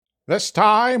This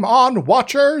time on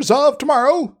Watchers of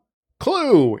Tomorrow,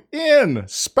 Clue in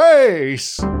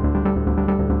Space.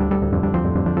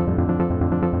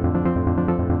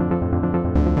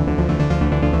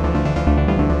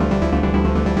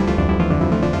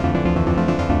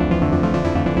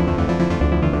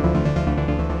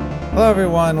 Hello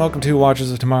everyone, welcome to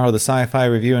Watchers of Tomorrow, the sci-fi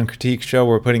review and critique show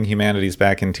where we're putting humanities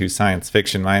back into science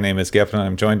fiction. My name is Geffen and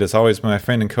I'm joined as always by my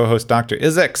friend and co-host Dr.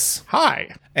 Izix.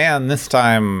 Hi. And this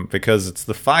time, because it's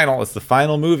the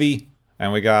final movie,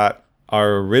 and we got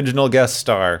our original guest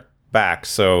star back,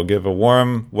 so give a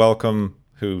warm welcome,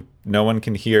 who no one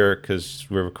can hear because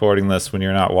we're recording this when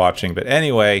you're not watching. But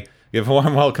anyway, give a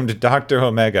warm welcome to Dr.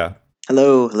 Omega.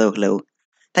 Hello.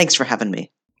 Thanks for having me.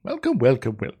 Welcome.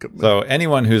 So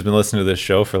anyone who's been listening to this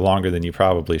show for longer than you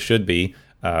probably should be,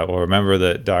 will remember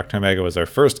that Dr. Omega was our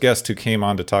first guest who came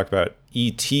on to talk about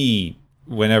E.T.,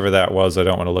 whenever that was. I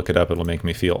don't want to look it up. It'll make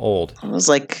me feel old. I was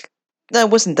like, no, it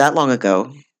wasn't that long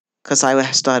ago, because I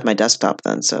still had my desktop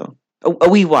then, so... A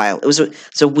wee while. It was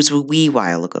a wee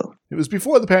while ago. It was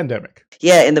before the pandemic.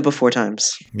 Yeah, in the before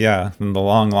times. Yeah, in the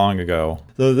long ago.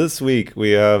 So this week we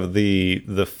have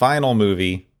the final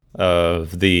movie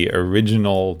of the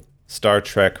original Star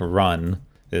Trek run.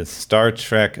 Is Star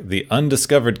Trek The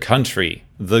Undiscovered Country,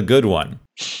 the good one.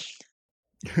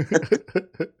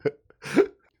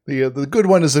 The good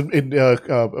one is in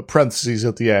parentheses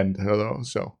at the end, though.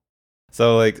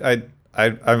 So like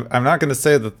I'm not going to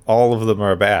say that all of them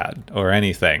are bad or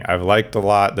anything. I've liked a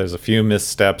lot. There's a few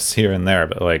missteps here and there,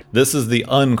 but like this is the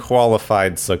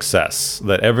unqualified success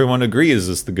that everyone agrees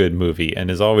is the good movie and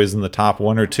is always in the top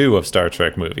one or two of Star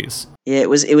Trek movies. Yeah, it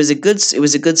was a good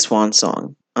swan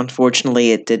song.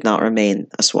 Unfortunately, it did not remain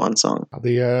a swan song.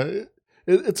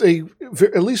 It's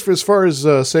at least for as far as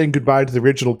saying goodbye to the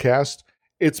original cast,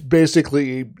 it's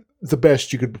basically the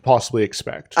best you could possibly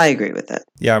expect. I agree with that.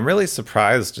 Yeah, I'm really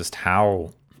surprised just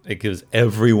how it gives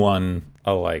everyone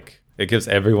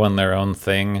their own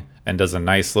thing and does a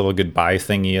nice little goodbye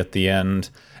thingy at the end,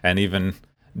 and even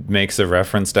makes a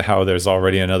reference to how there's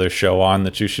already another show on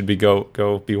that you should be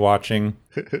go be watching.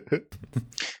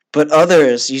 But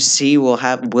others, you see, will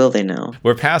they now?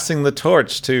 We're passing the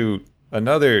torch to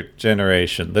another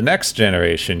generation, the next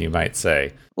generation, you might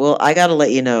say. Well, I gotta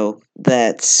let you know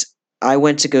that I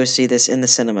went to go see this in the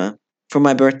cinema for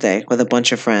my birthday with a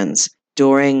bunch of friends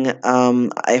during,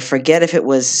 I forget if it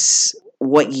was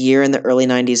what year in the early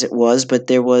 90s it was, but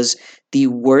there was the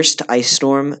worst ice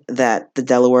storm that the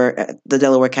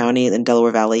Delaware County and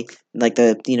Delaware Valley, like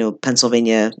the,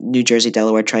 Pennsylvania, New Jersey,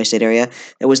 Delaware tri-state area.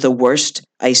 It was the worst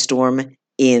ice storm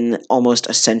in almost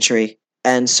a century.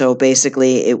 And so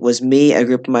basically it was me, a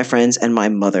group of my friends, and my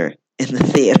mother in the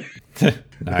theater.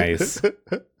 Nice.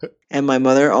 And my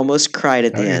mother almost cried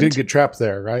at the end. You didn't get trapped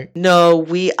there, right? No,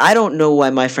 I don't know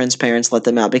why my friends' parents let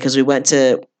them out, because we went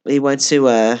to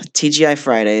TGI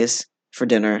Fridays for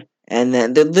dinner, and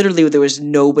then there was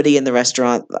nobody in the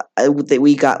restaurant.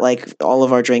 We got like all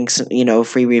of our drinks,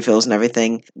 free refills and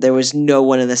everything. There was no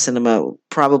one in the cinema.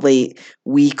 Probably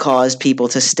we caused people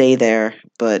to stay there,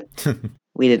 but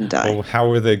we didn't die. Well, how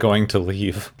were they going to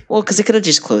leave? Well, because it could have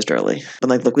just closed early. But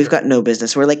like, look, we've got no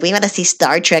business. We're like, we want to see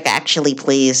Star Trek, actually,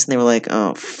 please. And they were like,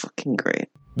 oh, fucking great.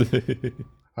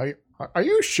 Are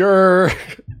you sure?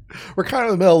 We're kind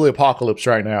of in the middle of the apocalypse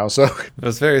right now, so... It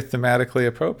was very thematically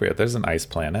appropriate. There's an ice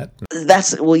planet.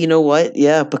 Well, you know what?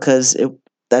 Yeah, because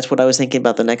that's what I was thinking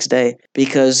about the next day.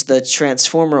 Because the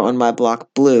transformer on my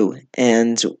block blew,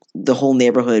 and the whole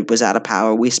neighborhood was out of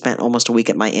power. We spent almost a week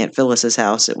at my Aunt Phyllis's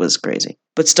house. It was crazy.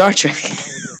 But Star Trek...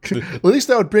 Well, at least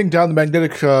that would bring down the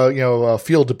magnetic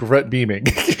field to prevent beaming.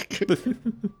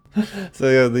 So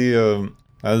yeah,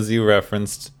 as you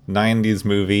referenced, 90s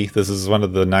movie. This is one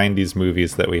of the 90s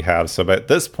movies that we have. So at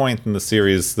this point in the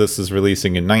series, this is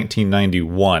releasing in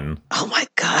 1991. Oh my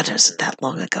god, isn't that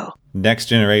long ago? Next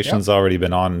Generation's already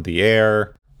been on the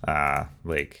air. We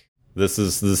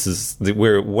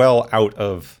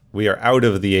are out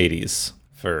of the 80s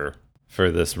for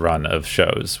this run of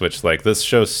shows, which this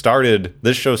show started in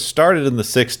the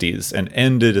 60s and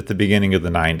ended at the beginning of the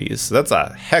 90s. So that's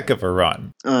a heck of a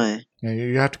run. Aye. Yeah,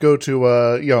 you have to go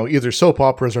to either soap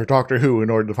operas or Doctor Who in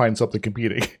order to find something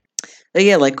competing.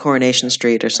 Yeah, like Coronation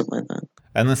Street or something like that.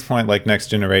 At this point, Next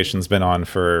Generation's been on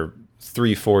for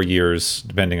 3-4 years,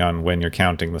 depending on when you're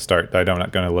counting the start. I'm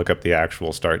not going to look up the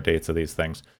actual start dates of these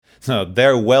things. So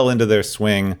they're well into their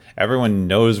swing. Everyone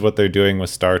knows what they're doing with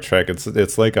Star Trek.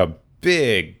 It's like a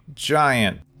big,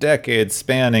 giant,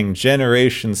 decade-spanning,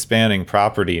 generation-spanning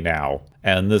property now.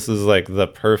 And this is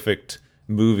the perfect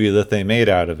movie that they made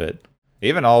out of it.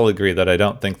 Even I'll agree that I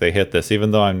don't think they hit this,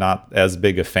 even though I'm not as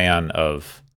big a fan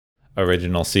of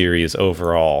original series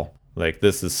overall. Like,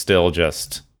 this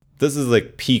is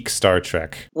like peak Star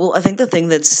Trek. Well, I think the thing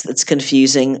that's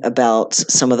confusing about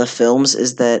some of the films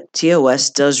is that TOS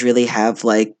does really have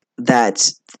like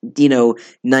that,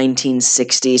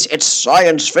 1960s, it's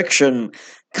science fiction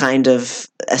kind of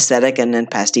aesthetic and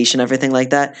pastiche and everything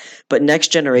like that. But Next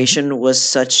Generation was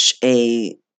such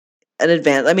an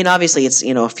advance. I mean, obviously it's,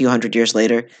 a few hundred years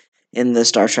later in the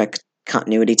Star Trek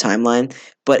continuity timeline,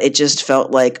 but it just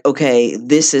felt like, okay,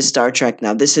 this is Star Trek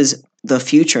now. This is the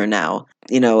future now,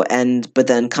 but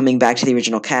then coming back to the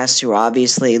original cast, who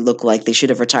obviously look like they should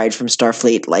have retired from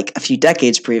Starfleet like a few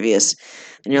decades previous,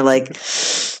 and you're like,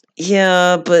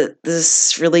 yeah, but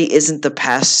this really isn't the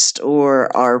past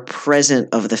or our present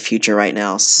of the future right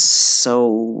now,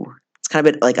 so it's kind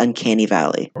of a bit like Uncanny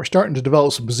Valley. We're starting to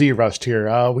develop some Z rust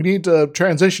here. We need to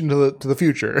transition to the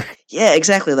future. Yeah,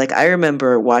 exactly. Like, I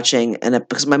remember watching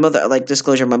because my mother, like,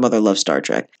 disclosure, my mother loves Star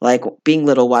Trek. Like, being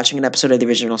little, watching an episode of the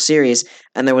original series,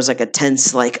 and there was like a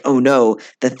tense, like, oh no,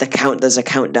 that there's a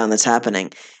countdown that's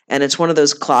happening. And it's one of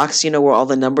those clocks, where all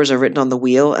the numbers are written on the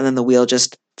wheel, and then the wheel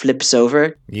just flips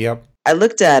over. Yep. I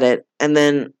looked at it, and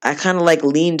then I kind of like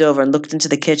leaned over and looked into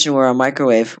the kitchen where our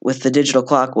microwave with the digital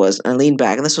clock was, and I leaned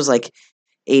back, and this was like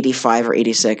 85 or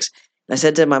 86. And I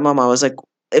said to my mom, I was like,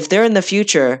 if they're in the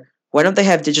future, why don't they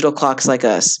have digital clocks like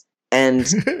us? And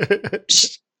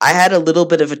I had a little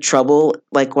bit of a trouble,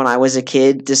 like when I was a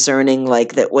kid, discerning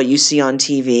like that what you see on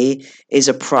TV is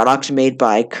a product made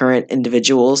by current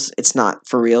individuals. It's not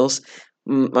for reals.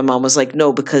 My mom was like,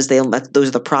 no, because those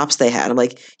are the props they had. I'm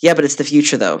like, yeah, but it's the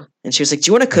future though. And she was like, do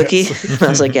you want a cookie? Yes. And I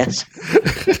was like, yes.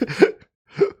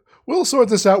 We'll sort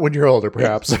this out when you're older,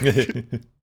 perhaps.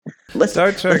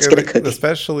 Star Trek,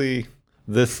 especially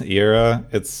this era,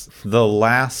 it's the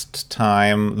last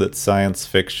time that science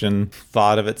fiction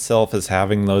thought of itself as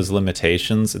having those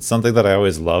limitations. It's something that I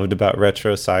always loved about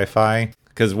retro sci-fi,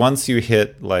 because once you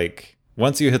hit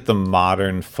the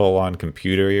modern full-on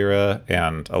computer era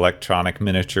and electronic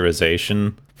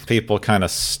miniaturization, people kind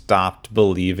of stopped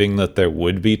believing that there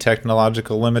would be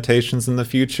technological limitations in the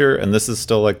future. And this is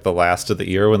still like the last of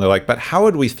the era when they're like, but how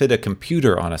would we fit a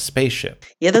computer on a spaceship?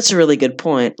 Yeah, that's a really good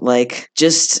point. Like,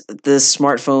 just the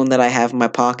smartphone that I have in my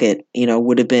pocket,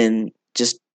 would have been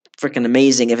just freaking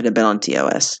amazing if it had been on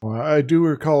TOS. Well, I do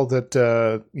recall that,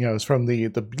 it's from the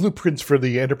blueprints for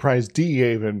the Enterprise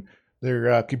D even.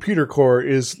 Their computer core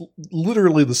is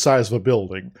literally the size of a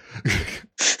building.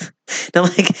 Now,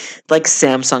 like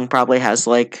Samsung probably has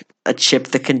like a chip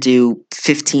that can do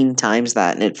 15 times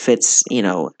that, and it fits, in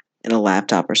a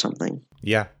laptop or something.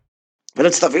 Yeah. But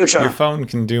it's the future. Your phone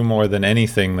can do more than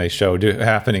anything they show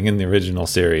happening in the original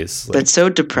series. Like, that's so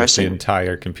depressing. The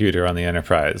entire computer on the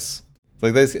Enterprise.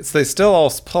 Like they still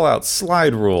all pull out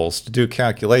slide rules to do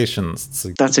calculations. It's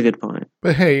like, that's a good point.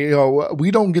 But hey, we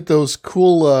don't get those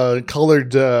cool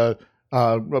colored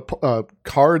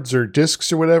cards or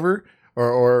discs or whatever,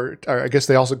 or I guess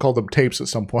they also call them tapes at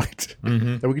some point. Mm-hmm.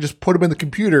 And we can just put them in the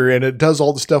computer, and it does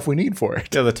all the stuff we need for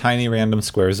it. Yeah, the tiny random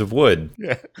squares of wood.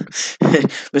 Yeah.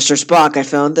 Mr. Spock, I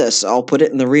found this. I'll put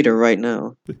it in the reader right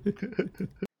now.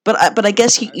 But I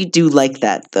guess you do like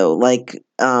that though. Like,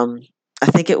 I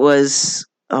think it was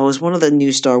one of the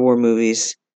new Star Wars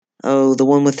movies. Oh, the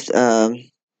one with the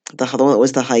one that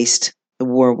was the heist, the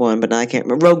war one, but now I can't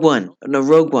remember. Rogue One. No,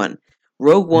 Rogue One.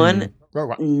 Rogue One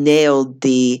nailed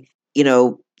the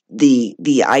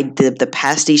the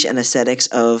pastiche and aesthetics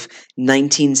of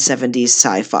 1970s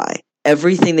sci-fi.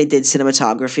 Everything they did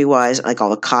cinematography wise, like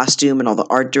all the costume and all the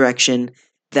art direction,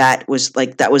 that was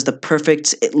the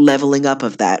perfect leveling up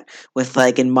of that with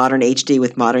like in modern HD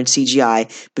with modern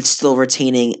CGI, but still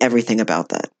retaining everything about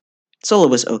that. Solo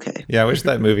was okay. Yeah, I wish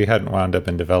that movie hadn't wound up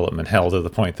in development hell to the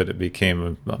point that it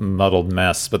became a muddled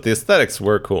mess, but the aesthetics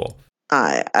were cool.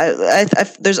 I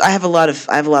have a lot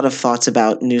of thoughts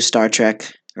about new Star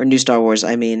Trek or new Star Wars,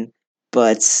 I mean,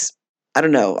 but I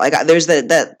don't know. Like there's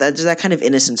that kind of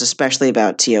innocence, especially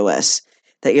about TOS,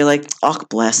 that you're like, oh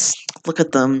bless, look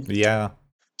at them. Yeah.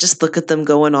 Just look at them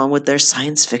going on with their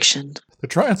science fiction. They're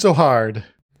trying so hard.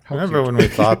 Remember when we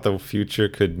thought the future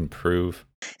could improve?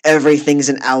 Everything's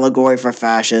an allegory for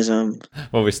fascism.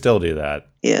 Well, we still do that.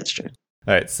 Yeah, it's true.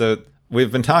 All right, so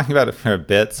we've been talking about it for a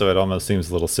bit, so it almost seems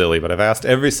a little silly, but I've asked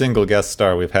every single guest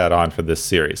star we've had on for this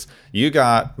series. We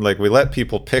let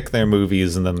people pick their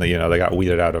movies, and then they got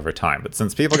weeded out over time. But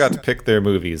since people got to pick their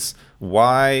movies,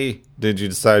 why did you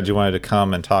decide you wanted to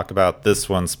come and talk about this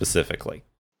one specifically?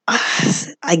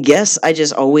 I guess I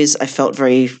felt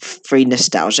very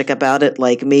nostalgic about it.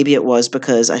 Like maybe it was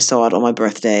because I saw it on my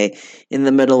birthday in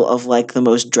the middle of like the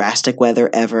most drastic weather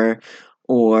ever,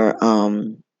 or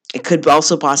it could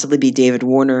also possibly be David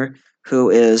Warner who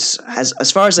is,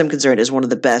 as far as I'm concerned, is one of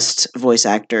the best voice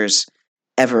actors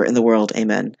ever in the world.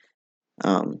 Amen.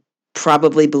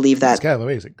 Probably believe It's that. kind of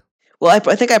amazing. Well,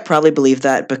 I think I probably believe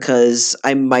that because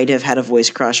I might have had a voice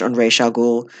crush on Ra's al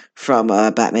Ghul from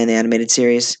Batman the Animated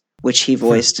Series, which he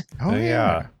voiced. Oh,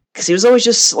 Yeah. Because he was always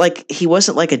just like, he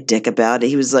wasn't like a dick about it.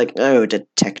 He was like, "Oh,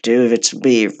 detective, it's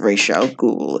me, Ra's al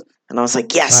Ghul." And I was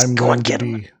like, "Yes, I'm go on, going to get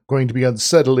him." be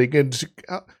unsettling and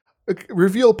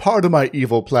reveal part of my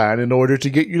evil plan in order to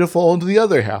get you to fall into the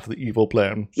other half of the evil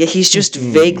plan. Yeah, he's just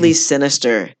vaguely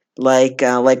sinister. Like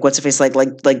what's the face? Like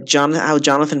how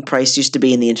Jonathan Pryce used to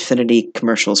be in the Infinity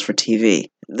commercials for TV.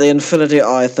 The Infinity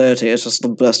i30 is just the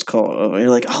best car. And you're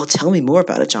like, "Oh, tell me more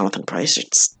about it, Jonathan Pryce."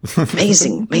 It's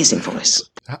amazing, amazing voice.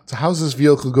 So how's this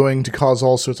vehicle going to cause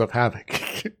all sorts of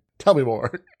havoc? Tell me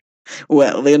more.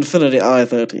 Well, the Infinity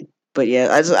i30. But yeah,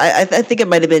 I think it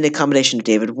might have been a combination of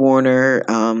David Warner.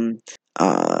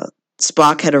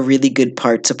 Spock had a really good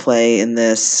part to play in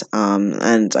this,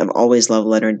 and I've always loved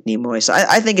Leonard Nimoy. So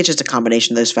I think it's just a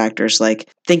combination of those factors. Like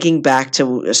thinking back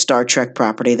to a Star Trek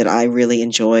property that I really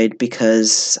enjoyed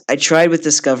because I tried with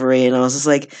Discovery and I was just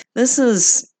like, this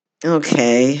is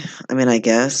okay. I mean, I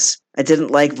guess I didn't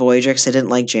like Voyager because I didn't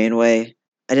like Janeway.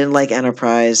 I didn't like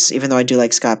Enterprise, even though I do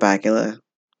like Scott Bakula.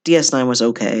 DS9 was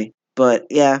okay, but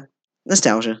yeah,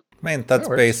 nostalgia. I mean, that's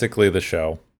works. basically the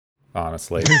show.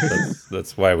 Honestly,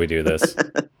 that's why we do this.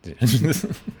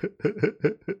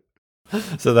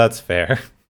 So that's fair.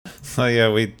 So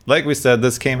yeah, like we said,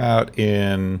 this came out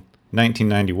in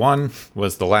 1991.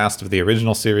 Was the last of the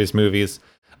original series movies.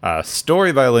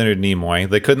 Story by Leonard Nimoy.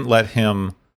 They couldn't let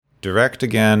him direct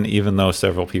again, even though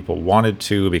several people wanted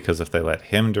to, because if they let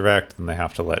him direct, then they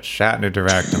have to let Shatner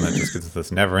direct, and that just gets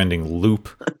this never-ending loop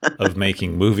of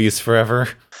making movies forever.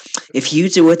 If you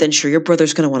do it, then sure, your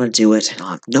brother's going to want to do it. And I'll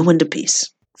have no one to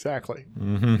peace. Exactly.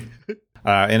 Mm-hmm.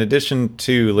 In addition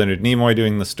to Leonard Nimoy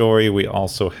doing the story, we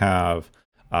also have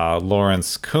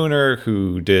Lawrence Kuhner,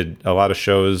 who did a lot of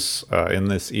shows in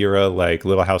this era, like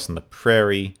Little House on the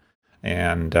Prairie,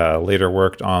 and later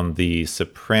worked on The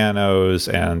Sopranos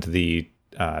and the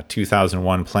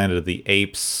 2001 Planet of the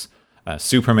Apes,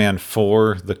 Superman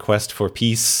 4, The Quest for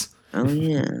Peace. Oh,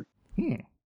 yeah.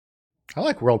 I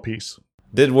like world peace.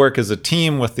 Did work as a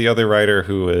team with the other writer,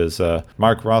 who is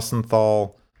Mark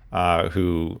Rosenthal,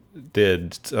 who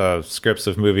did scripts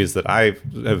of movies that I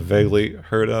have vaguely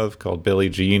heard of, called Billie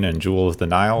Jean and Jewel of the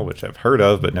Nile, which I've heard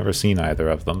of but never seen either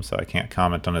of them, so I can't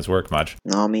comment on his work much.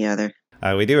 No, me either.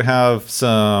 We do have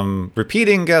some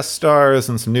repeating guest stars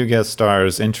and some new guest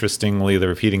stars. Interestingly, the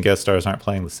repeating guest stars aren't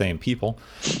playing the same people.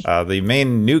 The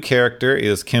main new character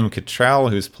is Kim Cattrall,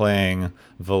 who's playing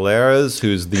Valeras,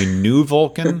 who's the new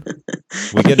Vulcan.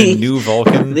 We get a new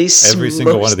Vulcan every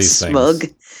single one of these smug,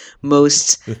 things.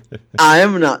 Most,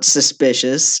 I'm not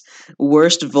suspicious,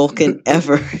 worst Vulcan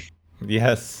ever.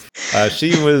 Yes.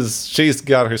 She's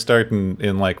got her start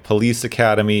in like Police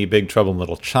Academy, Big Trouble in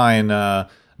Little China,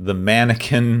 The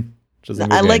Mannequin. Which is a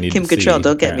movie I like need Kim to see, Cattrall,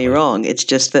 don't get me apparently. wrong. It's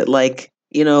just that, like,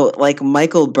 you know, like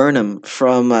Michael Burnham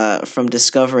from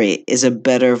Discovery is a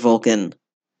better Vulcan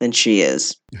than she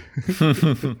is.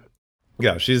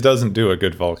 Yeah, she doesn't do a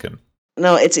good Vulcan.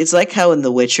 No, it's like how in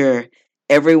The Witcher,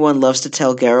 everyone loves to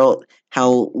tell Geralt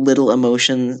how little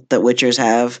emotion that Witchers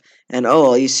have. And,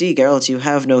 oh, you see, Geralt, you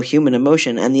have no human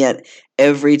emotion. And yet,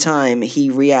 every time he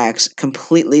reacts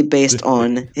completely based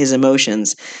on his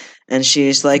emotions. And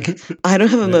she's like, I don't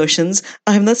have emotions.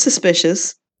 I'm not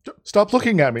suspicious. Stop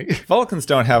looking at me. Vulcans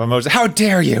don't have emotions. How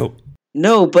dare you?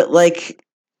 No, but, like,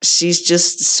 she's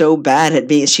just so bad at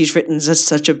being... She's written just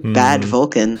such a bad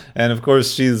Vulcan. And of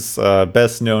course, she's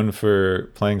best known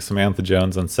for playing Samantha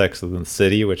Jones on Sex and the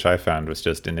City, which I found was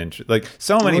just an interest. Like,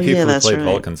 so many people who played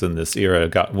Vulcans in this era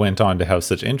went on to have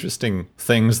such interesting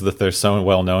things that they're so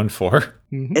well known for.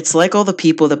 It's like all the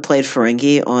people that played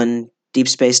Ferengi on Deep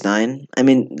Space Nine. I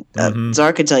mean,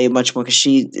 Zara could tell you much more because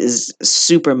she is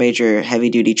super major heavy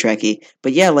duty Trekkie.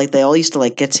 But yeah, like they all used to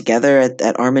like get together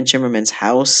at Armin Shimmerman's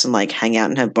house and like hang out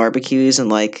and have barbecues and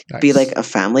like be like a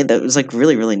family. That was like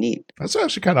really, really neat. That's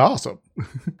actually kind of awesome.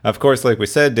 Of course, like we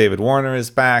said, David Warner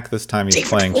is back. This time he's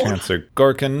playing Chancellor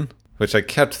Gherkin, which I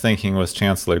kept thinking was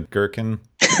Chancellor Gherkin.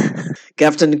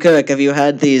 Captain Kirk, have you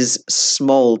had these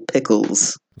small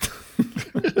pickles?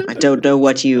 I don't know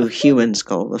what you humans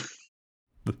call them.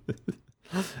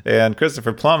 And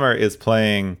Christopher Plummer is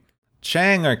playing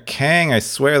Chang or Kang. I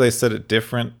swear they said it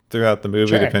different throughout the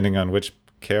movie, Chang. depending on which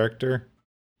character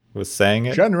was saying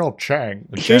it. General Chang.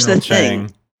 Here's the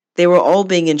thing. They were all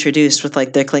being introduced with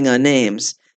like their Klingon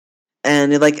names.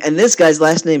 And this guy's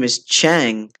last name is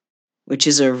Chang, which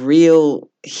is a real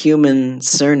human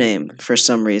surname for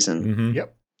some reason. Mm-hmm.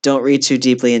 Yep. Don't read too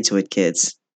deeply into it,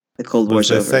 kids. The Cold As War's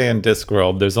they over. say in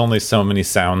Discworld, there's only so many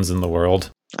sounds in the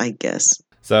world. I guess.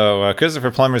 So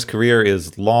Christopher Plummer's career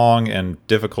is long and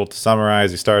difficult to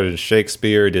summarize. He started as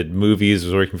Shakespeare, did movies,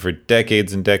 was working for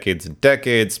decades and decades and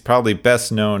decades, probably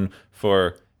best known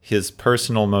for his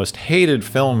personal most hated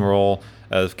film role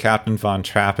of Captain Von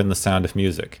Trapp in The Sound of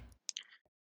Music.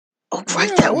 Oh, right,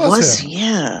 Yeah, that it was was, him.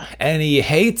 yeah. And he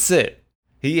hates it.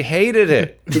 He hated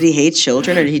it. Did he hate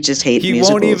children or did he just hate He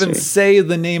musicals? won't even or- say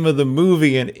the name of the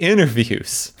movie in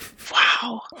interviews.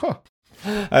 Wow. Huh.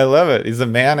 I love it. He's a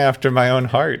man after my own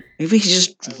heart. Maybe he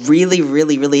just really,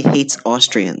 really, really hates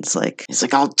Austrians. Like, he's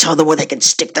like, I'll tell them where they can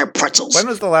stick their pretzels. When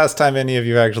was the last time any of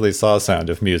you actually saw Sound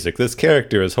of Music? This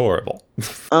character is horrible.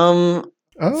 Oh,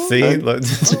 See?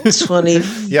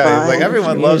 25 Yeah, like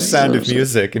everyone loves years Sound or of so.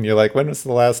 Music, and you're like, when was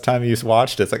the last time you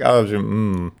watched it? It's like,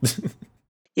 oh,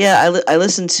 Yeah, I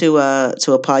listened to a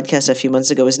podcast a few months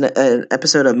ago. It was an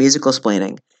episode of Musical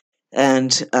Splaining.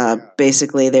 And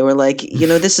basically they were like,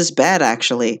 this is bad,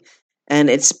 actually. And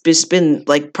it's just been,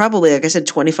 like, probably, like I said,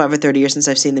 25 or 30 years since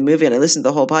I've seen the movie. And I listened to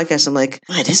the whole podcast. I'm like,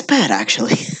 oh, it is bad,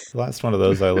 actually. The last one of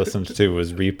those I listened to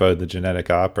was Repo the Genetic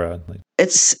Opera. Like,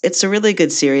 It's a really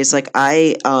good series. Like,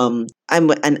 I'm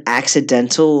an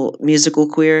accidental musical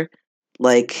queer.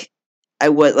 Like,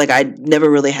 I never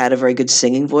really had a very good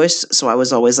singing voice, so I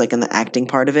was always like in the acting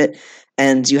part of it.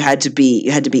 And you had to be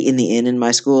in the inn in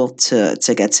my school to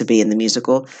get to be in the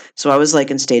musical. So I was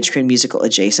like in stage crew musical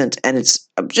adjacent, and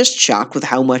I'm just shocked with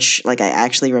how much like I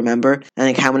actually remember, and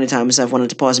like how many times I've wanted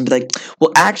to pause and be like,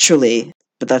 well, actually.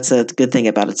 But that's a good thing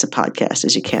about it's a podcast,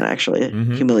 is you can't actually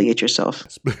humiliate yourself.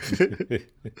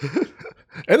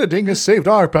 editing has saved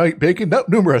our bacon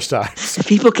numerous times.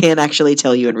 People can't actually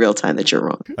tell you in real time that you're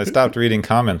wrong. I stopped reading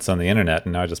comments on the internet,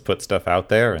 and now I just put stuff out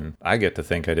there, and I get to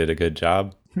think I did a good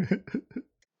job.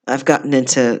 I've gotten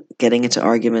into getting into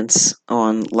arguments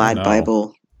on Lied no.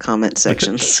 Bible comment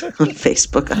sections on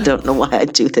Facebook. I don't know why I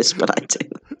do this, but I do.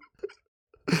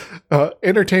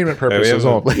 Entertainment purposes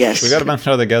only. Yes. We got a bunch of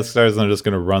other guest stars, and I'm just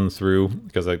going to run through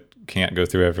because I can't go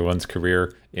through everyone's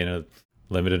career in a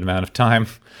limited amount of time.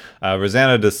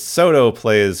 Rosanna De Soto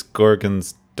plays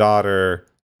Gorgon's daughter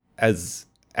as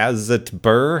Azit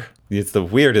Burr. It's the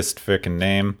weirdest freaking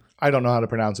name. I don't know how to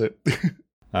pronounce it.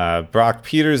 Brock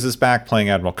Peters is back playing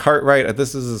Admiral Cartwright.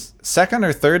 This is his second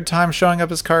or third time showing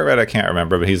up as Cartwright. I can't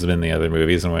remember, but he's been in the other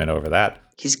movies and went over that.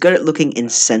 He's good at looking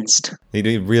incensed.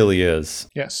 He really is.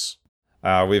 Yes.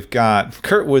 We've got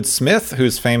Kurtwood Smith,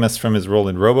 who's famous from his role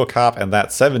in RoboCop and That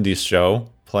 70s Show,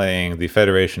 playing the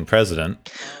Federation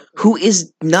president. Who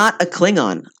is not a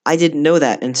Klingon. I didn't know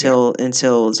that until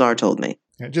Czar told me.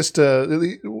 Yeah, just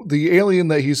the alien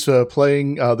that he's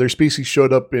playing, their species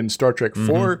showed up in Star Trek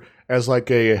 4 as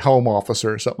like a helm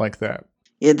officer or something like that.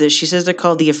 Yeah, she says they're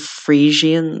called the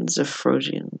Ephesians,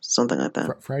 something like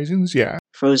that. Frisians, yeah.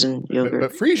 Frozen yogurt.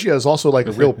 But Frisia is also like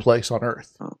a real place on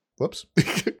Earth. Oh. Whoops.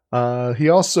 He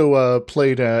also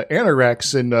played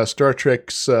Anorax in Star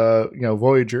Trek's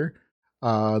Voyager,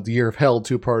 The Year of Hell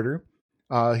two-parter.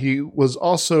 He was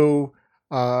also,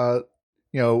 guess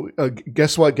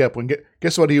what, Gepwin?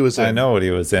 Guess what he was in? I know what he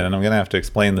was in, and I'm going to have to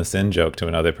explain this in-joke to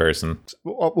another person.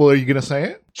 Well, are you going to say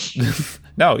it?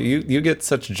 No, you get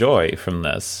such joy from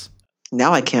this.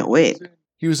 Now I can't wait.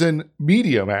 He was in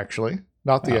Medium, actually,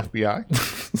 not the FBI.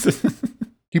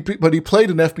 But he played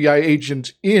an FBI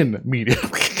agent in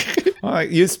Medium. Well,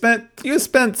 you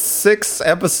spent 6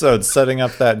 episodes setting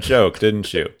up that joke,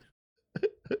 didn't you?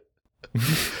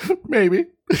 Maybe.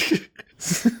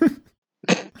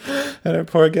 And our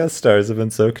poor guest stars have been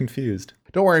so confused.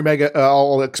 Don't worry, Mega.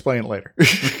 I'll explain it later.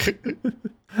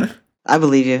 I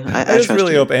believe you. I I just trust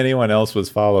really you. hope anyone else was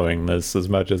following this as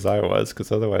much as I was,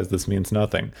 because otherwise this means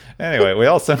nothing. Anyway, we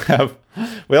also have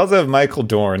Michael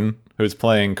Dorn, who's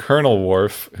playing Colonel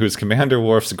Worf, who's Commander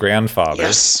Worf's grandfather.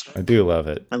 Yes. I do love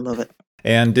it. I love it.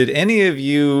 And did any of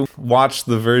you watch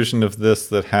the version of this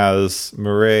that has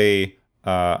Murray?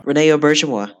 Rene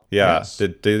Auberjonois. Yeah. Yes.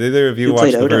 Did either of you Who watch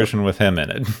played the Odo? version with him in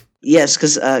it? Yes,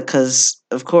 because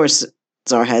of course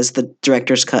Czar has the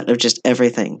director's cut of just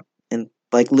everything, and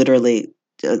like literally,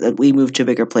 we moved to a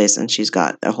bigger place, and she's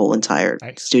got a whole entire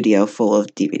Nice. studio full of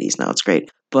DVDs now. It's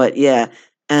great, but yeah.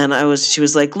 And she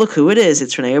was like, "Look who it is!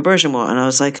 It's Rene Auberjonois." And I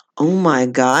was like, "Oh my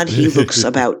god, he looks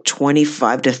about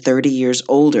 25 to 30 years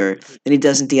older than he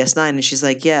does in DS9." And she's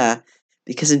like, "Yeah,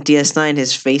 because in DS9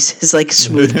 his face is like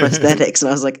smooth prosthetics." And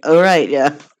I was like, "All right,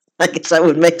 yeah, I guess that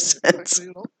would make sense.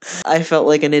 I felt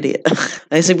like an idiot.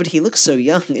 I said, but he looks so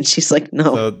young. And she's like,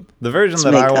 no. So the version It's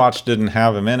that I makeup. watched didn't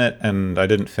have him in it, and I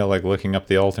didn't feel like looking up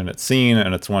the alternate scene,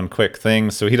 and it's one quick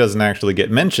thing, so he doesn't actually get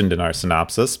mentioned in our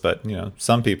synopsis, but,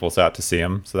 some people's out to see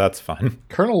him, so that's fun.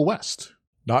 Colonel West,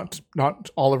 not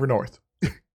Oliver North.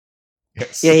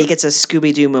 Yes. Yeah, he gets a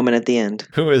Scooby-Doo moment at the end.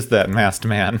 Who is that masked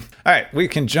man? All right, we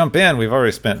can jump in. We've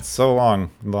already spent so long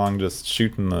just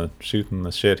shooting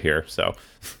the shit here, so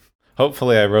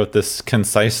hopefully I wrote this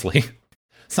concisely.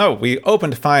 So we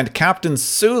open to find Captain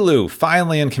Sulu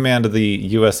finally in command of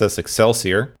the USS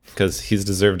Excelsior, because he's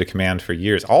deserved a command for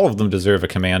years. All of them deserve a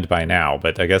command by now,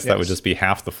 but I guess that would just be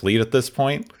half the fleet at this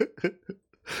point.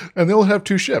 And they'll have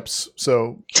 2 ships,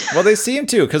 so... Well, they seem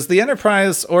to, because the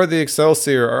Enterprise or the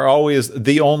Excelsior are always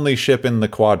the only ship in the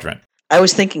quadrant. I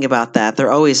was thinking about that.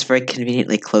 They're always very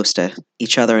conveniently close to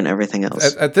each other and everything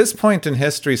else. At this point in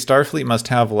history, Starfleet must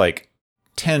have,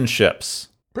 10 ships.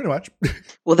 Pretty much.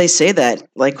 Well, they say that,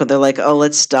 when they're like, oh,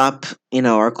 let's stop,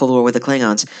 our Cold War with the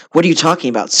Klingons. What are you talking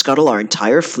about? Scuttle our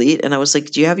entire fleet? And I was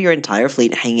like, do you have your entire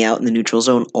fleet hanging out in the neutral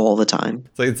zone all the time?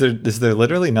 It's is there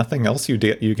literally nothing else you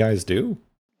guys do?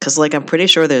 Because, I'm pretty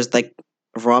sure there's,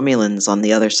 Romulans on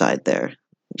the other side there.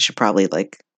 You should probably,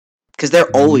 because they're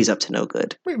always up to no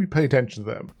good. Maybe pay attention to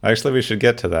them. Actually, we should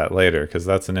get to that later, because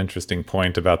that's an interesting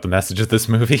point about the message of this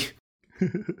movie.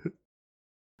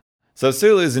 So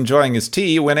Sulu's enjoying his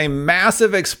tea when a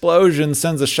massive explosion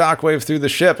sends a shockwave through the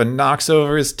ship and knocks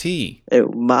over his tea.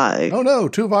 Oh, my. Oh no,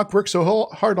 Tuvok worked so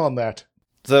hard on that.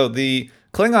 So the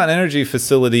Klingon energy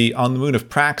facility on the moon of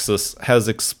Praxis has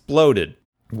exploded,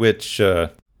 which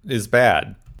is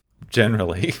bad,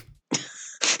 generally.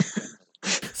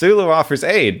 Sulu offers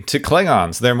aid to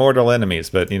Klingons, their mortal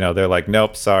enemies, but, they're like,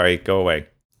 nope, sorry, go away.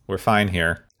 We're fine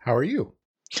here. How are you?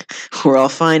 We're all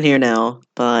fine here now.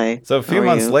 Bye. So a few How are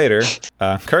months you? later,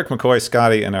 Kirk, McCoy,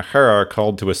 Scotty, and Uhura are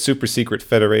called to a super-secret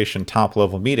Federation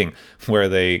top-level meeting where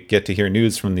they get to hear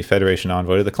news from the Federation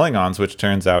envoy to the Klingons, which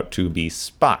turns out to be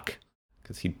Spock,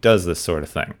 because he does this sort of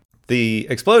thing. The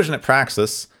explosion at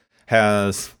Praxis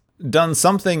has done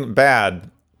something bad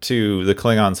to the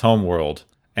Klingons' homeworld,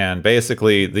 and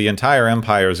basically the entire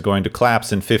empire is going to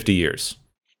collapse in 50 years.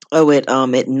 Oh, it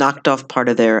knocked off part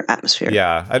of their atmosphere.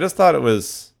 Yeah, I just thought it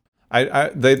was... I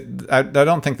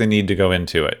don't think they need to go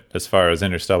into it as far as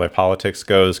interstellar politics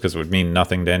goes, because it would mean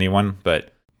nothing to anyone,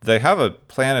 but they have a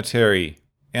planetary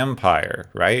empire,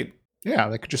 right? Yeah,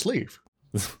 they could just leave.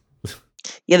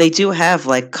 Yeah, they do have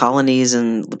colonies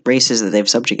and races that they've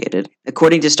subjugated,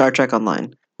 according to Star Trek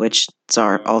Online, which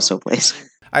Tsar also plays.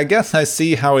 I guess I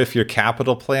see how if your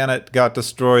capital planet got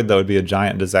destroyed, that would be a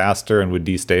giant disaster and would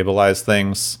destabilize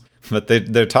things. But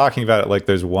they're talking about it like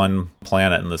there's one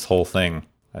planet in this whole thing.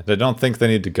 I don't think they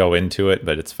need to go into it,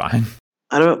 but it's fine.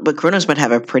 I don't know, but Kronos might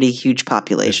have a pretty huge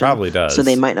population. It probably does. So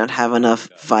they might not have enough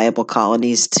viable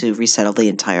colonies to resettle the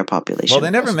entire population. Well, they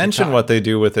never mention what they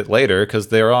do with it later, because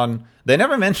they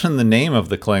never mention the name of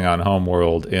the Klingon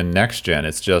homeworld in Next Gen.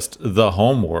 It's just the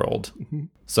homeworld. Mm-hmm.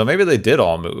 So maybe they did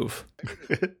all move.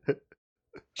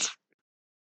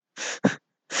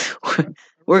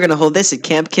 We're going to hold this at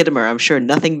Camp Kittimer. I'm sure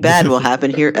nothing bad will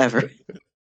happen here ever.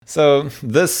 So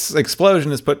this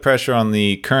explosion has put pressure on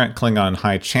the current Klingon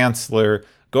High Chancellor,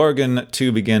 Gorgon,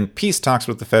 to begin peace talks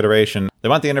with the Federation. They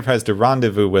want the Enterprise to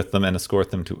rendezvous with them and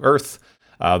escort them to Earth.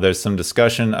 There's some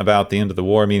discussion about the end of the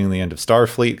war, meaning the end of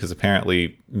Starfleet, because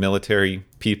apparently military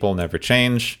people never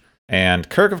change. And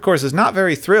Kirk, of course, is not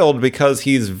very thrilled because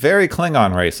he's very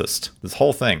Klingon racist. This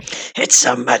whole thing. It's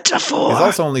a metaphor. He's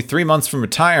also only 3 months from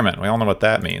retirement. We all know what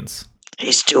that means.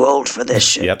 He's too old for this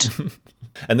shit. Yep.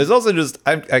 And there's also just,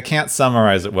 I can't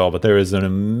summarize it well, but there is an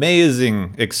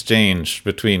amazing exchange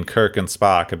between Kirk and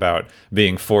Spock about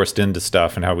being forced into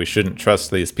stuff and how we shouldn't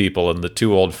trust these people, and the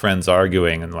two old friends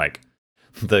arguing, and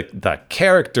the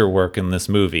character work in this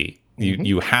movie.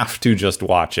 You have to just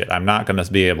watch it. I'm not going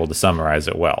to be able to summarize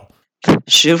it well.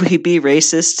 Should we be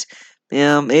racist?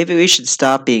 Yeah, maybe we should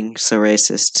stop being so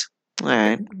racist. All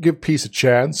right. Give peace a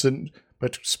chance,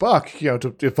 but Spock,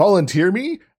 to volunteer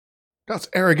me, that's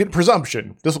arrogant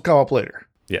presumption. This will come up later.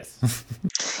 Yes.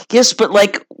 Yes, but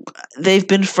they've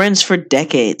been friends for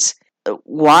decades.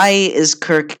 Why is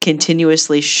Kirk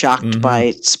continuously shocked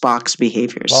by Spock's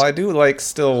behaviors? Well, I do like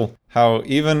still how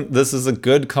even this is a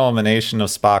good culmination of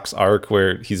Spock's arc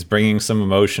where he's bringing some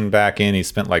emotion back in. He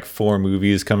spent 4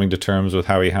 movies coming to terms with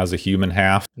how he has a human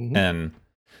half. And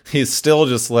he's still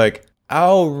just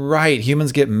oh, right,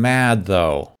 humans get mad,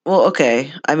 though. Well,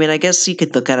 okay. I mean, I guess you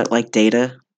could look at it like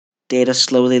Data. Data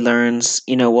slowly learns,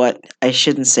 you know what, I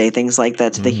shouldn't say things like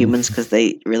that to the humans because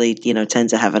they really, tend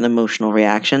to have an emotional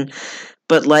reaction.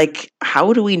 But, like,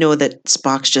 how do we know that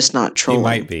Spock's just not He trolling?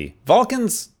 might be.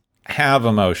 Vulcans have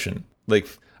emotion. Like,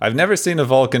 I've never seen a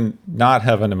Vulcan not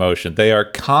have an emotion. They are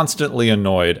constantly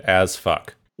annoyed as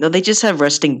fuck. No, they just have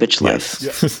resting bitch life.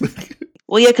 Yes.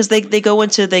 Well, yeah, because they go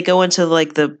into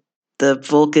like the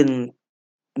Vulcan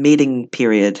mating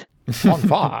period On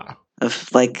fire. of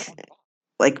like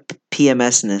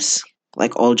PMS-ness,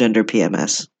 like all gender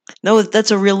PMS. No,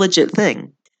 that's a real legit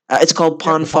thing. It's called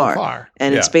Ponfar.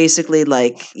 And it's Yeah. basically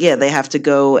like, yeah, they have to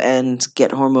go and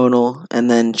get hormonal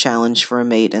and then challenge for a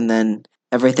mate, and then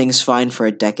everything's fine for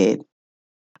a decade.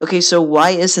 Okay, so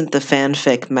why isn't the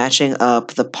fanfic matching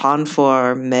up the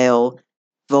Ponfar male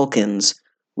Vulcans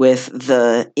with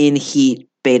the in heat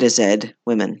Beta Z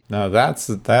women? No, that's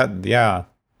a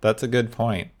good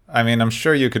point. I mean, I'm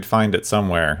sure you could find it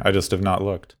somewhere. I just have not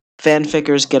looked.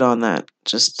 Fanfickers, get on that.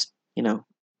 Just,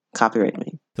 copyright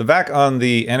me. So back on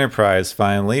the Enterprise,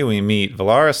 finally, we meet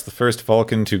Valaris, the first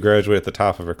Vulcan to graduate at the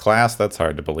top of her class. That's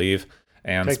hard to believe.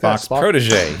 And Take that, Spock's Spock.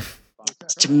 protege.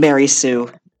 It's Mary Sue.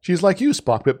 She's like you,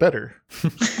 Spock, but better.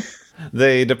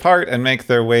 They depart and make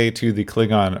their way to the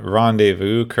Klingon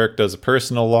rendezvous. Kirk does a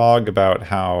personal log about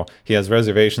how he has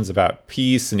reservations about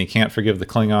peace and he can't forgive the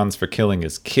Klingons for killing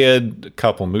his kid a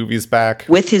couple movies back.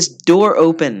 With his door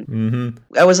open.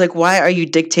 Mm-hmm. I was like, why are you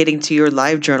dictating to your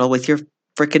live journal with your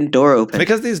freaking door open?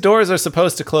 Because these doors are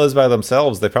supposed to close by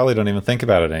themselves. They probably don't even think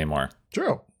about it anymore.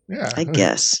 True. Yeah. I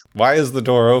guess. Why is the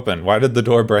door open? Why did the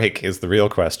door break is the real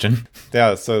question.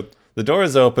 Yeah, so the door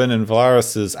is open and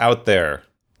Valaris is out there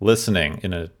listening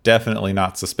in a definitely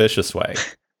not suspicious way.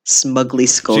 Smugly She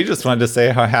skulking. just wanted to say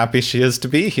how happy she is to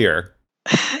be here.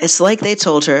 It's like they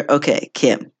told her, okay,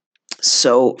 Kim,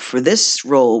 so for this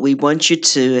role, we want you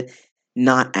to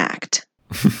not act.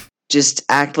 Just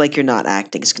act like you're not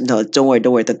acting. No, don't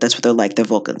worry. That's what they're like. They're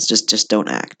Vulcans. Just don't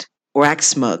act. Or act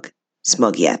smug.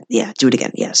 Smug, yeah. Do it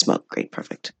again. Yeah, smug. Great,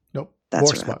 perfect. Nope. That's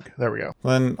More a wrap. smug. There we go.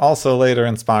 Then also later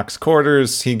in Spock's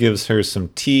quarters, he gives her some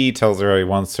tea, tells her he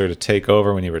wants her to take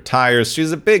over when he retires.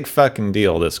 She's a big fucking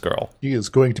deal, this girl. He is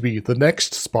going to be the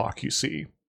next Spock, you see.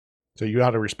 So you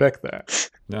got to respect that.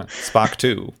 Yeah, Spock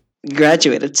 2.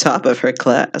 Graduated top of her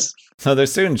class. So they're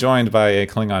soon joined by a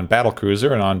Klingon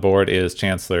battlecruiser, and on board is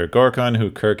Chancellor Gorkon,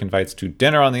 who Kirk invites to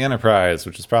dinner on the Enterprise,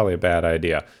 which is probably a bad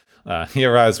idea. He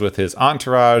arrives with his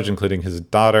entourage, including his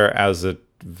daughter,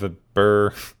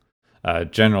 Azit-Vibur,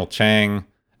 General Chang,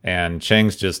 and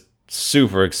Chang's just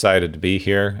super excited to be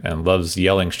here and loves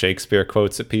yelling Shakespeare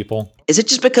quotes at people. Is it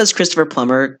just because Christopher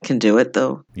Plummer can do it,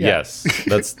 though? Yeah. Yes,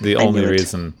 that's the I only knew it.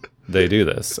 reason they do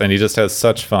this, and he just has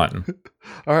such fun.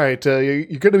 All right. You're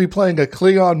going to be playing a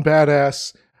Klingon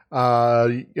badass.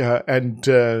 And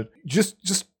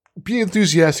just be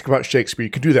enthusiastic about Shakespeare.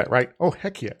 You can do that, right? Oh,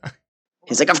 heck yeah.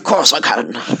 He's like, of course I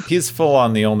can. He's full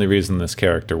on the only reason this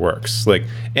character works. Like,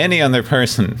 any other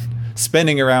person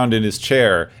spinning around in his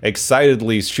chair,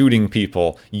 excitedly shooting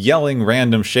people, yelling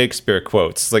random Shakespeare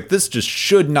quotes. Like, this just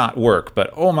should not work, but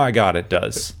oh my god, it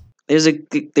does. There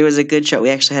was a good shot. We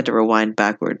actually had to rewind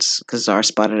backwards because Zara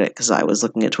spotted it because I was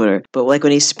looking at Twitter. But like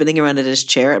when he's spinning around in his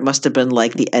chair, it must have been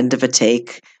like the end of a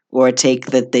take or a take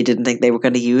that they didn't think they were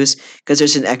going to use because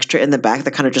there's an extra in the back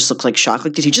that kind of just looks like shock.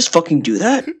 Like, did he just fucking do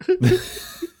that?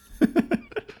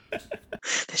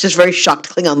 It's just very shocked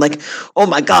Klingon, like, oh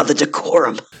my god, the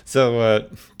decorum. So,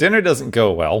 dinner doesn't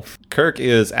go well. Kirk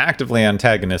is actively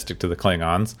antagonistic to the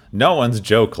Klingons. No one's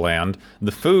joke land.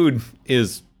 The food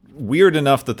is weird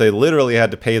enough that they literally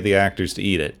had to pay the actors to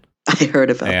eat it. I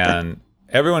heard about that. And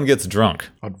everyone gets drunk.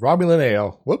 On Romulan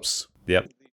ale. Whoops.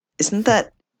 Yep. Isn't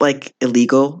that like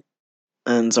illegal?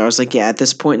 And Zara's like, yeah, at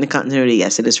this point in the continuity,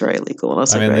 yes, it is very illegal. And I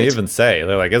was I like, mean, they right. even say,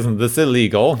 they're like, isn't this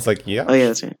illegal? It's like, yeah, Oh yeah,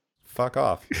 that's right. fuck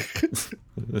off.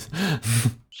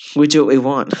 We do what we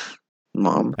want,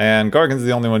 Mom. And Gorgon's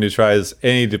the only one who tries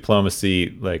any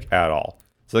diplomacy, like, at all.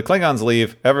 So the Klingons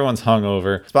leave, everyone's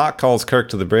hungover. Spock calls Kirk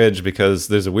to the bridge because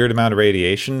there's a weird amount of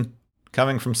radiation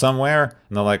coming from somewhere.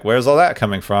 And they're like, where's all that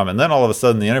coming from? And then all of a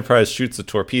sudden the Enterprise shoots a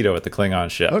torpedo at the Klingon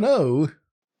ship. Oh no.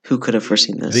 Who could have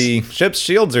foreseen this? The ship's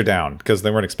shields are down because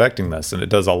they weren't expecting this, and it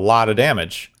does a lot of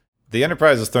damage. The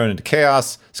Enterprise is thrown into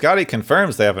chaos. Scotty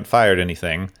confirms they haven't fired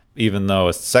anything, even though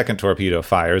a second torpedo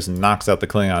fires and knocks out the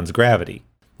Klingons' gravity.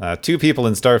 Two people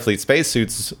in Starfleet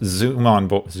spacesuits zoom on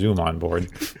board. You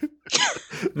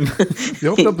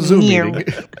opened up a Zoom meeting.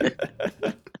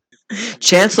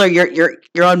 Chancellor, you're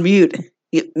on mute.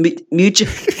 Mute.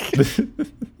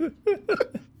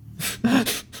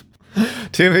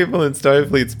 Two people in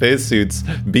Starfleet spacesuits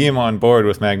beam on board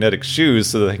with magnetic shoes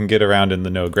so they can get around in the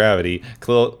no gravity,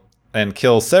 and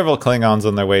kill several Klingons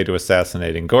on their way to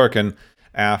assassinating Gorkon.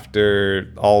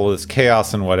 after all this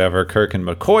chaos and whatever, Kirk and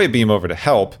McCoy beam over to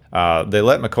help. They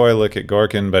let McCoy look at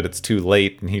Gorkin, but it's too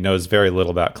late, and he knows very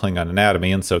little about Klingon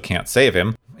anatomy and so can't save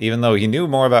him, even though he knew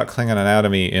more about Klingon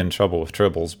anatomy in Trouble with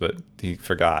Tribbles, but he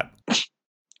forgot.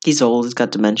 He's old. He's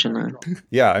got dementia now.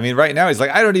 Yeah, I mean, right now he's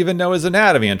like, I don't even know his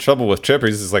anatomy. In Trouble with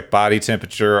Trippers is like body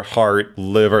temperature, heart,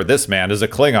 liver. This man is a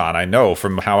Klingon. I know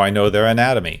from how I know their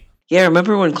anatomy. Yeah,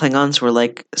 remember when Klingons were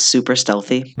like super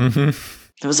stealthy? Mm-hmm.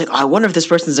 I was like, oh, I wonder if this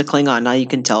person's a Klingon. Now you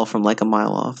can tell from like a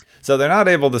mile off. So they're not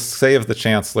able to save the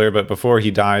Chancellor, but before he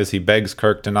dies, he begs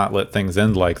Kirk to not let things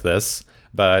end like this.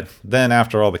 But then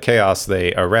after all the chaos,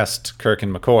 they arrest Kirk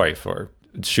and McCoy for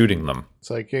shooting them. It's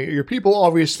like, hey, your people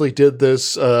obviously did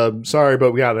this. Sorry,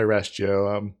 but we got to arrest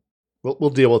you. We'll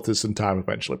deal with this in time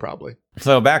eventually, probably.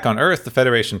 So back on Earth, the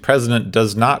Federation president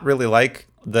does not really like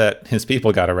that his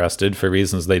people got arrested for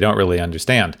reasons they don't really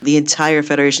understand. The entire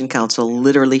Federation Council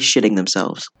literally shitting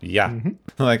themselves. Yeah.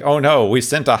 Mm-hmm. Like, oh no, we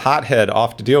sent a hothead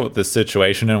off to deal with this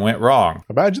situation and went wrong.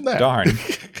 Imagine that. Darn.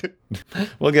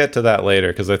 We'll get to that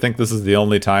later, because I think this is the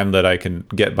only time that I can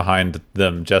get behind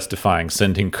them justifying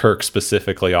sending Kirk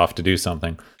specifically off to do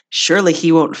something. Surely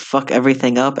he won't fuck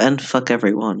everything up and fuck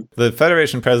everyone. The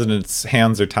Federation president's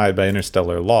hands are tied by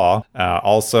interstellar law.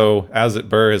 Also, Azit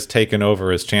Burr has taken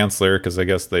over as chancellor, because I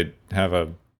guess they have a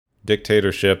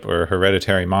dictatorship or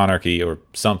hereditary monarchy or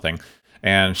something.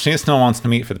 And she still wants to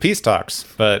meet for the peace talks.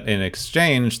 But in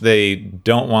exchange, they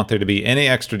don't want there to be any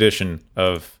extradition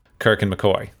of Kirk and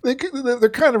McCoy. They're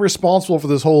kind of responsible for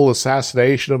this whole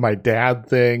assassination of my dad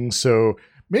thing, so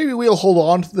maybe we'll hold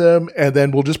on to them and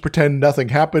then we'll just pretend nothing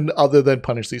happened other than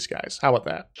punish these guys. How about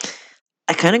that?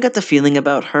 I kind of got the feeling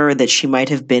about her that she might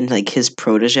have been like his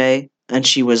protege and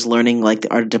she was learning like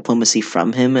the art of diplomacy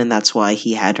from him, and that's why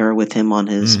he had her with him on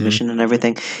his mission and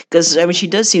everything. Because, I mean, she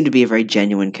does seem to be a very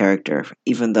genuine character,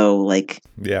 even though, like,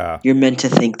 yeah, you're meant to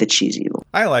think that she's evil.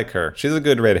 I like her. She's a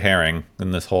good red herring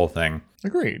in this whole thing.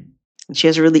 Agreed. And she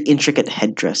has a really intricate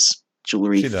headdress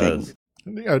jewelry She thing. does.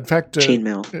 In fact,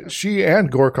 Chainmail. She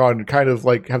and Gorkon kind of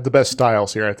like have the best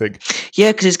styles here, I think.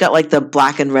 Yeah, because he's got like the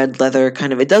black and red leather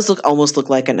kind of. It does almost look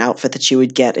like an outfit that you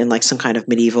would get in like some kind of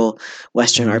medieval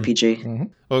Western RPG. Mm-hmm.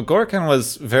 Well, Gorkin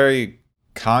was very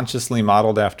consciously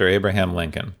modeled after Abraham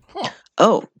Lincoln. Huh.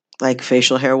 Oh, like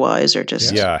facial hair wise, or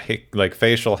just Yeah, like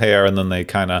facial hair, and then they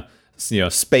kind of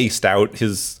spaced out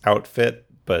his outfit.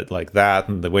 But like that,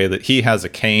 and the way that he has a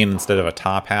cane instead of a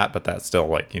top hat, but that's still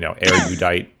like,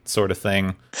 erudite sort of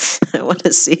thing. I want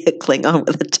to see a Klingon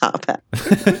with a top hat.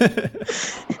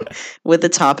 Would the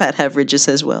top hat have ridges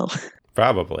as well?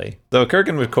 Probably. So Kirk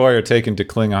and McCoy are taken to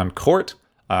Klingon court.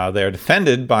 They are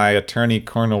defended by attorney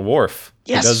Colonel Worf.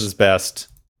 Yes. He does his best,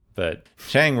 but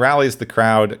Chang rallies the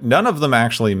crowd. None of them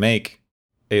actually make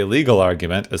a legal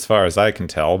argument, as far as I can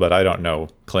tell, but I don't know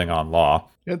Klingon law.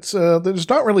 It's there's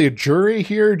not really a jury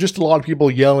here, just a lot of people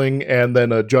yelling, and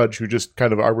then a judge who just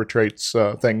kind of arbitrates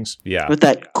things. Yeah, With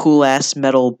that cool ass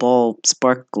metal ball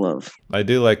spark glove. I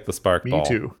do like the spark Me ball.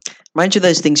 too. Reminds you of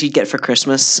those things you'd get for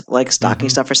Christmas, like stocking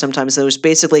stuffer sometimes. There was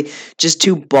basically just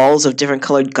two balls of different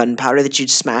colored gunpowder that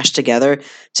you'd smash together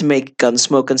to make gun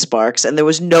smoke and sparks, and there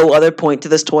was no other point to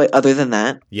this toy other than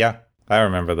that. Yeah, I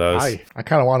remember those. I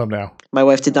kind of want them now. My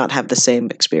wife did not have the same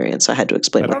experience. I had to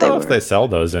explain I what don't they know were. if they sell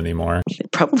those anymore. They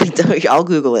probably don't. I'll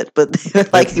Google it, but they're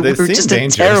like They we're seem just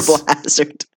dangerous. a terrible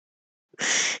hazard.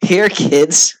 Here,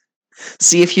 kids,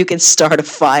 see if you can start a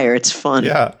fire. It's fun.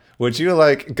 Yeah. Would you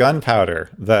like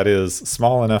gunpowder that is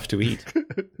small enough to eat?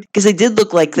 Because they did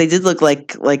look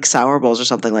like sour balls or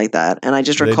something like that. And I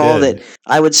just They recall did. that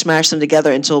I would smash them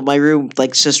together until my room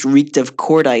like just reeked of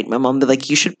cordite. My mom would be like,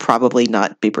 "You should probably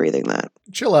not be breathing that."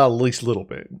 Chill out at least a little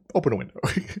bit. Open a window.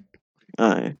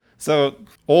 So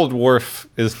old Worf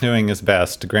is doing his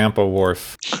best. Grandpa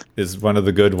Worf is one of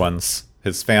the good ones.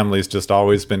 His family's just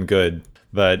always been good.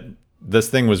 But this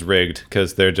thing was rigged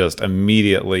because they're just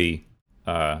immediately,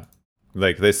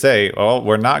 like they say, oh,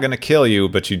 we're not going to kill you,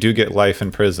 but you do get life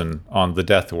in prison on the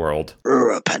death world.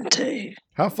 Repente.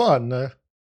 Have fun. The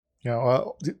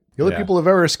only Yeah. people who've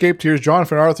ever escaped here is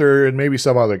Jonathan Arthur and maybe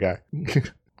some other guy.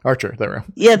 Archer, there we go.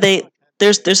 Yeah,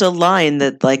 there's a line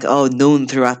that like known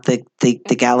throughout the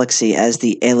galaxy as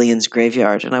the aliens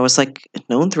graveyard, and I was like,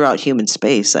 known throughout human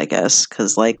space, I guess,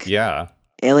 because like Yeah.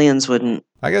 aliens wouldn't.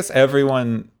 I guess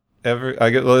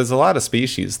there's a lot of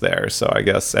species there, so I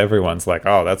guess everyone's like,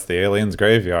 oh, that's the aliens'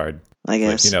 graveyard. I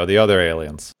guess Like, the other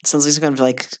aliens. sounds like some kind of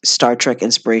like Star Trek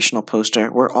inspirational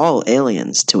poster. We're all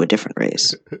aliens to a different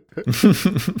race.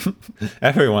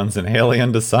 Everyone's an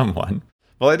alien to someone.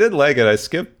 Well, I did like it. I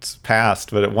skipped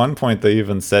past, but at one point they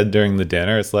even said during the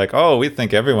dinner, it's like, oh, we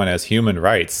think everyone has human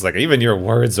rights. It's like, even your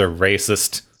words are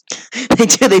racist. They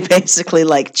do. They basically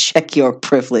like check your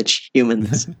privilege,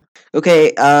 humans.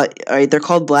 Okay, all right. They're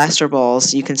called blaster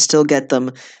balls. You can still get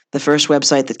them. The first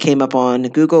website that came up on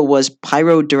Google was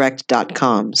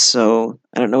pyrodirect.com. So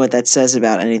I don't know what that says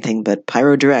about anything, but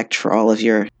PyroDirect for all of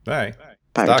your Hey,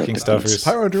 pyrotechnics. stocking stuffers.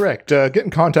 Pyro Direct. Get in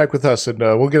contact with us, and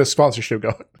we'll get a sponsorship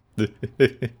going.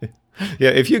 Yeah,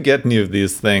 if you get any of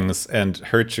these things and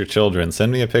hurt your children,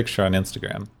 send me a picture on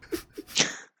Instagram.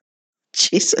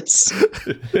 Jesus.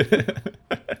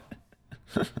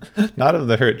 Not of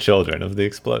the hurt children, of the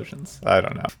explosions. I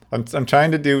don't know. I'm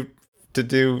trying to do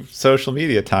social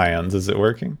media tie-ins. Is it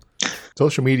working?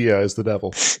 Social media is the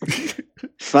devil.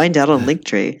 Find out on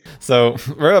Linktree. So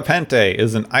Rurapente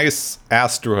is an ice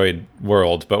asteroid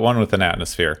world, but one with an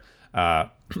atmosphere.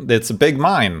 It's a big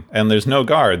mine, and there's no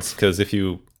guards, because if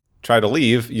you try to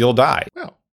leave, you'll die.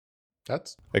 Well,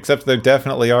 that's... Except there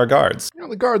definitely are guards.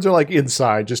 the guards are like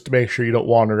inside, just to make sure you don't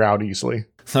wander around easily.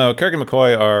 So Kirk and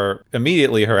McCoy are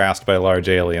immediately harassed by large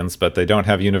aliens, but they don't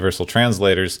have universal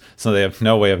translators, so they have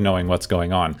no way of knowing what's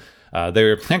going on.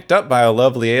 They're picked up by a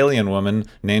lovely alien woman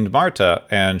named Marta,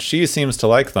 and she seems to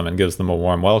like them and gives them a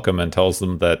warm welcome and tells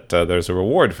them that there's a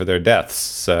reward for their deaths,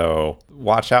 so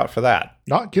watch out for that.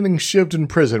 Not getting shivved in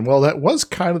prison. Well, that was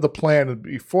kind of the plan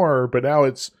before, but now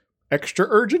it's extra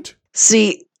urgent.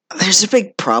 See, there's a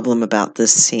big problem about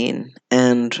this scene,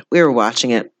 and we were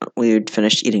watching it. We had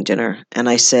finished eating dinner, and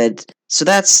I said, "So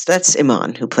that's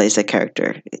Iman who plays that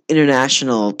character,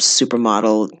 international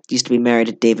supermodel, used to be married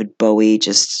to David Bowie,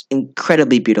 just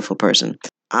incredibly beautiful person.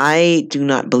 I do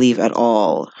not believe at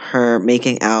all her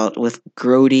making out with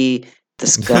grody,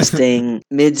 disgusting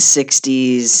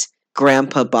mid-60s."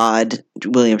 Grandpa bod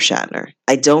William Shatner.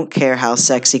 I don't care how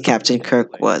sexy Captain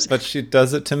Kirk was. But she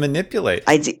does it to manipulate.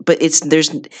 But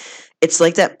it's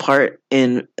like that part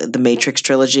in the Matrix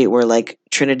trilogy where like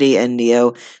Trinity and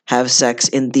Neo have sex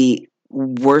in the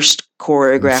worst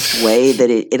choreographed way that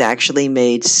it actually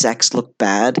made sex look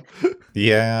bad.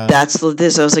 Yeah. That's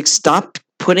this. I was like, stop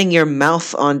putting your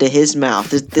mouth onto his mouth.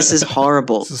 This is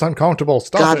horrible. This is uncomfortable.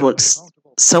 Stop God, it.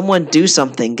 Someone do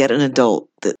something. Get an adult.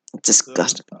 That's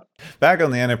disgusting. Back on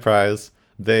the Enterprise,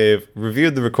 they've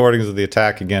reviewed the recordings of the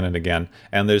attack again and again,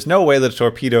 and there's no way that a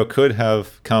torpedo could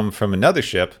have come from another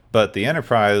ship, but the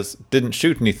Enterprise didn't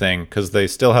shoot anything because they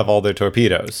still have all their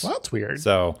torpedoes. Well, that's weird.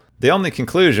 So the only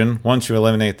conclusion, once you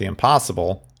eliminate the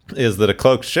impossible, is that a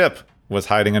cloaked ship was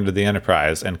hiding under the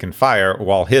Enterprise and can fire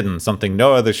while hidden, something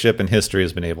no other ship in history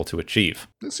has been able to achieve.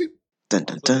 See, Dun,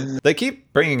 dun, dun. They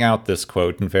keep bringing out this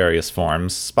quote in various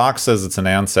forms. Spock says it's an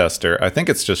ancestor. I think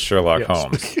it's just Sherlock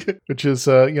Holmes. Which is,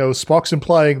 Spock's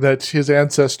implying that his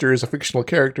ancestor is a fictional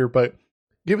character, but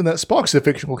given that Spock's a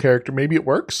fictional character, maybe it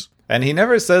works? And he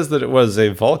never says that it was a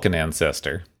Vulcan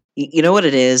ancestor. You know what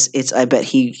it is? I bet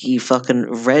he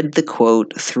fucking read the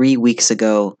quote 3 weeks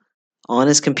ago on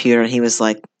his computer, and he was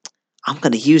like, I'm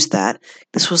going to use that.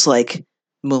 This was like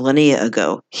millennia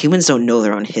ago. Humans don't know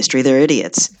their own history. They're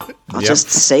idiots. I'll just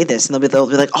say this, and they'll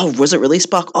be like, oh, was it really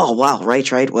Spock? Oh, wow,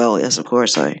 right. Well, yes, of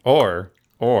course. Or,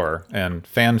 and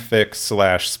fanfic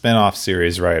 / spin-off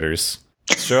series writers,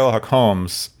 Sherlock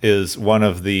Holmes is one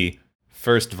of the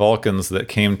first Vulcans that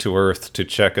came to Earth to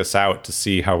check us out to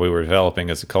see how we were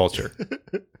developing as a culture.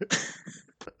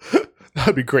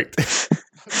 That'd be great.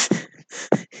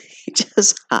 He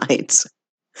just hides.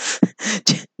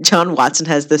 John Watson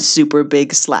has this super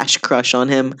big / crush on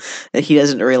him, and he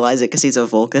doesn't realize it because he's a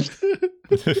Vulcan.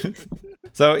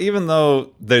 So even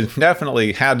though there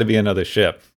definitely had to be another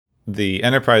ship, the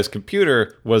Enterprise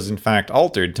computer was in fact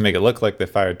altered to make it look like they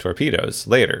fired torpedoes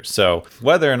later. So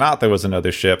whether or not there was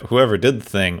another ship, whoever did the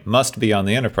thing must be on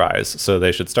the Enterprise, so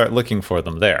they should start looking for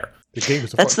them there.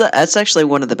 That's actually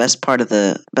one of the best part of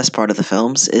the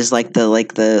films is like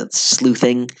the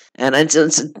sleuthing, and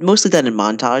it's mostly done in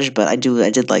montage. But I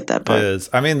did like that part. It is.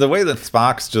 I mean, the way that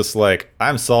Spock's just like,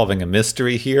 I'm solving a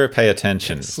mystery here. Pay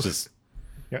attention. It's just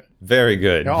very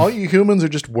good. All you humans are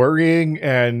just worrying,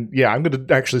 and I'm going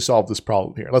to actually solve this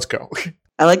problem here. Let's go.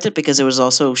 I liked it because it was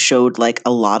also showed like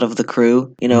a lot of the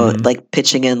crew, like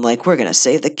pitching in, like we're going to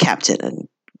save the captain, and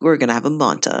we're going to have a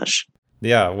montage.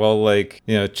 Yeah, well,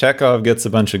 Chekhov gets a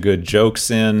bunch of good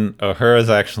jokes in. Uhura's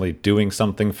actually doing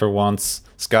something for once.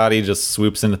 Scotty just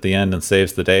swoops in at the end and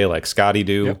saves the day like Scotty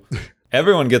do. Yep.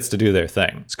 Everyone gets to do their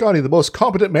thing. Scotty, the most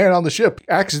competent man on the ship,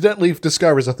 accidentally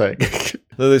discovers a thing.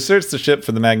 So they searched the ship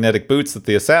for the magnetic boots that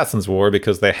the assassins wore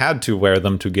because they had to wear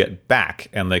them to get back,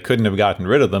 and they couldn't have gotten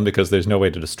rid of them because there's no way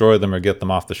to destroy them or get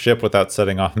them off the ship without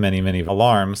setting off many, many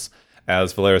alarms,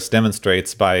 as Valeris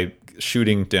demonstrates by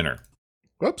shooting dinner.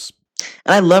 Whoops.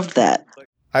 And I loved that.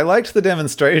 I liked the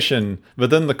demonstration, but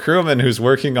then the crewman who's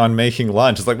working on making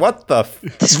lunch is like, what the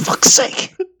This fuck's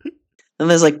sake. And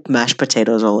there's like mashed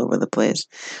potatoes all over the place.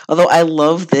 Although I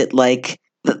love that, like,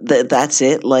 that's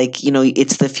it. Like, you know,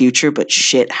 it's the future, but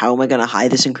shit, how am I going to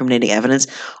hide this incriminating evidence?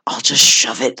 I'll just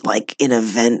shove it, like, in a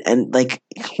vent and, like,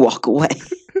 walk away.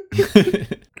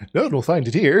 No one will find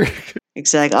it here.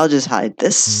 Exactly. I'll just hide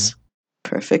this.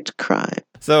 Perfect crime.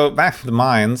 So, back to the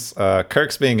mines,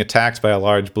 Kirk's being attacked by a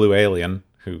large blue alien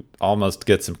who almost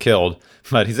gets him killed,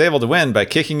 but he's able to win by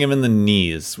kicking him in the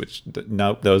knees, which,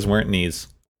 nope, those weren't knees.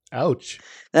 Ouch.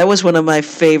 That was one of my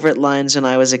favorite lines when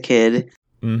I was a kid.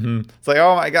 It's like,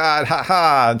 oh my god,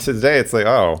 haha. And today it's like,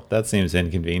 oh, that seems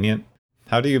inconvenient.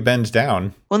 How do you bend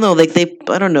down? Well, no, like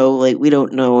I don't know, like we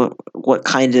don't know what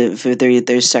kind of, if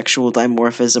there's sexual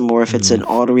dimorphism or if it's an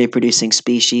auto-reproducing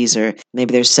species, or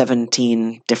maybe there's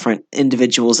 17 different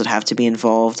individuals that have to be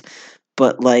involved.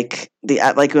 But like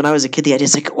when I was a kid, the idea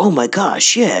is like, oh my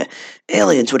gosh, yeah,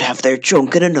 aliens would have their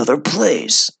junk in another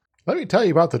place. Let me tell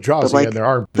you about the Drazi like, and their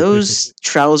arm. Those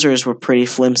trousers were pretty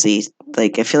flimsy.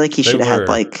 Like, I feel like he should have had,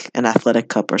 like, an athletic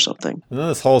cup or something. And then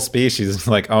this whole species is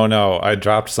like, oh no, I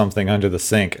dropped something under the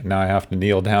sink. Now I have to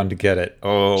kneel down to get it.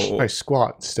 Oh. I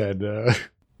squat instead.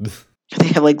 They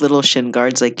have, like, little shin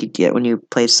guards like you'd get when you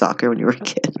played soccer when you were a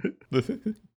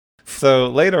kid. So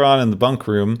later on in the bunk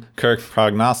room, Kirk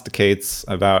prognosticates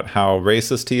about how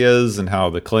racist he is and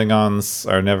how the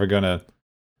Klingons are never going to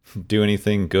do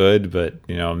anything good, but,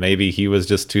 you know, maybe he was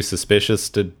just too suspicious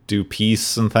to do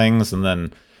peace and things. And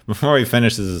then before he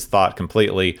finishes his thought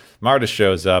completely, Marta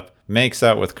shows up, makes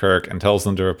out with Kirk, and tells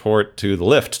them to report to the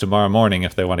lift tomorrow morning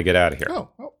if they want to get out of here. Oh,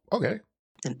 okay.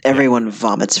 And everyone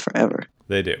vomits forever.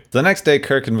 They do. The next day,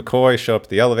 Kirk and McCoy show up at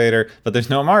the elevator, but there's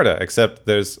no Marta, except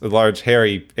there's a large,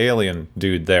 hairy alien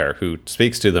dude there who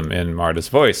speaks to them in Marta's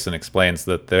voice and explains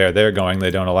that they're going, they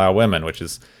don't allow women, which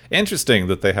is interesting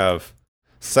that they have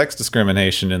sex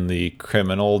discrimination in the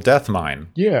criminal death mine.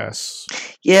 Yes.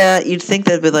 Yeah, you'd think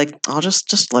they'd be like, I'll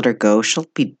just let her go. She'll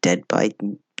be dead by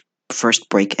first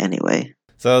break anyway.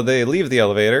 So they leave the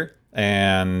elevator,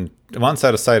 and once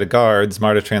out of sight of guards,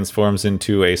 Marta transforms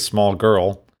into a small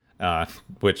girl,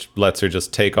 which lets her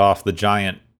just take off the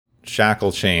giant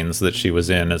shackle chains that she was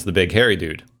in as the big hairy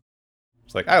dude.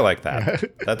 It's like, I like that.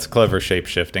 That's clever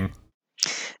shape-shifting.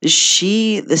 Is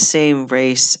she the same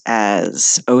race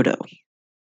as Odo?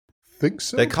 Think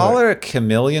so. They call her a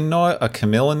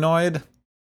chameleonoid,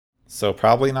 so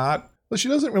probably not. Well, she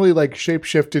doesn't really like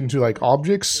shapeshift into like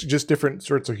objects, just different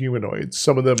sorts of humanoids.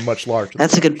 Some of them much larger.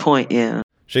 That's a good point, yeah.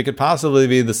 She could possibly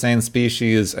be the same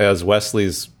species as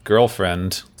Wesley's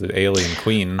girlfriend, the alien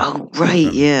queen. Oh,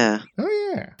 right, yeah.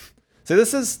 Oh, yeah. See,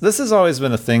 this has always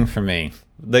been a thing for me.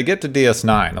 They get to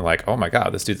DS9, they're like, oh my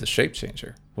god, this dude's a shape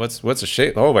changer. What's a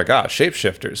shape? Oh my god,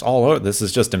 shapeshifters all over. This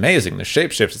is just amazing. The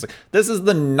shapeshifters. Like, this is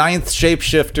the 9th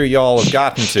shapeshifter y'all have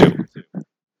gotten to.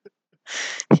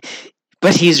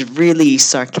 But he's really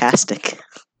sarcastic.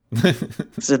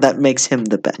 So that makes him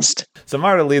the best. So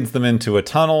Marta leads them into a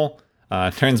tunnel,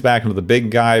 turns back into the big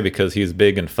guy because he's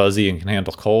big and fuzzy and can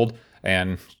handle cold,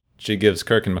 and she gives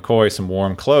Kirk and McCoy some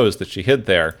warm clothes that she hid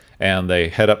there, and they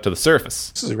head up to the surface.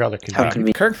 This is rather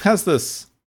convenient. Kirk has this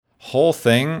whole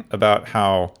thing about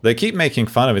how they keep making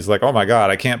fun of him. He's like, oh my god,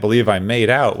 I can't believe I made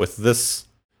out with this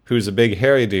who's a big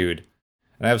hairy dude.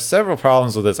 And I have several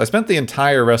problems with this. I spent the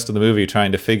entire rest of the movie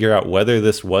trying to figure out whether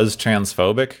this was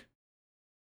transphobic.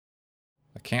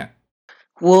 I can't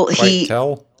quite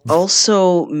tell.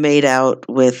 Also made out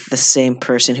with the same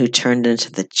person who turned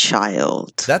into the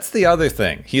child. That's the other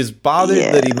thing. He's bothered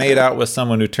that he made out with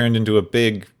someone who turned into a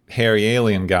big, hairy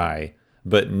alien guy,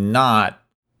 but not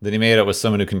that he made out with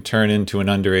someone who can turn into an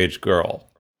underage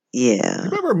girl. Yeah.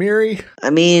 Remember Miri?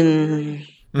 I mean...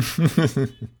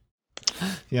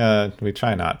 Yeah, we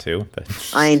try not to.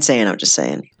 But I ain't saying, I'm just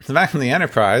saying. So back in the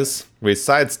Enterprise, we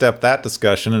sidestep that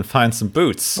discussion and find some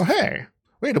boots. Oh, hey.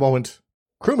 Wait a moment.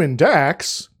 Crewman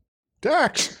Dax?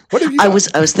 Dax, what have you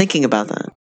got? I was thinking about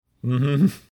that. Mm-hmm.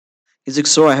 He's like,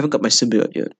 sorry, I haven't got my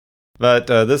symbiote yet. But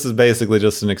this is basically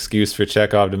just an excuse for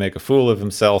Chekhov to make a fool of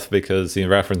himself because he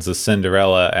references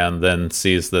Cinderella and then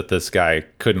sees that this guy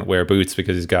couldn't wear boots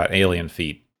because he's got alien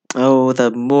feet. Oh,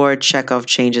 the more Chekhov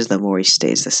changes, the more he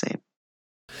stays the same.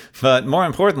 But more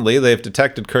importantly, they've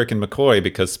detected Kirk and McCoy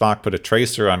because Spock put a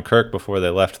tracer on Kirk before they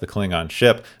left the Klingon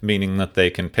ship, meaning that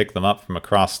they can pick them up from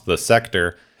across the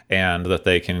sector and that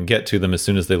they can get to them as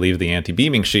soon as they leave the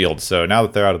anti-beaming shield. So now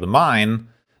that they're out of the mine,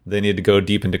 they need to go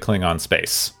deep into Klingon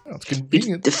space. Oh, it's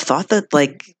convenient. The thought that,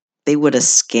 like, they would have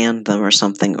scanned them or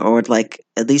something, or would like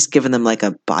at least given them like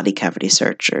a body cavity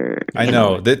search or. I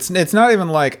know. It's not even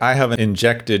like I have an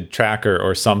injected tracker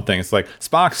or something. It's like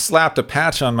Spock slapped a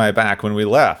patch on my back when we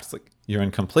left. It's like, you're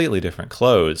in completely different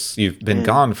clothes. You've been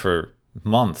gone for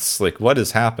months. Like, what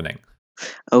is happening?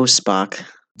 Oh, Spock.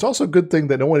 It's also a good thing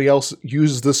that nobody else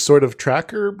uses this sort of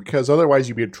tracker, because otherwise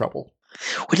you'd be in trouble.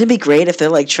 Wouldn't it be great if they're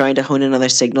like trying to hone in on their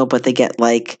signal, but they get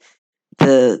like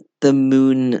the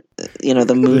moon,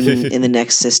 the moon in the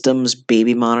next system's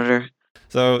baby monitor?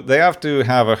 So they have to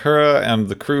have Uhura and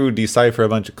the crew decipher a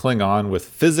bunch of Klingon with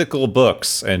physical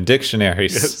books and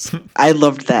dictionaries. Yes. I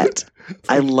loved that.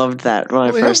 I loved that when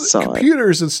I first saw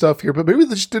computers and stuff here, but maybe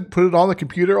they just didn't put it on the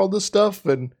computer, all this stuff,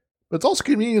 but it's also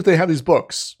convenient if they have these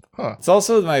books. Huh. It's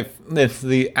also it's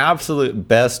the absolute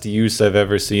best use I've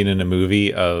ever seen in a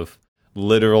movie of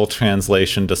literal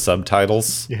translation to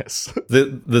subtitles. Yes.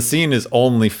 The scene is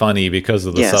only funny because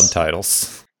of the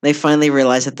subtitles. They finally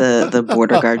realize that the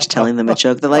border guard's telling them a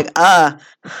joke. They're like,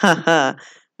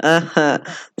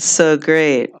 so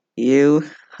great. You,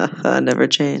 never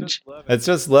change. I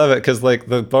just love it because like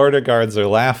the border guards are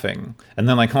laughing and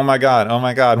then like, oh my god,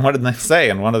 what did they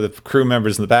say? And one of the crew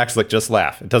members in the back is like, just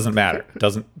laugh. It doesn't matter. It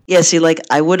doesn't. Yeah, see, like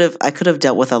I could have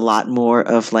dealt with a lot more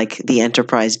of like the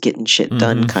Enterprise getting shit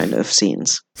done kind of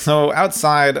scenes. So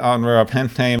outside on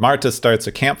Rapente, Marta starts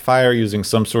a campfire using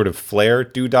some sort of flare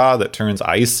doodah that turns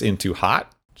ice into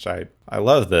hot. Which I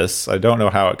love this. I don't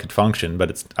know how it could function,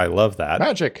 but I love that.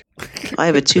 Magic. I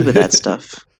have a tube of that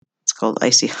stuff. It's called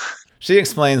icy. She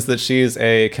explains that she's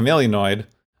a chameleonoid,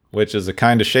 which is a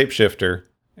kind of shapeshifter.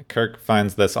 Kirk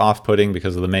finds this off-putting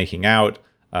because of the making out,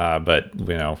 but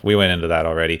we went into that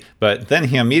already. But then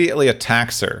he immediately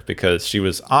attacks her because she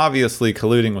was obviously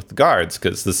colluding with the guards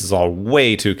because this is all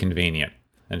way too convenient.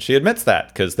 And she admits that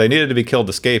because they needed to be killed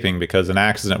escaping because an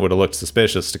accident would have looked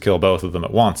suspicious to kill both of them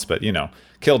at once. But,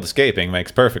 killed escaping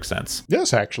makes perfect sense.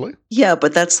 Yes, actually. Yeah,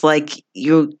 but that's like,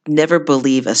 you never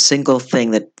believe a single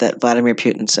thing that Vladimir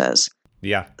Putin says.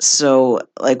 Yeah. So,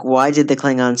 like, why did the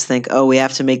Klingons think, oh, we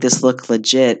have to make this look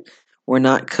legit? We're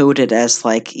not coded as,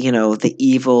 like, the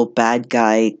evil bad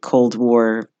guy Cold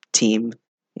War team.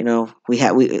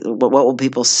 What will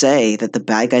people say that the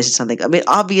bad guys did something? I mean,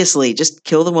 obviously, just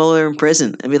kill them while they're in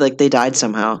prison and be like, they died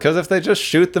somehow. Because if they just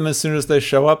shoot them as soon as they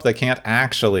show up, they can't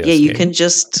actually escape. Yeah, you can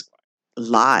just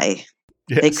lie.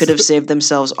 Yes. They could have saved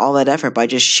themselves all that effort by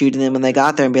just shooting them when they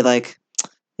got there and be like,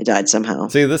 they died somehow.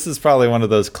 See, this is probably one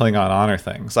of those Klingon honor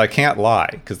things. I can't lie,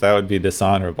 because that would be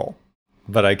dishonorable.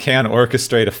 But I can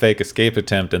orchestrate a fake escape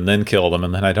attempt and then kill them,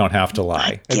 and then I don't have to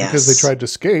lie. And because they tried to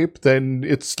escape, then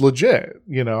it's legit.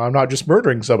 I'm not just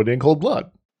murdering somebody in cold blood.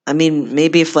 I mean,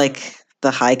 maybe if, like,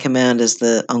 the high command is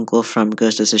the uncle from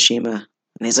Ghost of Tsushima,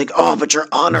 and he's like, oh, but your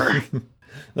honor.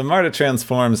 The Marta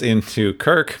transforms into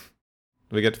Kirk.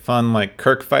 We get fun, like,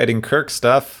 Kirk fighting Kirk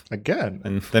stuff. Again.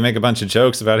 And they make a bunch of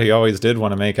jokes about he always did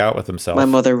want to make out with himself. My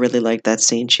mother really liked that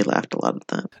scene. She laughed a lot at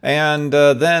that. And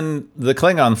then the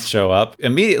Klingons show up,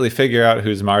 immediately figure out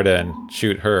who's Marta and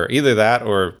shoot her. Either that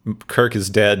or Kirk is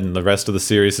dead and the rest of the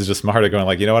series is just Marta going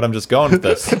like, you know what, I'm just going with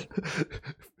this.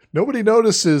 Nobody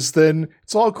notices, then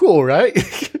it's all cool, right?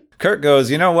 Kirk goes,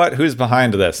 you know what, who's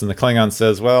behind this? And the Klingon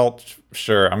says, well,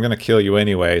 sure, I'm going to kill you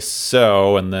anyway,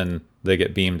 so, and then they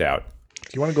get beamed out.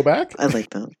 Do you want to go back? I like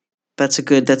that. That's a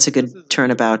good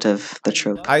turnabout of the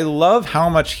trope. I love how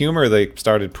much humor they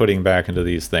started putting back into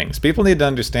these things. People need to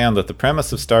understand that the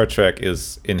premise of Star Trek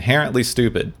is inherently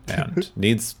stupid and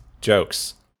needs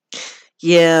jokes.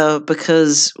 Yeah,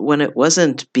 because when it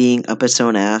wasn't being up its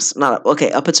own ass,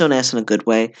 up its own ass in a good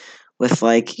way, with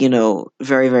like,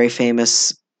 very, very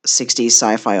famous 60s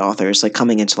sci-fi authors like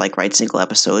coming into like write single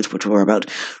episodes which were about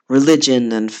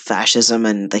religion and fascism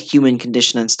and the human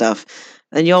condition and stuff.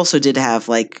 And you also did have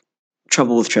like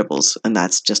Trouble with Triples, and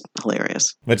that's just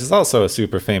hilarious. Which is also a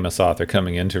super famous author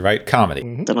coming in to write comedy.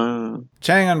 Mm-hmm.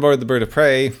 Chang on board the Bird of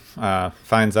Prey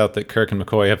finds out that Kirk and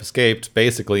McCoy have escaped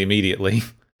basically immediately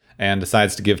and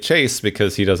decides to give chase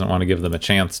because he doesn't want to give them a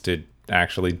chance to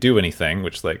actually do anything,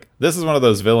 which like, this is one of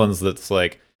those villains that's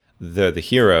like, they're the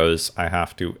heroes, I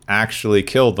have to actually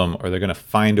kill them or they're going to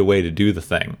find a way to do the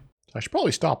thing. I should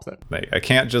probably stop then. I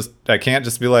can't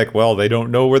just be like, well, they don't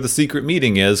know where the secret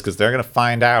meeting is because they're going to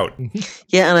find out.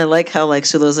 Yeah, and I like how like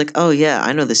Sulu's like, oh yeah,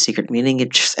 I know the secret meeting.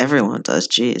 It just everyone does.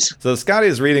 Jeez. So Scotty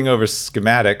is reading over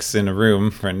schematics in a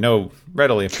room for no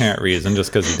readily apparent reason, just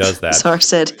because he does that. Sar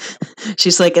said,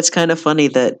 she's like, it's kind of funny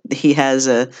that he has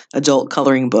a adult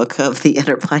coloring book of the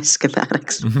Enterprise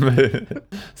schematics.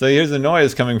 So he hears a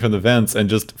noise coming from the vents and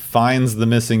just finds the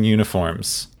missing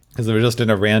uniforms. because they were just in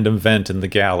a random vent in the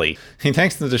galley. He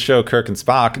takes them to show Kirk and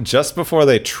Spock just before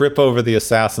they trip over the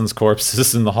assassins'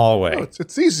 corpses in the hallway. Oh,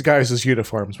 it's these guys'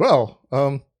 uniforms. Well,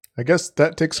 I guess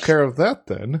that takes care of that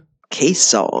then. Case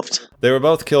solved. They were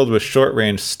both killed with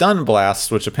short-range stun blasts,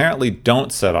 which apparently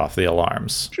don't set off the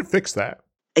alarms. Should fix that.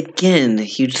 Again,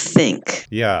 you'd think.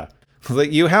 Yeah.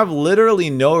 Like, you have literally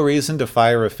no reason to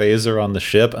fire a phaser on the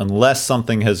ship unless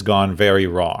something has gone very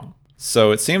wrong.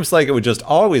 So it seems like it would just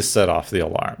always set off the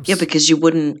alarms. Yeah, because you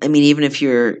wouldn't, I mean, even if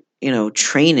you're,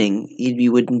 training,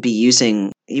 you wouldn't be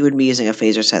using a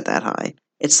phaser set that high.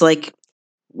 It's like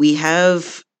we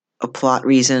have a plot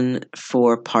reason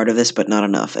for part of this, but not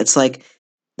enough. It's like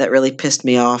that really pissed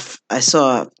me off. I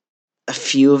saw a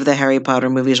few of the Harry Potter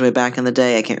movies way back in the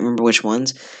day. I can't remember which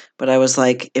ones, but I was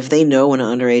like, if they know when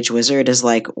an underage wizard is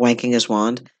like wanking his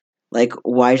wand, like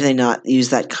why do they not use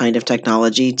that kind of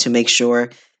technology to make sure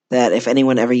that if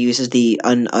anyone ever uses the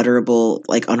unutterable,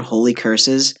 like unholy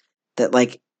curses, that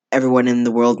like everyone in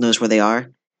the world knows where they are?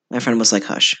 My friend was like,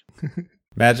 hush.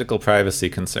 Magical privacy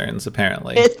concerns,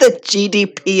 apparently. It's the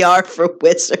GDPR for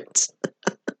wizards.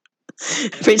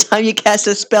 Every time you cast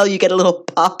a spell, you get a little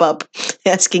pop-up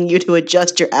asking you to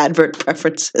adjust your advert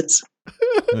preferences.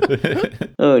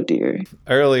 Oh, dear.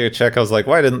 Earlier, Chekhov's like,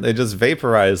 why didn't they just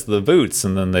vaporize the boots?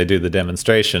 And then they do the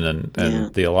demonstration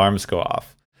and the alarms go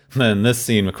off. And then this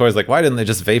scene, McCoy's like, why didn't they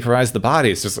just vaporize the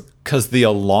bodies? Just because the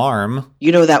alarm.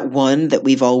 You know that one that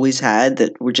we've always had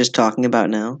that we're just talking about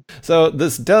now? So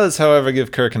this does, however,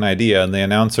 give Kirk an idea, and the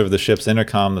announcer of the ship's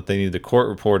intercom that they need the court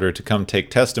reporter to come take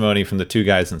testimony from the two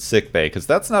guys in sickbay, because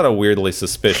that's not a weirdly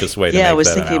suspicious way to make that Yeah, I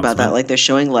was thinking about that. Like, they're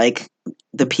showing, like,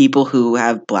 the people who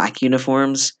have black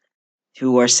uniforms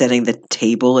who are setting the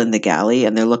table in the galley,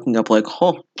 and they're looking up like,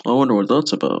 oh, I wonder what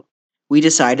that's about. We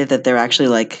decided that they're actually,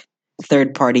 like,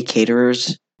 third-party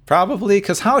caterers. Probably,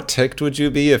 because how ticked would you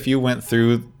be if you went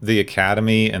through the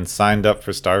academy and signed up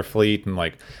for Starfleet and,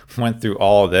 like, went through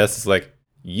all of this? It's like,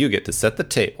 you get to set the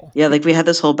table. Yeah, like, we had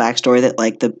this whole backstory that,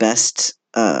 like, the best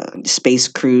space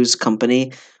cruise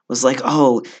company was like,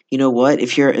 oh, you know what?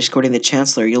 If you're escorting the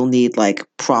Chancellor, you'll need, like,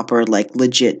 proper, like,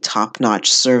 legit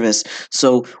top-notch service.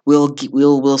 So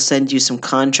we'll send you some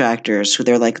contractors who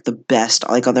they're, like, the best,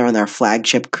 like, they're on their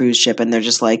flagship cruise ship, and they're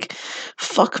just like,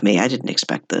 fuck me, I didn't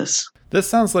expect this. This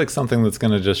sounds like something that's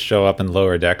going to just show up in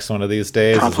Lower Decks one of these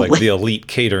days. Probably. It's like the elite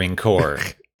catering corps.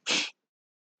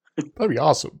 That'd be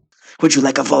awesome. Would you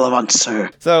like a vol au vent, sir?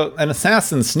 So, an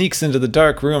assassin sneaks into the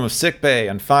dark room of sickbay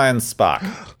and finds Spock,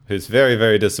 who's very,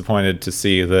 very disappointed to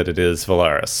see that it is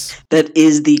Valeris. That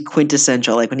is the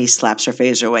quintessential, like when he slaps her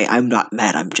phaser away, I'm not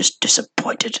mad, I'm just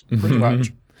disappointed. Pretty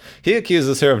much. He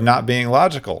accuses her of not being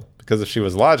logical, because if she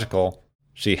was logical,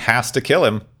 she has to kill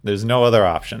him. There's no other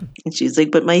option. And she's like,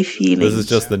 but my feelings. This is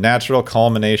just the natural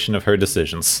culmination of her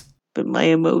decisions. But my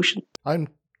emotion. I'm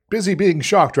busy being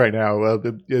shocked right now.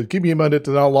 Give me a minute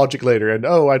and I'll logic later. And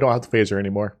I don't have the phaser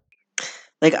anymore.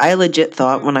 Like, I legit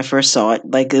thought when I first saw it,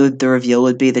 like, the reveal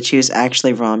would be that she was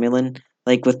actually Romulan,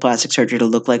 like, with plastic surgery to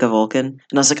look like a Vulcan. And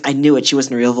I was like, I knew it. She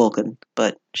wasn't a real Vulcan,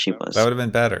 but she was. That would have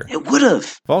been better. It would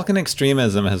have. Vulcan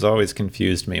extremism has always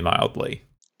confused me mildly.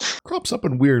 Crops up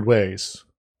in weird ways.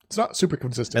 It's not super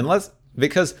consistent.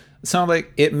 Because it sounds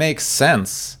like it makes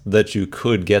sense that you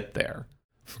could get there.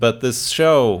 But this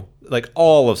show, like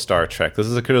all of Star Trek, this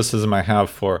is a criticism I have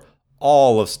for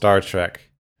all of Star Trek.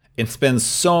 It spends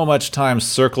so much time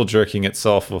circle jerking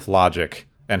itself with logic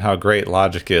and how great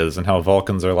logic is and how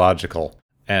Vulcans are logical.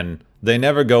 And they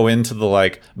never go into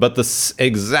the but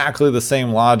exactly the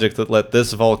same logic that let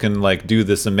this Vulcan do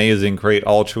this amazing, great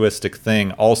altruistic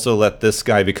thing also let this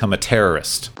guy become a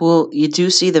terrorist. Well, you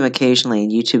do see them occasionally in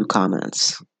YouTube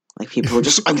comments. Like, people are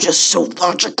just, I'm just so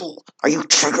logical. Are you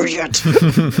triggered yet?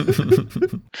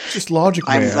 Just logic,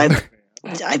 man.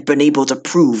 I've been able to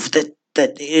prove that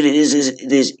it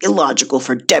is illogical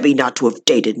for Debbie not to have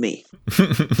dated me.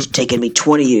 It's taken me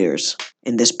 20 years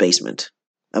in this basement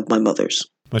of my mother's.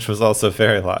 Which was also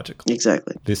very logical.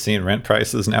 Exactly. Have you seen rent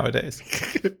prices nowadays?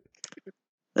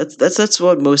 That's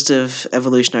what most of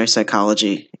evolutionary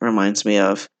psychology reminds me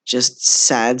of. Just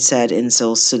sad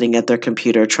incels sitting at their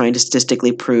computer trying to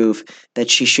statistically prove that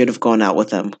she should have gone out with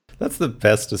them. That's the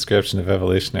best description of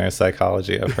evolutionary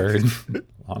psychology I've heard in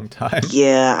a long time.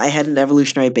 Yeah, I had an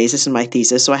evolutionary basis in my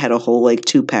thesis, so I had a whole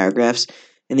 2 paragraphs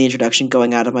in the introduction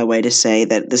going out of my way to say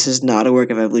that this is not a work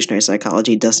of evolutionary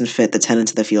psychology. It doesn't fit the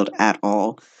tenets of the field at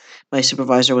all. My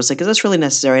supervisor was like, is this really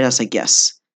necessary? And I was like,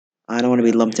 yes. I don't want to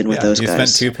be lumped in with those guys. You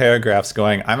spent 2 paragraphs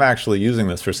going, I'm actually using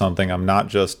this for something. I'm not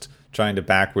just trying to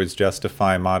backwards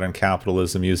justify modern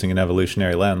capitalism using an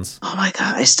evolutionary lens. Oh my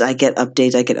god! I get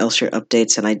updates. I get Elsevier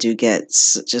updates, and I do get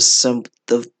just some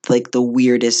the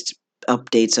weirdest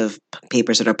updates of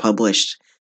papers that are published.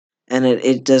 And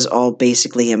it does all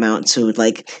basically amount to,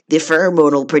 like, the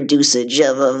phermonal producage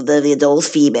of the adult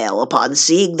female upon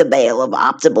seeing the male of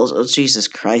optimals. Oh, Jesus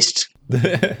Christ.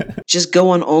 Just go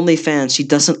on OnlyFans. She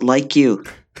doesn't like you.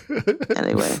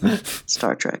 Anyway,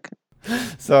 Star Trek.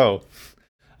 So,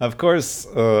 of course,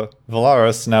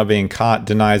 Valeris, now being caught,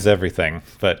 denies everything.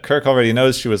 But Kirk already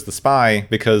knows she was the spy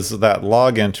because that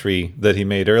log entry that he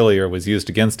made earlier was used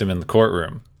against him in the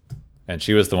courtroom. And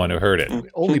she was the one who heard it. The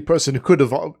only person who could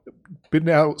have been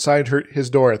outside his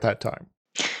door at that time.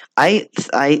 I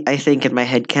think in my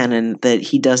headcanon that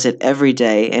he does it every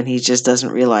day and he just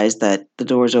doesn't realize that the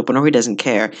door is open, or he doesn't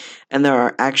care. And there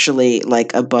are actually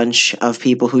like a bunch of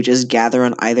people who just gather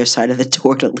on either side of the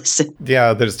door to listen.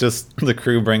 Yeah, there's just the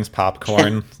crew brings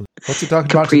popcorn. What's he talking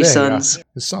Capri about today? Suns. Yeah,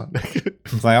 his son.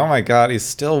 It's like, oh my god, he's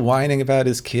still whining about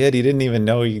his kid. He didn't even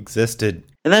know he existed.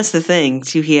 And that's the thing,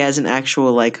 too. He has an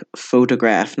actual like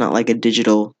photograph, not like a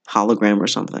digital hologram or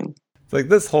something. It's like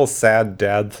this whole sad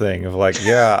dad thing of like,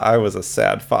 yeah, I was a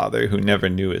sad father who never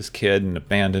knew his kid and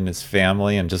abandoned his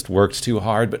family and just worked too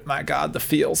hard, but my god, the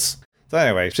feels. So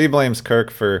anyway, she blames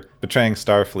Kirk for betraying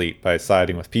Starfleet by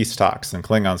siding with peace talks, and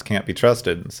Klingons can't be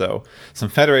trusted. And so some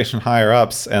Federation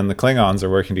higher-ups and the Klingons are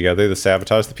working together to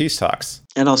sabotage the peace talks.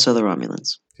 And also the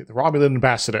Romulans. The Romulan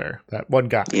ambassador, that one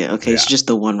guy. Yeah, okay, it's just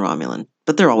the one Romulan.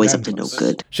 But they're always up to no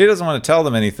good. She doesn't want to tell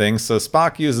them anything, so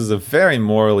Spock uses a very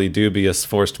morally dubious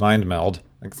forced mind meld.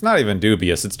 Like, it's not even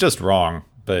dubious, it's just wrong.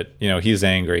 But, you know, he's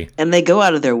angry. And they go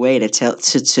out of their way to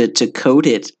to code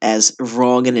it as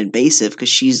wrong and invasive, because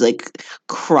she's like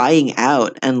crying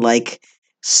out and like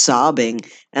sobbing.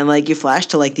 And like you flash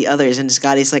to like the others, and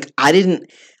Scotty's like, I didn't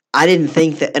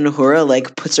think that. And Uhura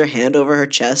like puts her hand over her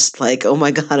chest, like, oh my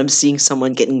god, I'm seeing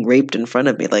someone getting raped in front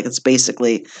of me. Like, it's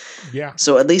basically, yeah.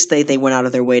 So at least they went out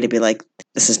of their way to be like,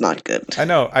 this is not good. I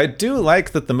know. I do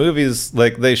like that the movies,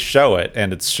 like, they show it,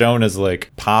 and it's shown as like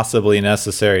possibly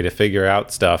necessary to figure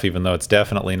out stuff, even though it's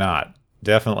definitely not.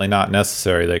 Definitely not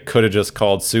necessary. They could have just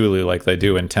called Sulu like they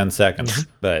do in 10 seconds.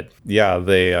 But yeah,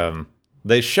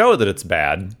 they show that it's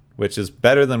bad, which is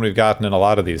better than we've gotten in a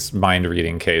lot of these mind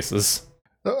reading cases.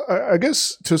 I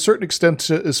guess to a certain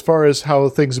extent, as far as how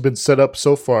things have been set up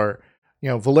so far, you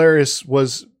know, Valeris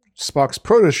was Spock's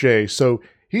protege, so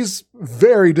he's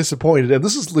very disappointed. And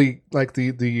this is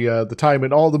the time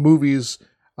in all the movies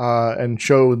and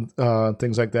show and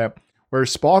things like that where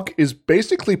Spock is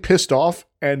basically pissed off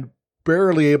and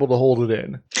barely able to hold it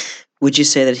in. Would you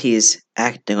say that he's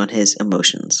acting on his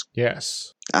emotions?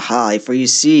 Yes. Aha! For you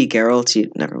see,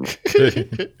 Geralt, never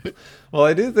mind. Well,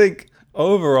 I do think.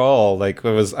 Overall, like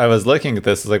I was looking at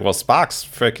this, it's like, well, Spock's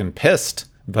freaking pissed,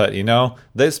 but you know,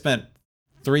 they spent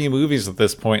 3 movies at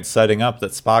this point setting up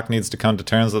that Spock needs to come to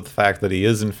terms with the fact that he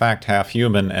is in fact half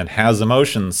human and has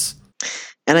emotions.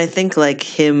 And I think like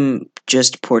him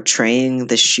just portraying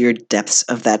the sheer depths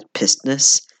of that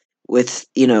pissedness with,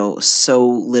 you know, so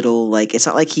little, like, it's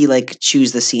not like he like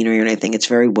chews the scenery or anything. It's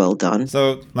very well done.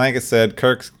 So, like I said,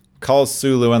 Kirk calls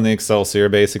Sulu and the Excelsior,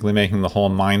 basically making the whole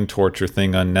mind torture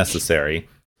thing unnecessary.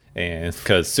 And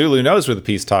because Sulu knows where the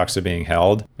peace talks are being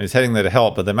held, and he's heading there to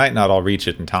help, but they might not all reach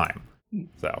it in time.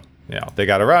 So, you know, they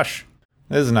gotta rush.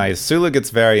 This is nice. Sulu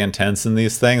gets very intense in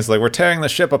these things, like, we're tearing the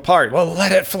ship apart. Well,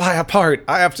 let it fly apart.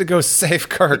 I have to go save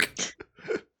Kirk.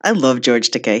 I love George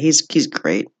Takei. He's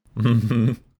great.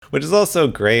 Which is also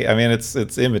great. I mean,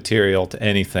 it's immaterial to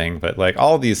anything, but like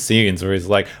all these scenes where he's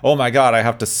like, oh my god, I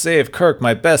have to save Kirk,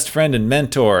 my best friend and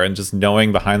mentor, and just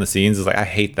knowing behind the scenes is like, I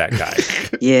hate that guy.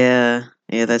 Yeah,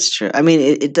 that's true. I mean,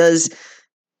 it does,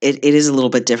 it is a little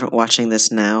bit different watching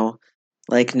this now,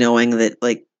 like knowing that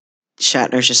like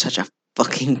Shatner's just such a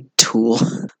fucking tool.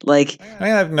 Like, I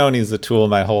mean, I've known he's a tool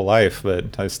my whole life,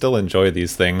 but I still enjoy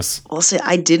these things. Well, see,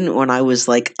 I didn't when I was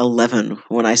like 11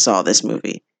 when I saw this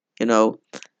movie, you know?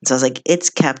 So I was like,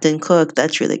 it's Captain Cook.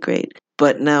 That's really great.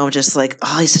 But now I'm just like,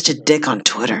 oh, he's such a dick on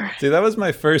Twitter. See, that was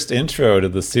my first intro to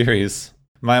the series.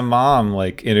 My mom,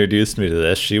 like, introduced me to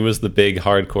this. She was the big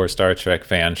hardcore Star Trek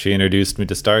fan. She introduced me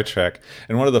to Star Trek.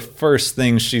 And one of the first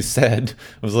things she said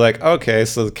was like, okay,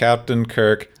 so Captain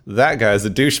Kirk, that guy's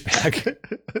a douchebag.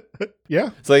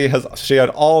 Yeah. So she had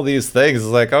all these things. It's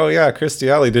like, oh yeah, Kirstie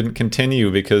Alley didn't continue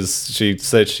because she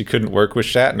said she couldn't work with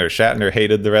Shatner. Shatner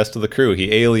hated the rest of the crew.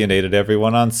 He alienated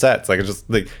everyone on set. It's like, just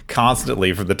like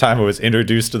constantly from the time I was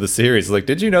introduced to the series. Like,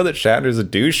 did you know that Shatner's a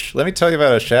douche? Let me tell you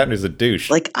about how Shatner's a douche.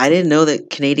 Like, I didn't know that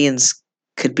Canadians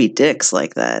could be dicks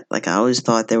like that. Like, I always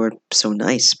thought they were so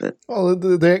nice, but Well,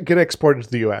 they get exported to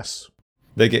the U.S.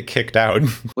 They get kicked out.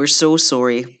 we're so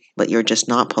sorry, but you're just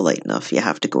not polite enough. You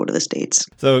have to go to the States.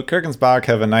 So Kirk and Spock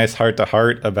have a nice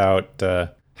heart-to-heart about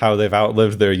how they've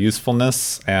outlived their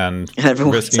usefulness, and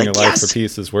Everyone's risking your like, life "Yes!" for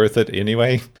peace is worth it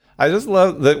anyway. I just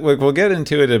love that. We'll get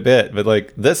into it a bit, but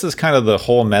like, this is kind of the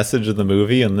whole message of the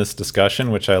movie in this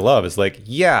discussion, which I love. Is like,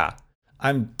 yeah,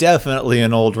 I'm definitely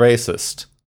an old racist,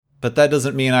 but that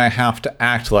doesn't mean I have to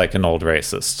act like an old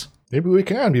racist. Maybe we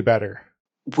can be better.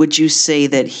 Would you say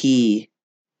that he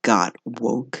got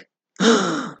woke?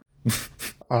 This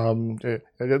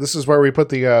is where we put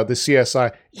the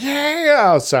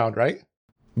CSI sound, right?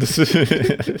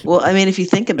 Well, I mean, if you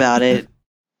think about it,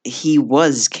 he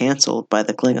was canceled by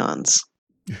the Klingons.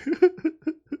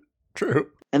 True.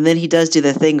 And then he does do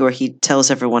the thing where he tells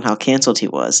everyone how canceled he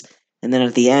was. And then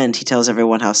at the end, he tells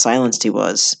everyone how silenced he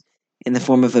was in the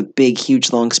form of a big,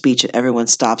 huge, long speech that everyone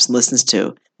stops and listens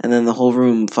to. And then the whole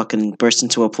room fucking bursts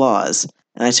into applause.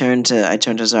 And I turned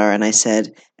to Zara and I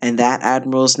said, and that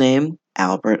admiral's name?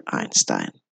 Albert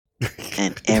Einstein.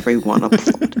 And everyone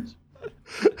applauded.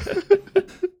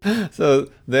 So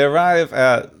they arrive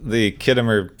at the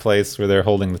Kittimer place where they're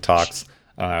holding the talks.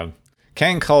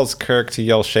 Kang calls Kirk to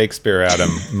yell Shakespeare at him,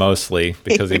 mostly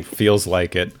because he feels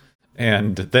like it,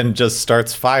 and then just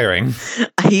starts firing.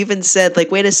 I even said, like,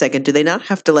 wait a second, do they not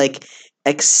have to, like,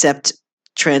 accept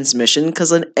transmission?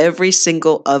 Because in every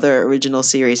single other original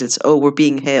series, it's, oh, we're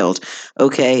being hailed.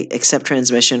 Okay, accept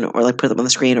transmission, or, like, put them on the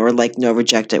screen, or, like, no,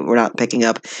 reject it, we're not picking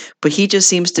up. But he just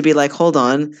seems to be like, hold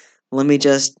on, let me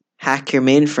just hack your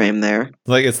mainframe there.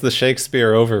 Like, it's the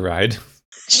Shakespeare override.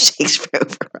 Shakespeare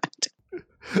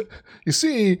override. You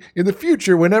see, in the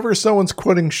future, whenever someone's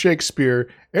quoting Shakespeare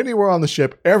anywhere on the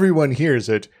ship, everyone hears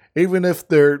it, even if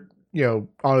they're, on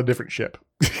a different ship.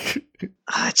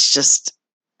 It's just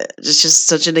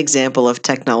such an example of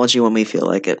technology when we feel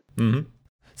like it. Mm-hmm.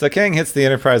 So Kang hits the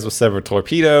Enterprise with several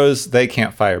torpedoes. They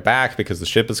can't fire back because the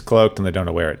ship is cloaked and they don't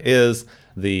know where it is.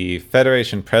 The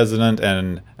Federation president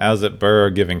and Azet Burr are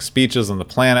giving speeches on the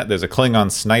planet. There's a Klingon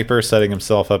sniper setting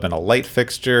himself up in a light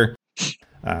fixture.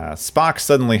 Spock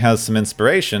suddenly has some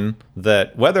inspiration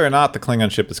that whether or not the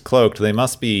Klingon ship is cloaked, they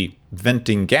must be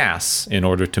venting gas in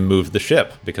order to move the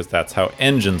ship, because that's how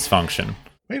engines function.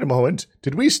 Wait a moment.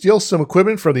 Did we steal some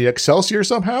equipment from the Excelsior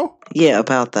somehow? Yeah,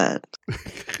 about that.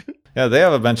 Yeah, they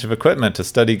have a bunch of equipment to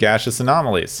study gaseous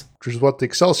anomalies. Which is what the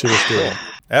Excelsior was doing.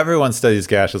 Everyone studies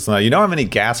gaseous anomalies. You know how many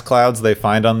gas clouds they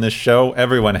find on this show?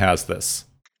 Everyone has this.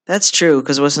 That's true,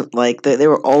 because it wasn't like they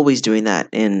were always doing that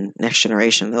in Next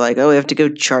Generation. They're like, oh, we have to go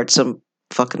chart some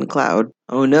fucking cloud.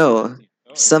 Oh no,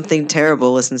 something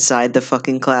terrible is inside the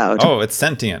fucking cloud. Oh, it's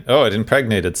sentient. Oh, it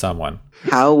impregnated someone.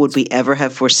 How would we ever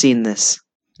have foreseen this?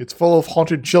 It's full of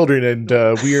haunted children and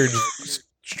weird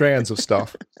strands of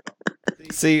stuff.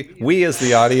 See, we as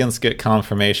the audience get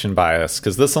confirmation bias,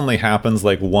 because this only happens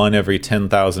like 1 every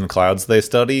 10,000 clouds they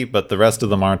study, but the rest of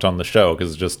them aren't on the show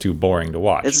because it's just too boring to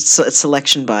watch. It's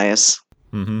selection bias.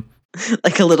 Mm-hmm.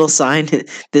 Like a little sign,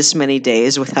 this many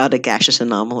days without a gaseous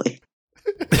anomaly.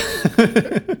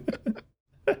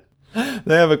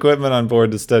 They have equipment on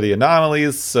board to study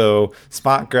anomalies, so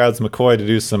Spock grabs McCoy to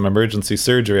do some emergency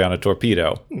surgery on a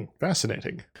torpedo.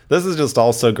 Fascinating. This is just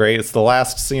also great. It's the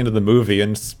last scene of the movie,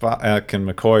 and Spock and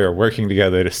McCoy are working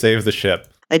together to save the ship.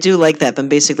 I do like that, them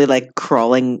basically like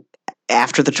crawling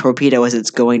after the torpedo as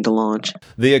it's going to launch.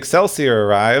 The Excelsior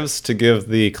arrives to give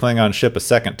the Klingon ship a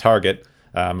second target.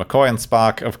 McCoy and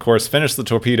Spock, of course, finish the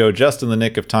torpedo just in the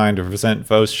nick of time to prevent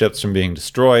Vos ships from being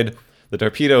destroyed. The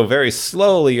torpedo very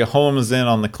slowly homes in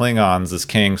on the Klingons as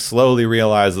Kang slowly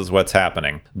realizes what's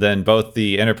happening. Then both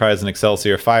the Enterprise and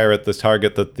Excelsior fire at the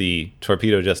target that the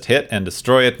torpedo just hit and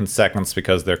destroy it in seconds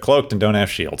because they're cloaked and don't have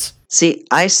shields. See,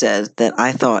 I said that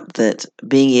I thought that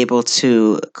being able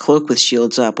to cloak with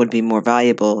shields up would be more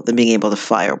valuable than being able to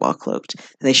fire while cloaked.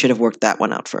 They should have worked that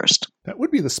one out first. That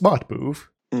would be the smart move.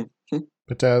 Mm-hmm.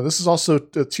 But this is also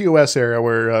the TOS era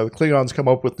where the Klingons come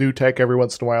up with new tech every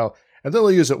once in a while, and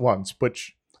they'll use it once,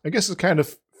 which I guess is kind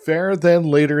of fair than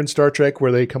later in Star Trek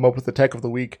where they come up with the tech of the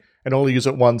week and only use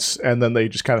it once, and then they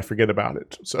just kind of forget about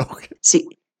it. So, see,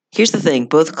 here's the thing.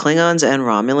 Both Klingons and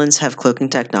Romulans have cloaking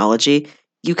technology.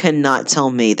 You cannot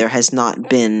tell me there has not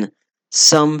been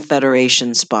some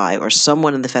Federation spy or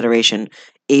someone in the Federation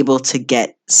able to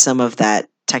get some of that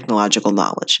technological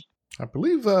knowledge. I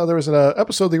believe there was an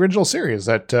episode of the original series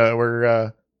that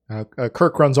where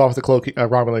Kirk runs off the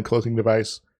Romulan cloaking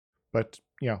device. But,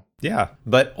 Yeah,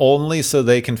 but only so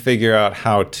they can figure out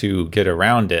how to get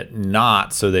around it,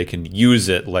 not so they can use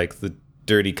it like the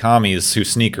dirty commies who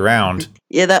sneak around.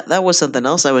 Yeah, that was something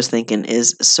else I was thinking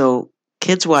is, so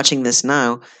kids watching this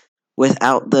now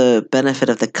without the benefit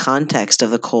of the context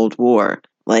of the Cold War,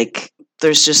 like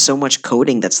there's just so much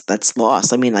coding that's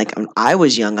lost. I mean, like when I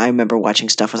was young, I remember watching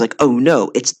stuff. I was like, oh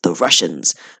no, it's the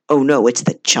Russians. Oh no, it's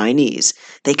the Chinese.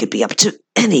 They could be up to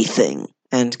anything.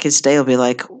 And kids today will be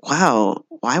like, wow,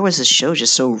 why was this show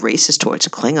just so racist towards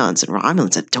Klingons and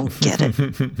Romulans? I don't get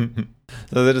it.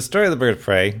 So they destroy the bird of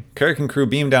prey. Kirk and crew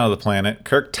beam down to the planet.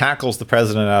 Kirk tackles the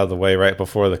president out of the way right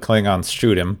before the Klingons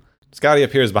shoot him. Scotty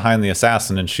appears behind the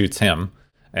assassin and shoots him.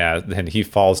 And he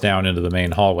falls down into the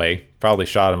main hallway. Probably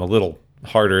shot him a little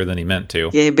harder than he meant to.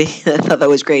 Yeah, I thought that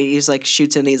was great. He's like,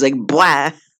 shoots him and he's like,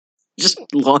 blah! Just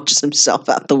launches himself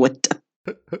out the window.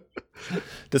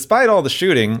 Despite all the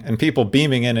shooting and people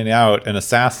beaming in and out and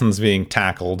assassins being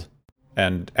tackled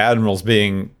and admirals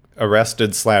being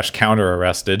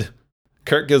arrested/counter-arrested,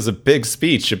 Kirk gives a big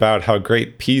speech about how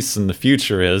great peace in the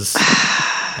future is,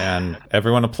 and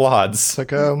everyone applauds. It's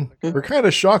like, we're kind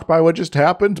of shocked by what just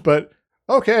happened, but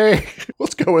okay,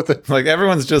 let's go with it. Like,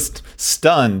 everyone's just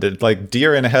stunned. It's like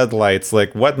deer in headlights.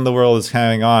 Like, what in the world is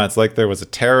going on? It's like there was a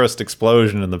terrorist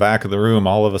explosion in the back of the room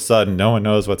all of a sudden. No one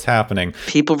knows what's happening.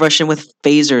 People rush in with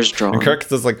phasers drawn. And Kirk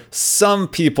says, like, some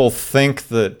people think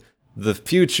that the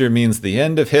future means the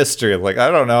end of history. Like,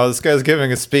 I don't know. This guy's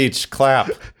giving a speech. Clap.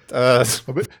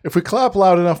 If we clap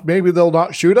loud enough, maybe they'll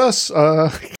not shoot us.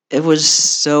 It was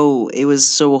so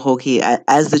hokey.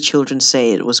 As the children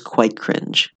say, it was quite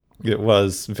cringe. It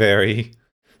was very.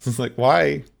 It's like,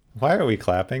 why are we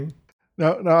clapping?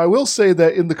 Now, I will say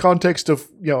that in the context of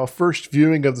a first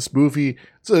viewing of this movie,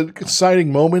 it's an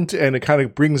exciting moment, and it kind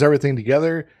of brings everything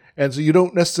together. And so you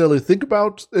don't necessarily think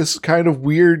about this kind of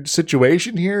weird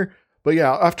situation here. But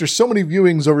yeah, after so many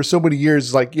viewings over so many years,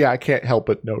 it's like, yeah, I can't help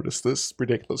but notice this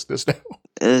ridiculousness now.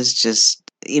 It's just,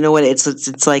 you know what? It's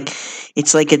like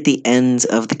at the end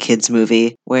of the kids'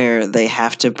 movie where they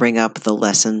have to bring up the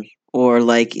lesson. Or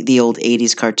like the old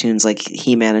 80s cartoons like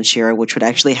He-Man and She-Ra, which would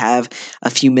actually have a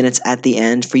few minutes at the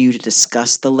end for you to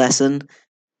discuss the lesson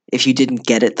if you didn't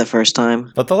get it the first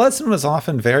time. But the lesson was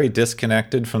often very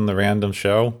disconnected from the random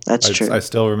show. That's true. I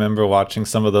still remember watching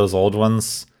some of those old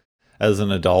ones as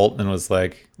an adult, and was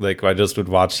like I just would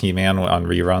watch He-Man on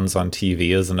reruns on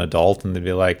TV as an adult, and they'd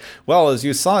be like, well, as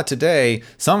you saw today,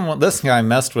 this guy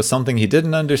messed with something he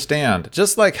didn't understand,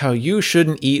 just like how you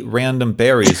shouldn't eat random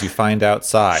berries you find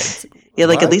outside. Yeah,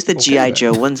 like, at least the G.I.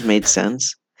 Joe ones made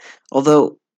sense.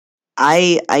 Although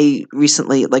I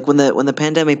recently, like when the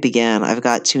pandemic began, I've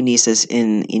got two nieces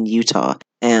in Utah,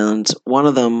 and one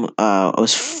of them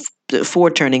was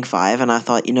 4 turning 5, and I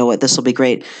thought, you know what, this will be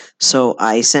great. So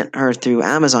I sent her through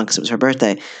Amazon because it was her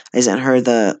birthday. I sent her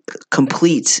the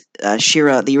complete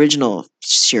She-Ra, the original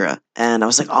She-Ra, and I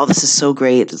was like, oh, this is so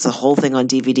great. It's the whole thing on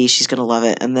DVD. She's gonna love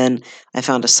it. And then I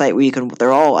found a site where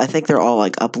I think they're all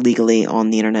like up legally on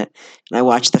the internet. And I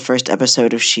watched the first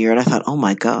episode of She-Ra, and I thought, oh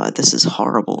my god, this is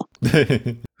horrible.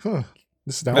 Huh.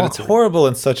 This is But it's horrible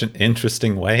in such an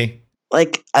interesting way.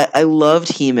 Like, I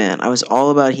loved He-Man. I was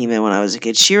all about He-Man when I was a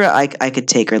kid. She-Ra, I could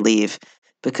take or leave,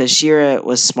 because She-Ra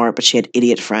was smart, but she had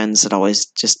idiot friends that always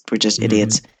were just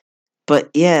idiots. But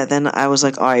yeah, then I was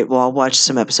like, all right, well, I'll watch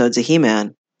some episodes of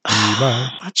He-Man.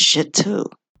 That's shit too.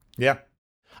 Yeah.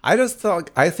 I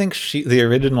think the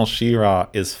original She-Ra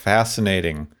is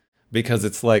fascinating because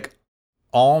it's like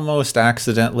almost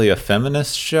accidentally a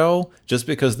feminist show just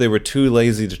because they were too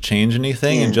lazy to change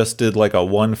anything and just did like a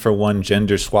 1-for-1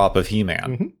 gender swap of He-Man.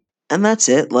 Mm-hmm. And that's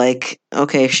it. Like,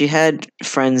 okay, she had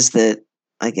friends that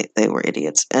they were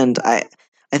idiots, and I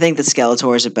think that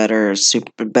Skeletor is a better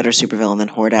supervillain than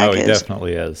Hordak is. Oh, he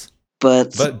definitely is.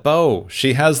 But Bo,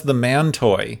 she has the man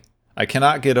toy. I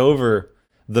cannot get over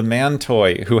the man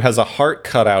toy who has a heart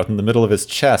cut out in the middle of his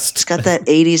chest. He's got that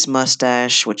 80s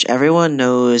mustache, which everyone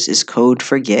knows is code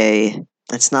for gay.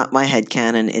 That's not my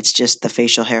headcanon, it's just the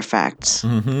facial hair facts.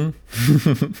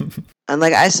 Mm-hmm. And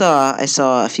like I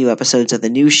saw a few episodes of the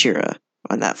new She-Ra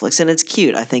on Netflix, and it's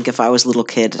cute. I think if I was a little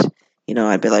kid,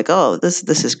 I'd be like, oh, this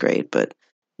is great. But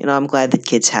I'm glad that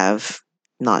kids have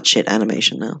not shit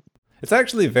animation now. It's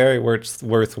actually very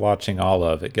worth watching all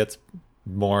of. It gets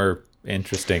more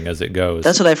interesting as it goes.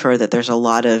 That's what I've heard, that there's a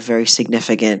lot of very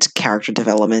significant character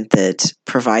development that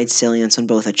provides salience on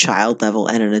both a child level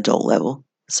and an adult level.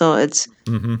 So it's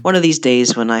one of these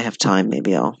days when I have time,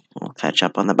 maybe I'll catch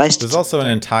up on that. There's also an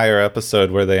entire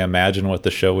episode where they imagine what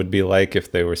the show would be like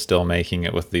if they were still making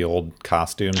it with the old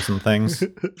costumes and things.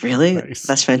 Really? Nice.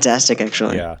 That's fantastic,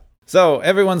 actually. Yeah. So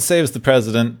everyone saves the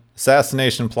president.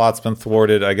 Assassination plot's been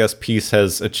thwarted. I guess peace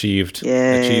has achieved.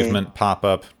 Yay. Achievement,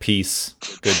 pop-up, peace.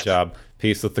 Good job.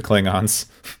 Peace with the Klingons.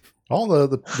 All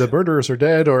the murderers are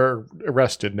dead or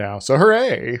arrested now, so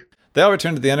hooray! They all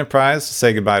return to the Enterprise to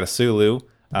say goodbye to Sulu,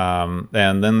 and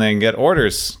then they get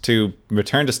orders to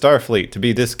return to Starfleet to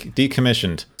be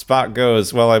decommissioned. Spock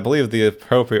goes, well, I believe the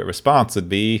appropriate response would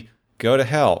be, go to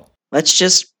hell. Let's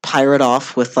just pirate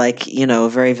off with, like,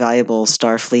 very valuable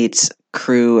Starfleet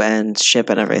crew and ship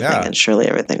and everything, and surely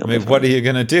everything will be fine. What are you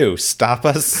going to do? Stop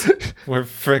us? We're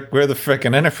the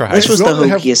frickin' Enterprise. This was the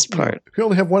hokiest part. We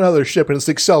only have one other ship, and it's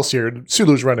the Excelsior, and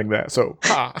Sulu's running that, so...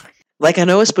 Like, I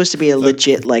know it's supposed to be a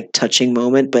legit, like, touching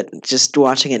moment, but just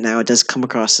watching it now, it does come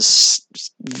across as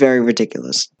very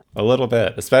ridiculous. A little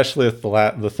bit, especially if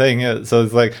the thing is, so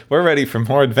it's like, we're ready for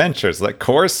more adventures. Like,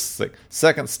 course, like,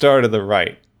 second star to the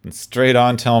right, and straight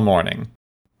on till morning.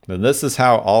 And this is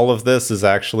how all of this is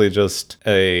actually just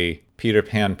a Peter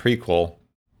Pan prequel,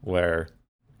 where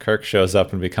Kirk shows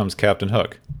up and becomes Captain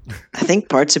Hook. I think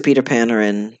parts of Peter Pan are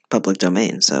in public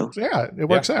domain, so... Yeah, it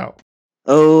works out.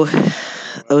 Oh,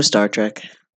 Star Trek.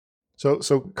 So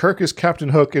Kirk is Captain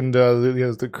Hook, and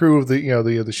the crew of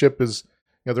the ship is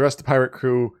the rest of the pirate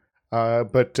crew.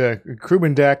 But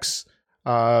crewman Dex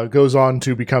goes on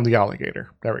to become the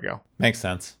alligator. There we go. Makes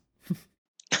sense.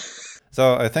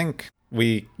 So I think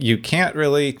you can't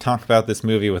really talk about this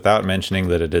movie without mentioning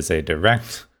that it is a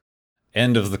direct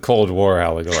end of the Cold War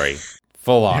allegory.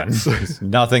 Full on. Yes. There's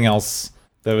nothing else.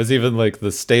 That was even like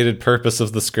the stated purpose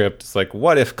of the script. It's like,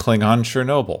 what if Klingon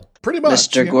Chernobyl? Pretty much.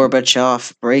 Mr.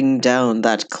 Gorbachev, bring down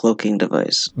that cloaking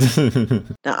device.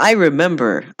 Now, I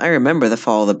remember the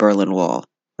fall of the Berlin Wall.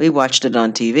 We watched it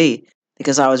on TV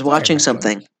because I was watching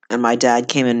something, and my dad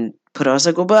came and put it. I was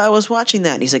like, well, but I was watching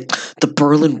that. And he's like, the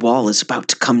Berlin Wall is about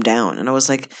to come down. And I was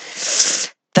like,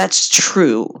 that's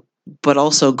true, but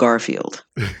also Garfield.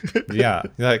 Yeah.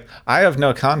 Like, I have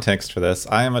no context for this.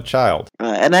 I am a child.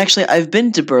 And actually, I've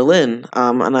been to Berlin,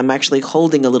 and I'm actually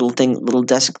holding a little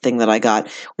desk thing that I got,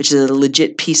 which is a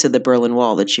legit piece of the Berlin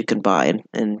Wall that you can buy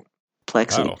in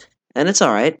Plexi. Oh. And it's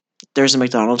all right. There's a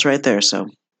McDonald's right there, so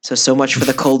much for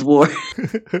the Cold War.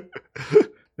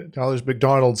 Now there's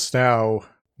McDonald's now,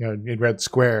 in Red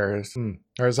Square.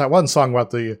 Or is that one song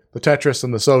about the Tetris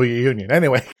and the Soviet Union?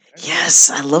 Anyway. Yes,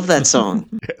 I love that song.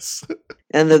 Yes.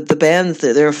 And the band,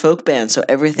 they're a folk band, so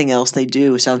everything else they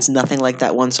do sounds nothing like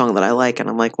that one song that I like, and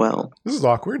I'm like, well... This is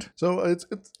awkward. So it's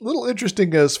a little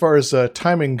interesting as far as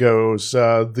timing goes.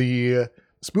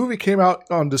 This movie came out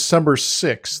on December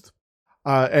 6th,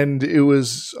 and it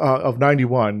was of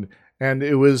 91, and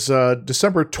it was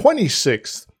December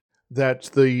 26th that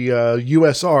the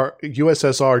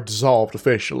USSR dissolved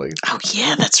officially. Oh,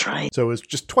 yeah, that's right. So it was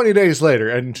just 20 days later,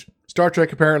 and Star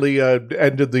Trek apparently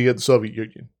ended the Soviet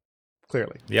Union.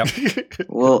 Clearly. Yep.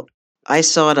 Well, I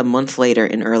saw it a month later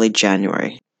in early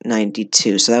January,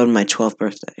 92, so that was my 12th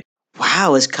birthday.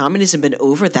 Wow, has communism been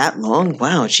over that long?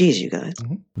 Wow, geez, you guys.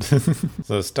 Mm-hmm.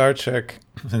 So Star Trek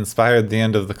inspired the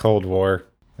end of the Cold War,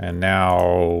 and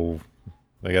now...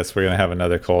 I guess we're going to have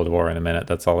another Cold War in a minute.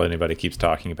 That's all anybody keeps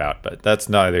talking about, but that's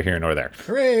neither here nor there.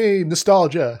 Hooray,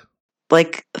 nostalgia.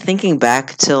 Like, thinking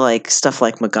back to, like, stuff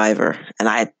like MacGyver, and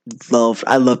I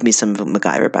loved me some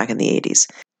MacGyver back in the 80s.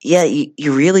 Yeah,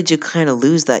 you really do kind of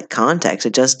lose that context.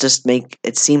 It just make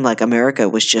it seem like America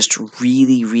was just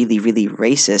really, really, really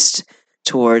racist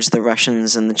towards the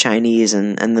Russians and the Chinese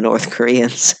and the North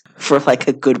Koreans for like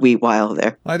a good wee while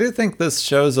there. I do think this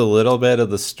shows a little bit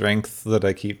of the strength that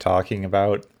I keep talking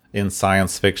about in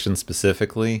science fiction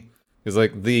specifically. Because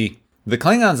like the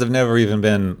Klingons have never even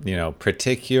been,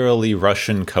 particularly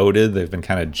Russian coded. They've been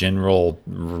kind of general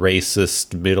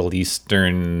racist Middle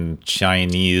Eastern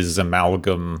Chinese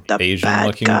amalgam Asian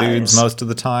looking dudes most of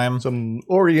the time. Some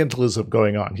Orientalism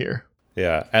going on here.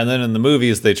 Yeah, and then in the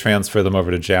movies they transfer them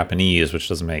over to Japanese, which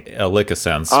doesn't make a lick of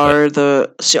sense. I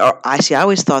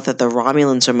always thought that the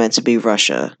Romulans are meant to be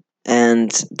Russia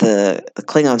and the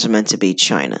Klingons are meant to be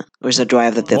China. Or is that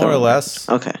drive that they're more or less?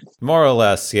 Okay, more or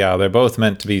less. Yeah, they're both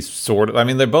meant to be sort of. I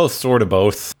mean, they're both sort of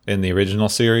both in the original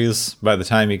series. By the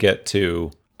time you get to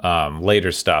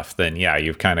later stuff, then yeah,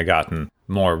 you've kind of gotten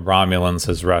more Romulans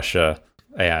as Russia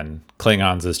and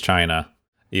Klingons as China,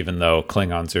 even though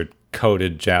Klingons are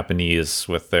coded Japanese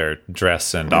with their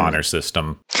dress and honor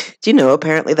system. Do you know,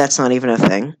 apparently that's not even a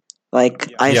thing?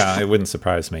 Like, it wouldn't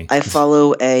surprise me. I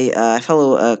follow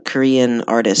a Korean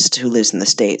artist who lives in the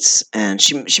States, and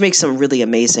she makes some really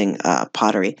amazing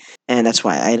pottery, and that's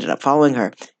why I ended up following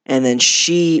her. And then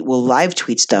she will live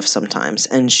tweet stuff sometimes,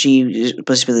 and she is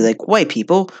basically like, white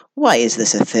people, why is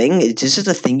this a thing? Is this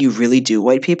a thing you really do,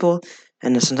 white people?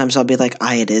 And sometimes I'll be like,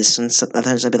 it is. And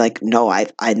sometimes I'll be like, no, I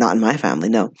not in my family,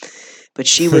 no. But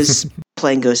she was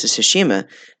playing Ghost of Tsushima,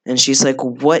 and she's like,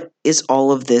 "What is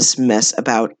all of this mess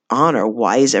about honor?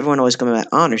 Why is everyone always going about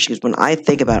honor?" She goes, "When I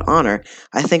think about honor,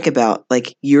 I think about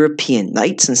like European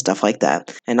knights and stuff like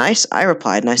that." And I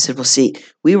replied and I said, "Well, see,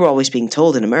 we were always being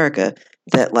told in America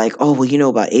that like, oh, well, you know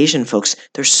about Asian folks,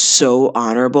 they're so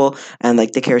honorable and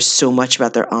like they care so much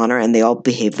about their honor and they all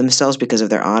behave themselves because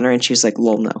of their honor." And she was like,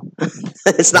 "Lol, no,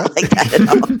 it's not like that at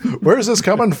all." Where is this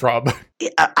coming from?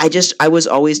 I was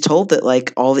always told that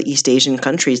like all the East Asian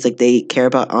countries, like they care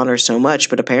about honor so much,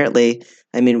 but apparently,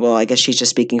 I mean, well, I guess she's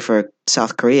just speaking for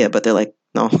South Korea, but they're like,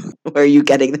 no, where are you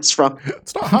getting this from?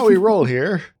 It's not how we roll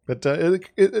here. But to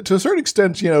a certain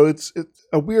extent, it's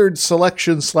a weird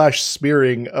selection /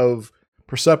 smearing of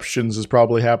perceptions is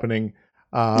probably happening.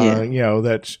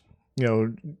 That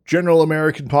general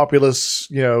American populace,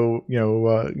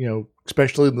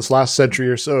 especially in this last century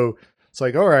or so, it's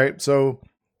like, all right, so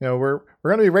we're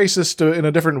going to be racist in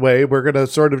a different way. We're going to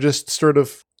sort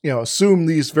of assume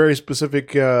these very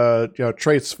specific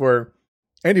traits for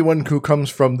anyone who comes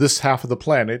from this half of the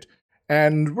planet,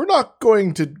 and we're not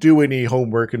going to do any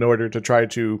homework in order to try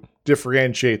to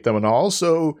differentiate them and all.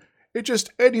 So it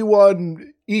just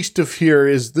anyone east of here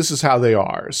this is how they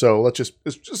are. So let's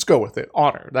just go with it.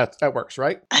 Honor, that works,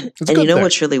 right? And you know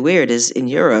what's really weird is in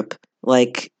Europe,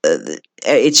 like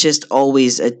it's just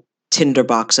always a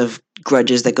tinderbox of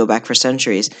grudges that go back for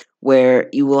centuries, where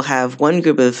you will have one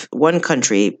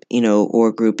country,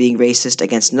 or group being racist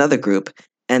against another group,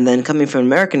 and then coming from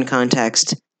American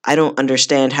context, I don't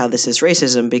understand how this is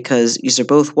racism because you're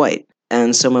both white,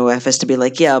 and so my wife has to be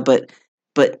like, yeah, but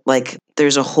like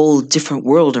there's a whole different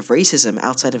world of racism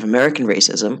outside of American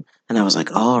racism, and I was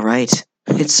like, all right,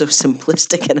 it's so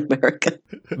simplistic in America.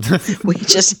 We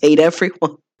just hate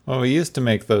everyone. Well, we used to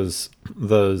make those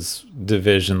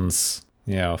divisions,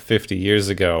 50 years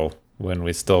ago when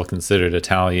we still considered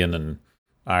Italian and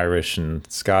Irish and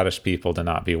Scottish people to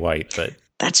not be white. But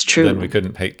that's true. Then we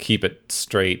couldn't keep it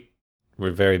straight.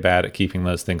 We're very bad at keeping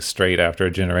those things straight after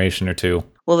a generation or two.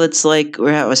 Well, it's like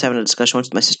I was having a discussion once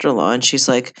with my sister-in-law, and she's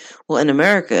like, well, in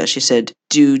America, she said,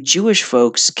 do Jewish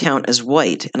folks count as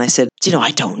white? And I said,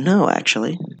 I don't know,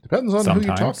 actually. Depends on who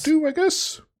you talk to, I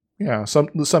guess. Yeah,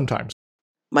 sometimes.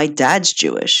 My dad's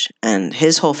Jewish, and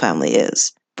his whole family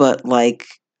is. But, like,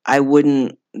 they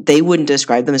wouldn't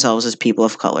describe themselves as people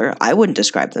of color. I wouldn't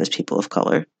describe them as people of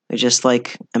color. They're just,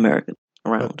 like, American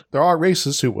around. But there are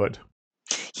races who would.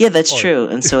 Yeah, that's true.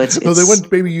 And so it's... No, they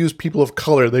wouldn't maybe use people of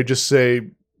color. They just say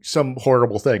some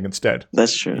horrible thing instead.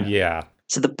 That's true. Yeah.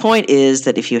 So the point is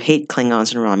that if you hate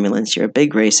Klingons and Romulans, you're a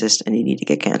big racist and you need to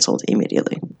get canceled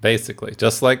immediately. Basically,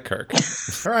 just like Kirk.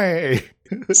 Hooray!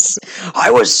 I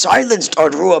was silenced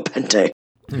on Rua Pente.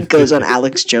 It goes on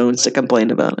Alex Jones to complain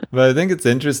about it. But I think it's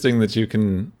interesting that you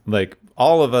can, like,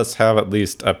 all of us have at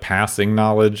least a passing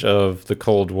knowledge of the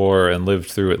Cold War and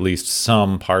lived through at least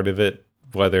some part of it.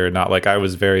 Whether or not, like, I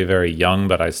was very, very young,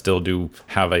 but I still do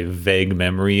have a vague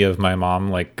memory of my mom,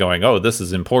 like, going, oh, this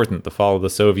is important, the fall of the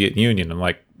Soviet Union. I'm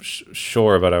like,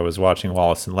 sure, but I was watching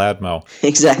Wallace and Ladmo.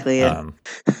 Exactly, yeah.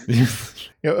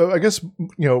 I guess,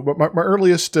 my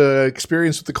earliest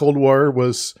experience with the Cold War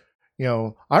was,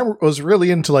 I was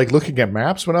really into, like, looking at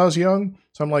maps when I was young.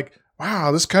 So I'm like,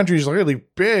 wow, this country's really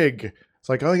big. It's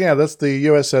like, oh, yeah, that's the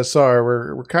USSR.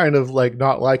 We're kind of, like,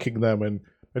 not liking them, and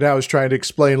I was trying to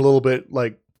explain a little bit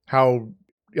like how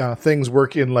things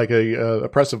work in like a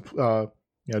oppressive,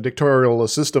 dictatorial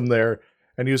system there,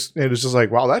 and it was just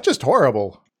like, wow, that's just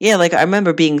horrible. Yeah, like I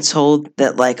remember being told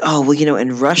that like, oh well,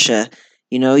 in Russia,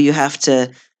 you have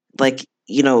to like,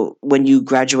 when you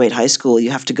graduate high school,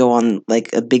 you have to go on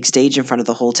like a big stage in front of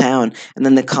the whole town, and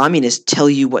then the communists tell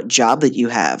you what job that you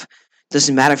have.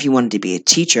 Doesn't matter if you wanted to be a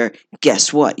teacher.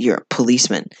 Guess what? You're a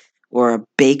policeman or a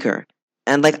baker.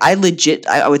 And like I legit,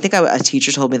 I would think a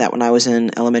teacher told me that when I was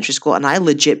in elementary school, and I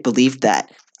legit believed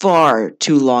that far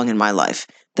too long in my life.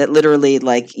 That literally,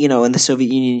 like in the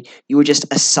Soviet Union, you were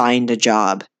just assigned a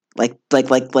job, like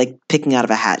picking out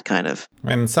of a hat, kind of. I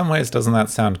mean, in some ways, doesn't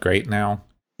that sound great now?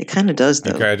 It kind of does,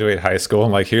 though. You graduate high school,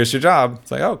 and like, here's your job.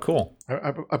 It's like, oh, cool.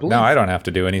 I believe. Now I don't have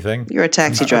to do anything. You're a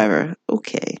taxi driver.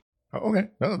 Okay. Oh, okay,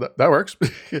 no, that works.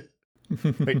 Wait,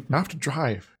 I have to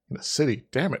drive in a city.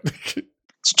 Damn it.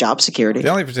 It's job security. The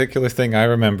only particular thing I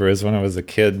remember is when I was a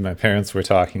kid, my parents were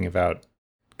talking about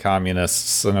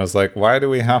communists, and I was like, why do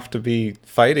we have to be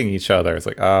fighting each other? It's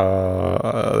like, they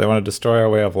want to destroy our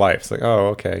way of life. It's like, oh,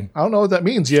 okay. I don't know what that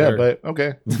means yet, but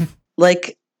okay.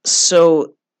 Like,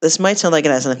 so this might sound like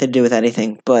it has nothing to do with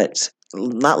anything, but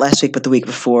not last week, but the week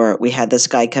before, we had this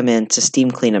guy come in to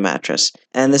steam clean a mattress.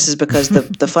 And this is because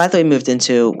the flat that we moved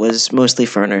into was mostly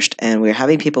furnished, and we were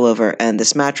having people over, and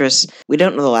this mattress, we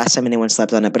don't know the last time anyone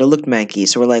slept on it, but it looked manky.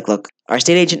 So we're like, look, our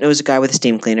estate agent knows a guy with a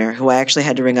steam cleaner, who I actually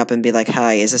had to ring up and be like,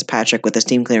 hi, is this Patrick with the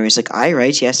steam cleaner? He's like, aye,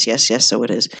 right, yes, so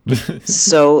it is.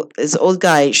 So this old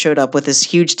guy showed up with this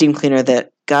huge steam cleaner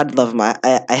that, God love him,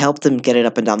 I helped him get it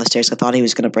up and down the stairs. I thought he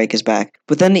was going to break his back.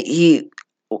 But then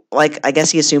I guess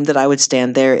he assumed that I would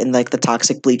stand there in like the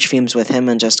toxic bleach fumes with him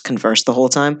and just converse the whole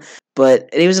time. But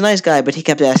he was a nice guy, but he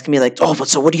kept asking me like, oh, but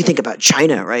so what do you think about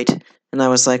China, right? And I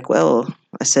was like, well,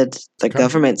 I said the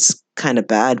government's kind of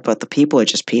bad, but the people are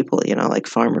just people, like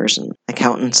farmers and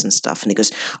accountants and stuff. And he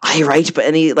goes, aye, right.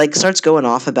 And he like starts going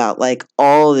off about like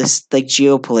all this like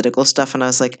geopolitical stuff. And I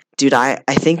was like, dude, I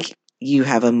think you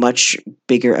have a much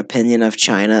bigger opinion of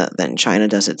China than China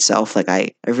does itself. Like,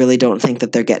 I really don't think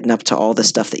that they're getting up to all the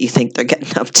stuff that you think they're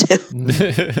getting up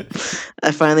to.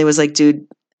 I finally was like, dude,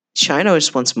 China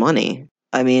just wants money.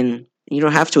 I mean, you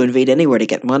don't have to invade anywhere to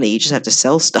get money. You just have to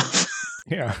sell stuff.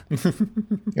 Yeah.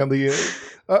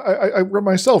 I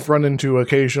myself run into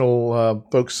occasional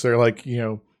folks. They're like,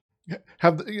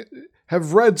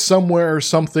 have read somewhere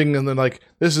something, and then like,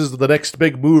 this is the next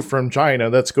big move from China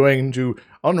that's going to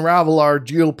unravel our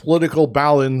geopolitical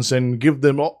balance and give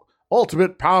them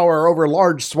ultimate power over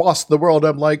large swaths of the world.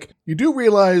 I'm like, you do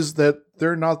realize that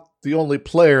they're not the only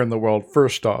player in the world,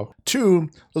 first off. Two,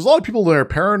 there's a lot of people that are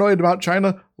paranoid about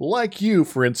China, like you,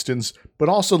 for instance, but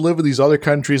also live in these other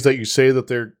countries that you say that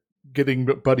they're getting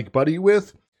buddy-buddy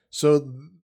with. So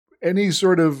any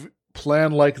sort of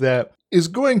plan like that is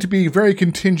going to be very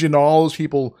contingent on all those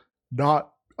people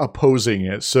not opposing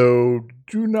it. So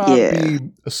do not be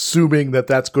assuming that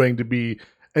that's going to be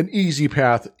an easy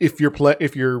path if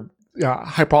your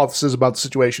hypothesis about the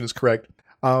situation is correct.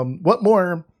 What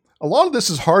more? A lot of this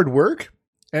is hard work,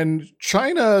 and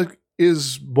China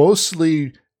is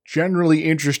mostly generally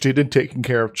interested in taking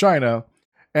care of China,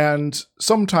 and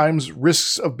sometimes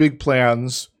risks of big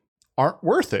plans aren't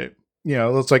worth it.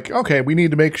 It's like, okay, we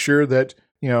need to make sure that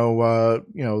the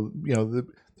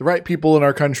right people in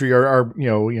our country are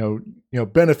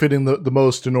benefiting the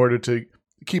most in order to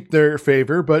keep their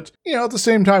favor. But, at the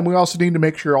same time, we also need to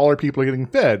make sure all our people are getting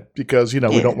fed because, we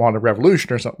don't want a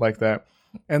revolution or something like that.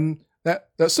 And that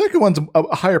second one's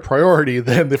a higher priority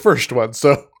than the first one.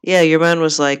 So yeah, your man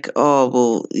was like, oh,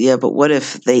 well, yeah, but what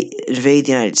if they invade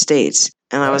the United States?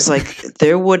 And I was like,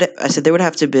 there would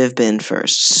have to have been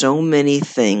first so many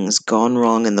things gone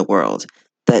wrong in the world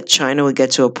that China would get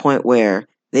to a point where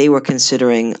they were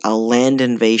considering a land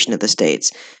invasion of the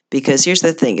States. Because here's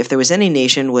the thing, if there was any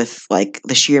nation with like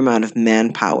the sheer amount of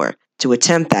manpower to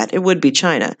attempt that, it would be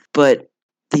China. But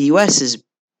the US is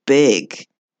big,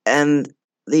 and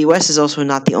the US is also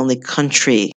not the only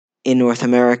country in North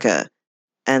America.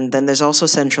 And then there's also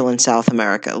Central and South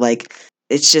America. Like,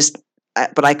 it's just,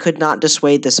 but I could not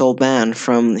dissuade this old man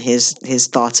from his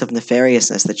thoughts of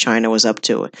nefariousness that China was up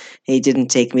to. He didn't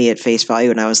take me at face value,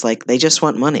 and I was like, they just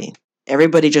want money.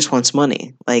 Everybody just wants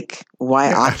money. Like,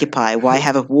 why occupy? Why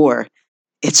have a war?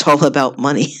 It's all about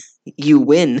money. You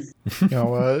win.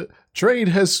 Trade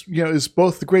is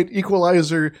both the great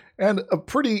equalizer and a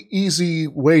pretty easy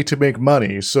way to make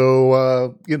money.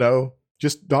 So,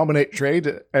 just dominate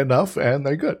trade enough and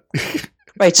they're good.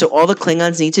 Right, so all the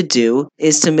Klingons need to do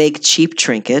is to make cheap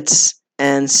trinkets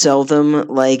and sell them,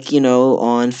 like,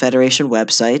 on Federation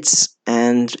websites,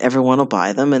 and everyone will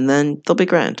buy them, and then they'll be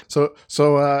grand. So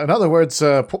in other words,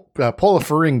 pull a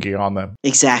Ferengi on them.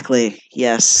 Exactly,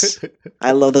 yes.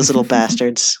 I love those little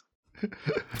bastards.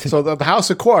 So the House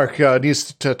of Quark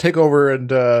needs to take over and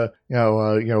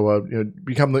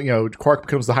become Quark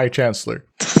becomes the High Chancellor.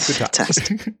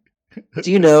 Fantastic.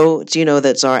 Do you know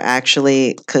that Zara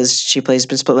actually, because she's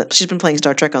been playing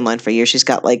Star Trek Online for years. She's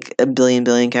got like a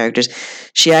billion characters.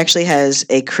 She actually has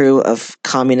a crew of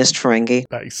communist Ferengi.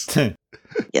 Nice.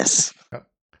 Yes. I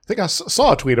think I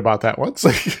saw a tweet about that once.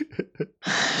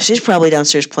 She's probably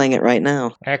downstairs playing it right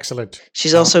now. Excellent.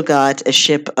 She's also got a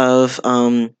ship of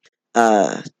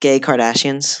gay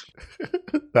Kardashians.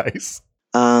 Nice.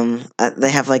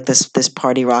 They have like this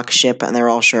party rock ship, and they're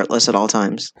all shirtless at all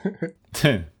times.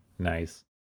 Nice.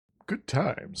 Good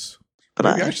times.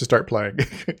 But Maybe I should start playing.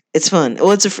 It's fun. Well,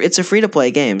 it's a free to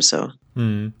play game, so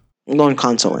on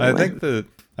console anyway.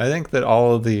 I think that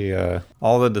all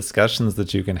the discussions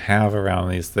that you can have around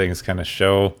these things kind of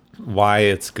show why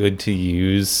it's good to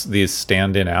use these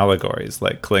stand-in allegories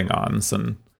like Klingons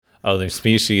and other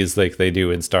species like they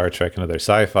do in Star Trek and other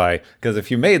sci-fi. Because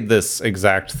if you made this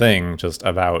exact thing just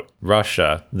about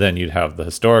Russia, then you'd have the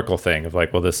historical thing of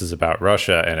like, well, this is about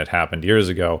Russia and it happened years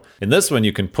ago. In this one,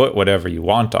 you can put whatever you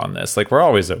want on this. Like, we're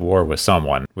always at war with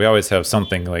someone. We always have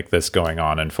something like this going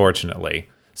on, unfortunately.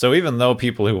 So even though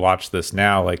people who watch this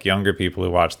now, like younger people who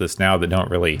watch this now that don't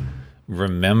really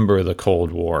remember the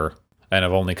Cold War and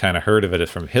have only kind of heard of it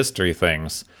from history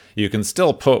things, you can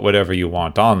still put whatever you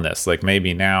want on this. Like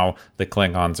maybe now the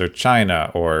Klingons are China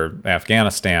or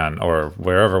Afghanistan or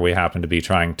wherever we happen to be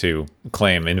trying to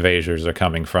claim invaders are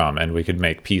coming from, and we could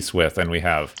make peace with, and we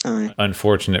have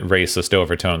unfortunate racist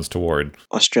overtones toward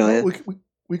Australia.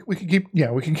 We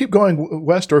can keep going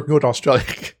west, or we can go to Australia.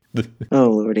 Oh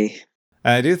lordy.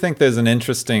 I do think there's an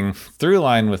interesting through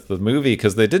line with the movie,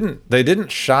 because they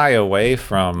didn't shy away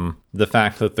from the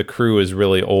fact that the crew is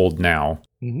really old now.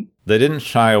 Mm-hmm. They didn't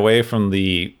shy away from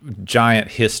the giant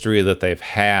history that they've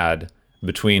had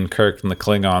between Kirk and the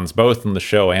Klingons, both in the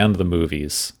show and the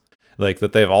movies. Like,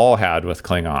 that they've all had with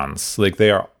Klingons. Like,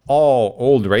 they are all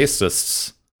old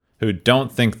racists who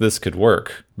don't think this could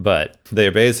work. But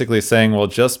they're basically saying, well,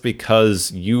 just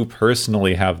because you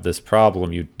personally have this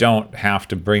problem, you don't have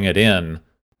to bring it in.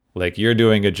 Like, you're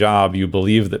doing a job, you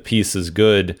believe that peace is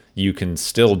good, you can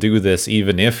still do this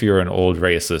even if you're an old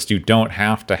racist. You don't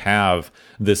have to have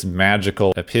this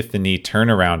magical epiphany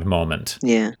turnaround moment.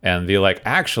 Yeah. And be like,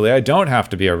 actually, I don't have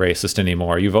to be a racist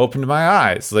anymore. You've opened my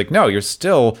eyes. Like, no, you're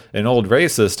still an old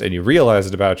racist and you realize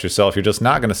it about yourself. You're just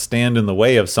not going to stand in the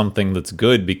way of something that's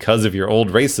good because of your old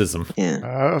racism.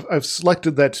 Yeah. I've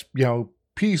selected that,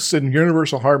 peace and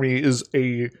universal harmony is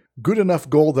a good enough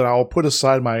goal that I'll put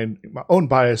aside my own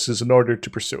biases in order to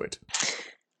pursue it.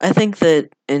 I think that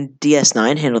and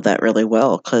DS9 handled that really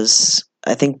well, because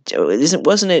I think it was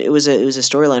a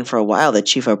storyline for a while that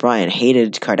Chief O'Brien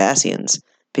hated Cardassians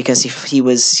because he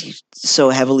was so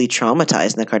heavily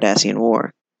traumatized in the Cardassian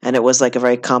War. And it was like a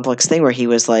very complex thing where he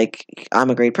was like, I'm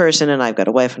a great person and I've got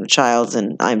a wife and a child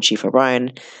and I'm Chief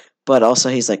O'Brien. But also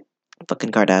he's like,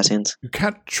 fucking Cardassians. You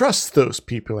can't trust those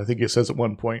people, I think he says at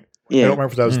one point. Yeah. I don't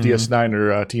remember if that was DS9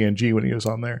 or TNG when he was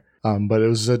on there. But it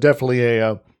was definitely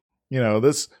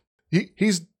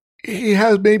he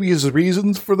has maybe his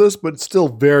reasons for this, but it's still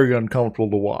very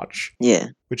uncomfortable to watch. Yeah.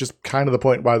 Which is kind of the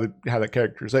point why they had that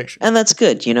characterization. And that's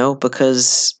good,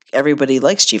 because everybody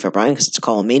likes Chief O'Brien because it's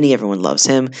Colomini, everyone loves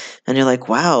him. And you're like,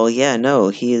 wow, yeah, no,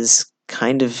 he is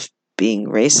kind of being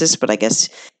racist, but I guess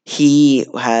he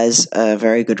has a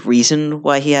very good reason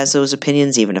why he has those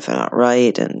opinions, even if they're not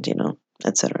right, and,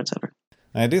 et cetera, et cetera.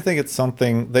 I do think it's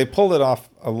something they pulled it off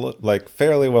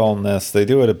fairly well in this. They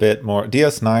do it a bit more.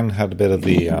 DS9 had a bit of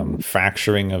the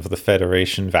fracturing of the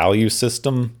Federation value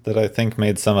system that I think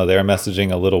made some of their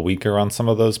messaging a little weaker on some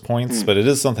of those points. But it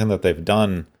is something that they've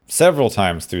done several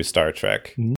times through Star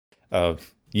Trek.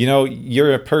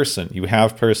 You're a person. You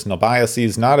have personal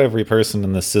biases. Not every person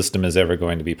in this system is ever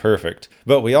going to be perfect.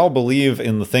 But we all believe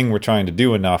in the thing we're trying to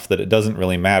do enough that it doesn't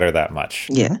really matter that much.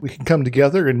 Yeah. We can come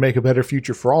together and make a better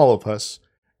future for all of us,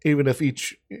 even if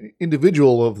each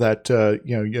individual of that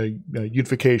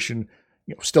unification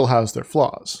still has their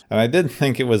flaws. And I did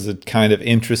think it was a kind of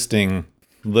interesting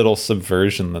little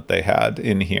subversion that they had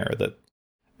in here.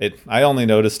 I only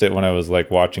noticed it when I was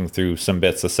watching through some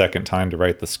bits a second time to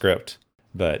write the script.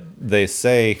 But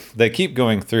they keep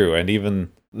going through, and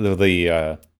even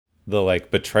the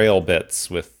betrayal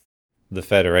bits with the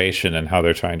Federation and how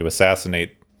they're trying to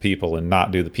assassinate people and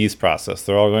not do the peace process.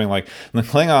 They're all going the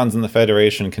Klingons and the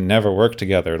Federation can never work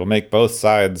together. It'll make both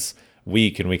sides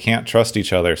weak and we can't trust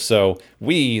each other. So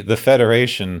we, the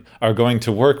Federation, are going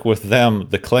to work with them,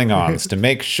 the Klingons, to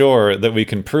make sure that we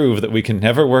can prove that we can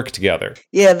never work together.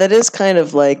 Yeah, that is kind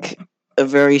of like a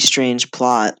very strange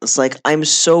plot. It's like, I'm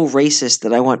so racist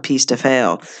that I want peace to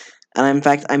fail. And in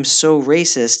fact, I'm so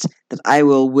racist that I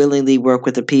will willingly work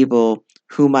with the people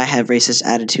whom I have racist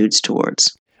attitudes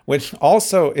towards. Which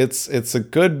also, it's a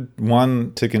good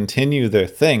one to continue their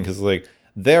thing, because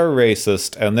they're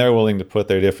racist and they're willing to put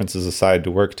their differences aside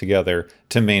to work together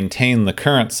to maintain the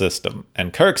current system.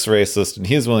 And Kirk's racist and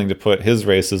he's willing to put his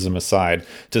racism aside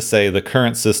to say the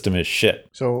current system is shit.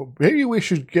 So maybe we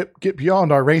should get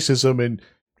beyond our racism and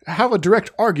have a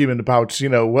direct argument about,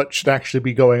 what should actually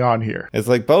be going on here. It's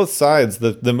both sides.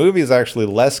 The movie is actually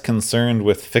less concerned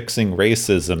with fixing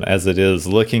racism as it is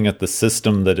looking at the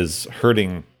system that is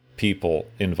hurting people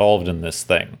involved in this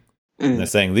thing. And they're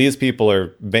saying these people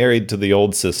are married to the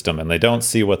old system and they don't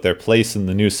see what their place in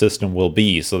the new system will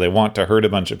be, so they want to hurt a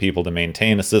bunch of people to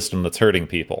maintain a system that's hurting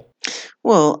people.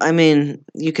 Well, I mean,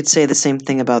 you could say the same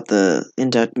thing about the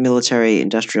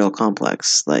military-industrial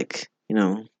complex.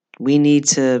 We need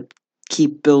to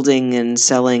keep building and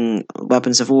selling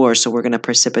weapons of war, so we're going to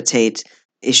precipitate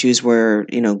issues where,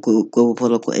 global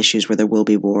political issues where there will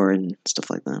be war and stuff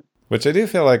like that. Which I do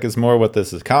feel like is more what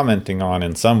this is commenting on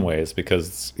in some ways,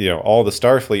 because, all the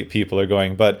Starfleet people are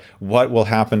going, but what will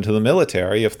happen to the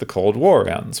military if the Cold War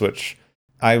ends? Which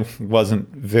I wasn't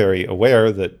very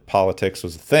aware that politics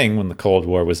was a thing when the Cold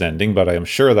War was ending, but I am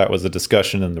sure that was a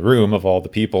discussion in the room of all the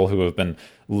people who have been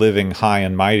living high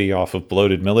and mighty off of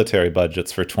bloated military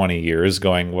budgets for 20 years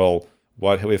going, well,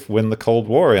 what if when the Cold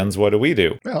War ends, what do we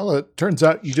do? Well, it turns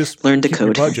out you just learn to keep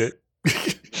code. Your budget.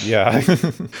 Yeah.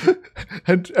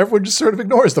 And everyone just sort of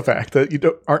ignores the fact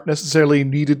that aren't necessarily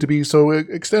needed to be so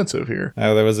extensive here.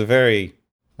 There was I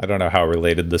don't know how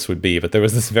related this would be, but there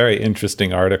was this very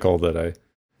interesting article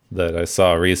that I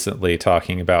saw recently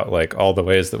talking about like all the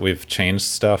ways that we've changed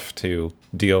stuff to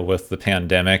deal with the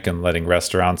pandemic and letting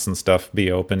restaurants and stuff be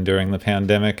open during the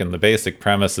pandemic. And the basic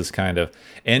premise is kind of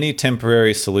any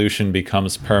temporary solution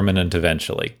becomes permanent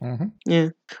eventually. Mm-hmm. Yeah.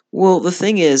 Well, the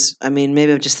thing is,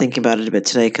 maybe I'm just thinking about it a bit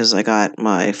today because I got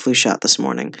my flu shot this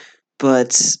morning.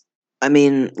 But,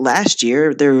 last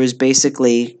year there was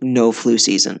basically no flu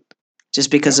season. Just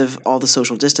because of all the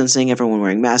social distancing, everyone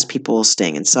wearing masks, people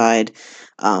staying inside.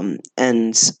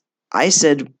 And I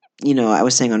said, I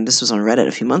was saying this was on Reddit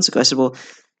a few months ago, I said, well,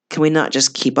 can we not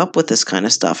just keep up with this kind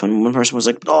of stuff? And one person was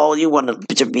like, oh, you want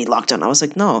to be locked down. I was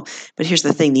like, no, but here's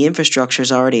the thing. The infrastructure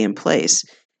is already in place.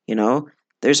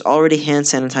 There's already hand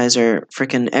sanitizer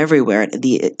freaking everywhere at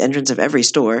the entrance of every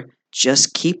store.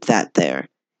 Just keep that there.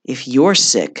 If you're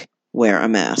sick, wear a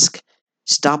mask.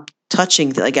 Stop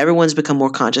touching, like everyone's become more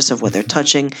conscious of what they're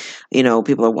touching.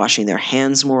 People are washing their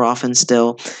hands more often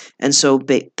still. And so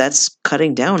that's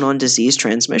cutting down on disease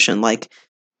transmission. Like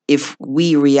if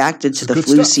we reacted to the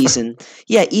flu season,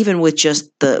 even with just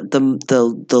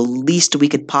the least we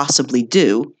could possibly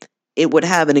do, it would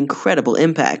have an incredible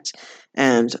impact.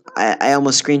 And I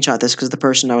almost screenshot this because the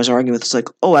person I was arguing with was like,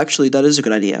 oh, actually, that is a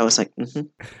good idea. I was like,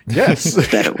 yes.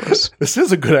 Bet it was. This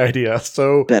is a good idea.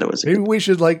 So bet it was maybe we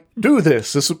should do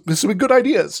this. This would be good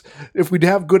ideas. If we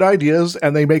have good ideas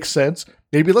and they make sense,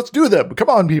 maybe let's do them. Come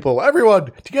on, people.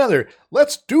 Everyone together.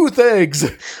 Let's do things.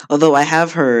 Although I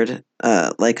have heard,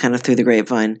 kind of through the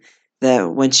grapevine,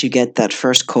 that once you get that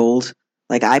first cold,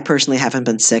 like I personally haven't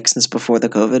been sick since before the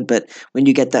COVID, but when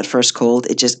you get that first cold,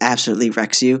 it just absolutely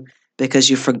wrecks you. Because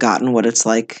you've forgotten what it's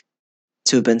like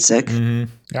to have been sick. Mm-hmm.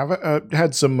 I've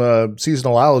had some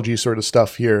seasonal allergy sort of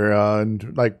stuff here,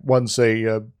 and once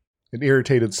an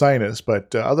irritated sinus,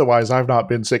 but otherwise I've not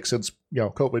been sick since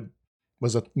COVID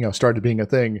was started being a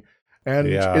thing, and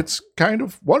it's kind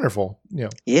of wonderful.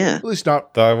 Yeah, at least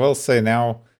not. Though I will say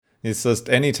now, it's just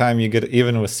anytime you get,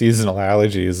 even with seasonal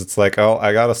allergies, it's like, oh,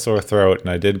 I got a sore throat,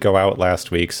 and I did go out last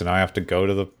week, so now I have to go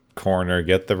to the corner,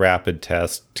 get the rapid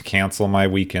test, to cancel my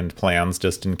weekend plans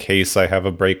just in case I have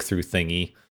a breakthrough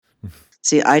thingy.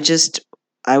 See, I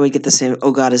would get the same,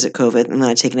 oh God, is it COVID? And then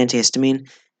I take an antihistamine.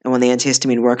 And when the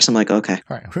antihistamine works, I'm like, okay.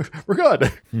 All right, we're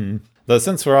good. Though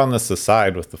since we're on this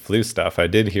aside with the flu stuff, I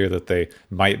did hear that they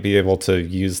might be able to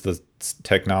use the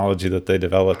technology that they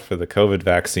developed for the COVID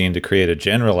vaccine to create a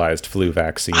generalized flu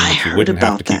vaccine that you wouldn't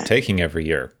have to keep taking every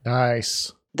year.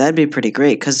 Nice. That'd be pretty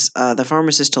great because the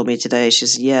pharmacist told me today, she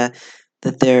said,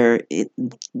 that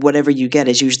whatever you get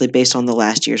is usually based on the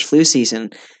last year's flu season.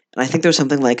 And I think there was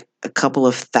something like a couple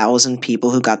of thousand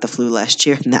people who got the flu last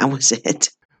year, and that was it.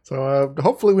 So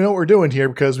hopefully we know what we're doing here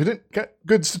because we didn't get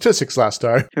good statistics last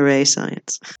time. Hooray,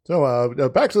 science. So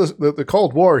back to the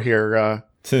Cold War here. Oh,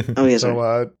 yes.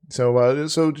 So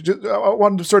just, I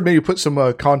wanted to sort of maybe put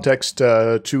some context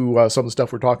to some of the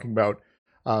stuff we're talking about.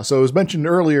 So it was mentioned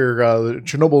earlier, the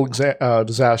Chernobyl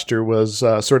disaster was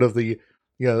sort of the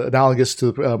analogous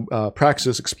to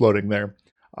Praxis exploding there.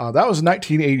 That was in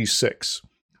 1986.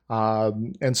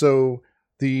 And so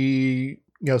the,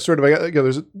 there's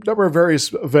a number of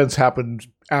various events happened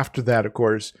after that, of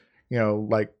course,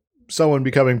 like someone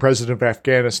becoming president of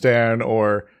Afghanistan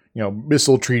or,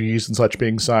 missile treaties and such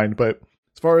being signed. But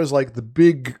as far as like the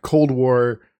big Cold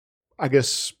War, I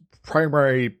guess,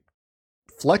 primary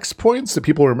flex points that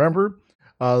people remember.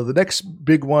 The next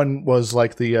big one was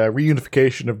like the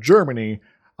reunification of Germany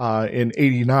in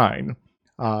 '89,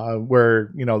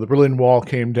 where the Berlin Wall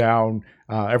came down.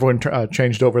 Everyone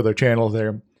changed over their channel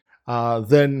there.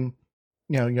 Then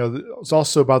it's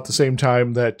also about the same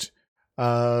time that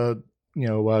Gorbachev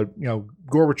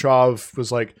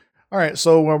was like, all right,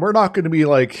 so we're not going to be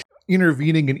like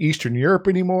intervening in Eastern Europe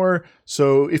anymore.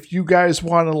 So if you guys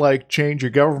want to like change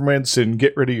your governments and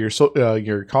get rid of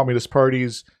your communist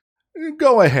parties,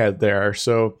 go ahead there.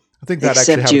 So I think that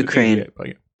except actually Ukraine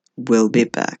will be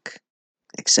back.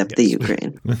 Except the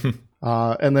Ukraine.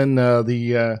 And then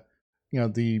the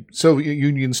Soviet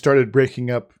Union started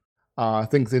breaking up. I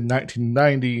think in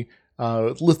 1990,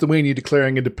 Lithuania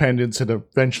declaring independence and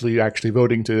eventually actually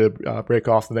voting to break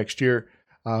off the next year.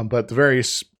 But the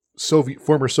various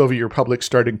former Soviet republics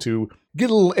starting to get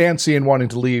a little antsy and wanting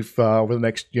to leave over the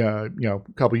next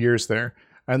couple years there.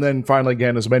 And then finally,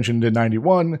 again, as mentioned in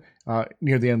 91,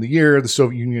 near the end of the year, the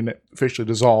Soviet Union officially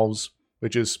dissolves,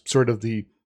 which is sort of the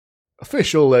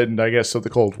official end, I guess, of the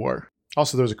Cold War.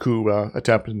 Also, there was a coup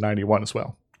attempt in 91 as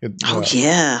well.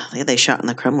 Yeah, they shot in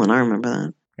the Kremlin. I remember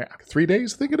that. Yeah, 3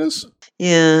 days, I think it is.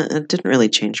 Yeah, it didn't really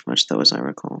change much, though, as I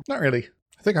recall. Not really.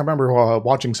 I think I remember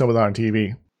watching some of that on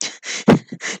TV.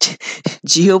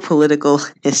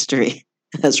 Geopolitical history,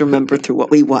 as remembered through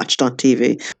what we watched on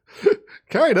TV.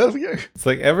 Kind of, yeah. It's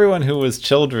like everyone who was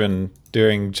children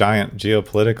during giant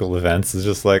geopolitical events is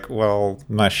just like, well,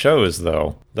 my shows,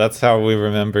 though. That's how we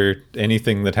remember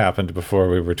anything that happened before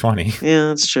we were 20. Yeah,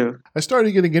 that's true. I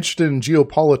started getting interested in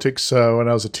geopolitics when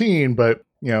I was a teen, but,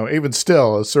 even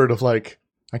still, it's sort of like,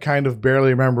 I kind of barely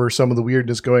remember some of the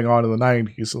weirdness going on in the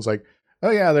 90s. It was like,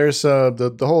 oh yeah, there's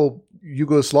the whole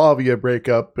Yugoslavia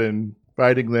breakup and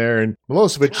fighting there, and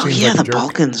Milosevic seems like a jerk. The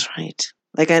Balkans, right.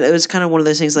 It was kind of one of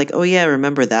those things like, oh yeah,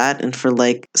 remember that? And for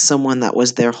someone that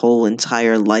was their whole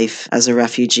entire life as a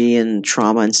refugee and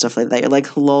trauma and stuff like that, you're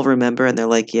like, lol, remember? And they're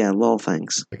like, yeah, lol,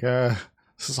 thanks.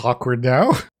 This is awkward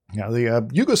now. Yeah, the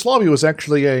Yugoslavia was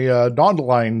actually a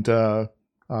non-aligned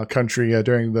country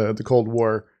during the Cold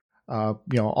War.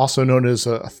 Also known as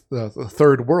the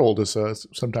Third World, is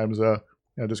sometimes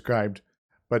described.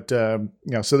 But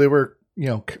so they were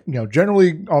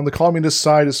generally on the communist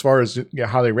side as far as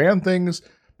how they ran things,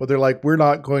 but they're like, we're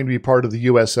not going to be part of the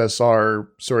USSR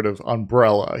sort of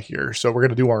umbrella here, so we're going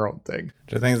to do our own thing.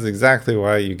 Which I think is exactly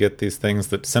why you get these things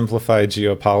that simplify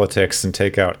geopolitics and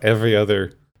take out every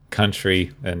other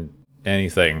country and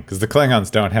anything, because the Klingons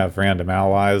don't have random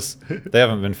allies. They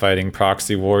haven't been fighting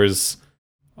proxy wars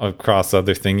across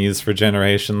other thingies for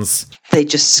generations. They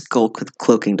just skulk with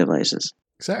cloaking devices.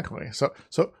 Exactly. So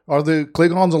are the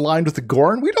Klingons aligned with the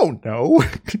Gorn? We don't know.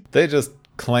 They just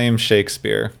claim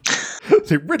Shakespeare.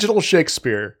 The original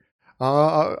Shakespeare.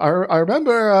 I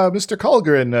remember Mr.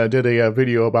 Colgren did a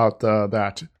video about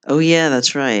that. Oh yeah,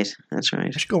 that's right. That's right.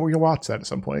 I should go watch that at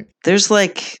some point. There's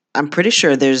I'm pretty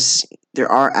sure there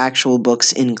are actual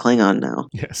books in Klingon now.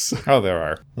 Yes. Oh, there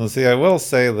are. Well, see, I will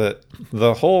say that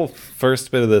the whole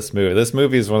first bit of this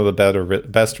movie is one of the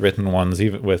best written ones,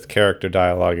 even with character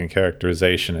dialogue and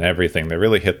characterization and everything. They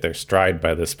really hit their stride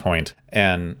by this point.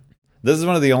 And this is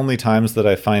one of the only times that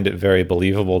I find it very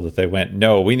believable that they went,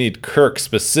 no, we need Kirk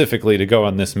specifically to go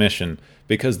on this mission,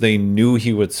 because they knew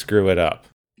he would screw it up.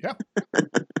 Yeah.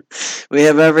 We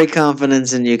have every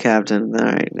confidence in you, Captain. All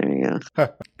right, there you go.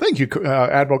 Thank you,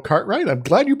 Admiral Cartwright. I'm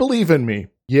glad you believe in me.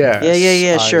 Yes.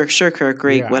 Yeah. Sure, Kirk.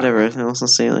 Great, whatever. I'll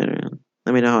see you later.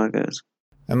 Let me know how it goes.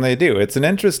 And they do. It's an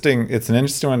interesting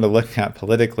one to look at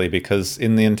politically, because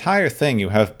in the entire thing, you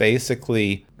have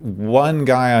basically one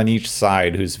guy on each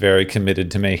side who's very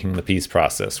committed to making the peace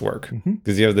process work.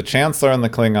 Because you have the Chancellor on the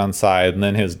Klingon side, and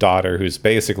then his daughter, who's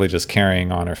basically just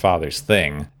carrying on her father's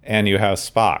thing. And you have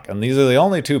Spock. And these are the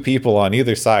only two people on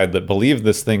either side that believe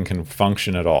this thing can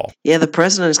function at all. Yeah, the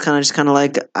president is kind of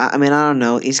like, I don't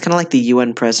know. He's kind of like the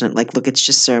UN president. Like, look, it's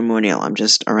just ceremonial. I'm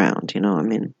just around, I don't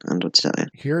know what to tell you.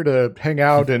 Here to hang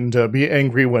out and be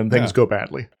angry when things go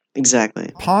badly. Exactly.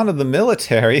 Pawn of the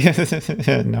military.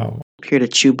 No. Here to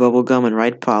chew bubblegum and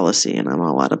write policy, and I'm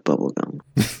all out of bubblegum.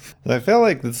 I feel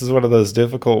like this is one of those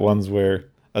difficult ones where,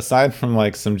 aside from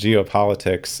some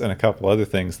geopolitics and a couple other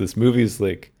things, this movie's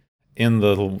in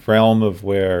the realm of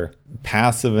where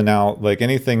passive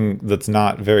anything that's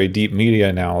not very deep media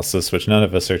analysis, which none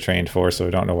of us are trained for, so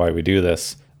I don't know why we do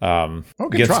this,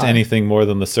 gets to anything more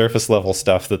than the surface level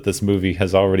stuff that this movie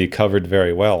has already covered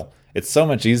very well. It's so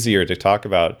much easier to talk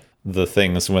about the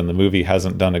things when the movie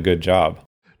hasn't done a good job.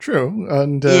 True,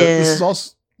 and this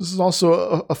is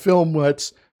also a film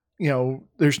that's,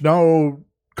 there's no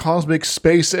cosmic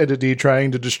space entity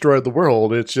trying to destroy the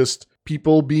world. It's just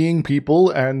people being people,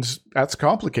 and that's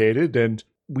complicated, and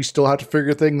we still have to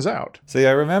figure things out. See,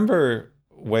 I remember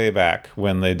way back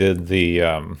when they did the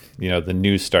the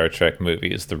new Star Trek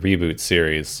movies, the reboot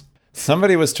series.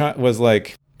 Somebody was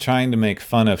trying to make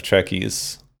fun of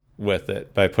Trekkies with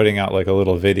it by putting out a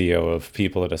little video of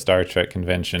people at a Star Trek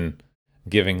convention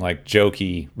giving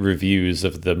jokey reviews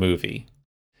of the movie.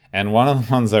 And one of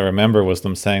the ones I remember was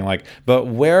them saying but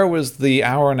where was the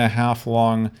hour and a half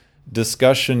long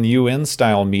discussion UN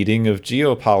style meeting of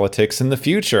geopolitics in the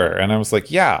future. And I was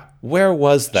like, yeah, where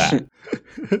was that?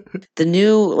 The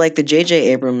new, like the J.J.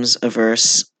 Abrams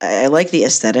averse, I like the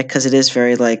aesthetic because it is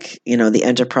very like, the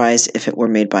Enterprise if it were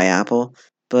made by Apple.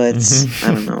 But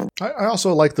I don't know. I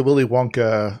also like the Willy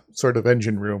Wonka sort of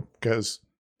engine room because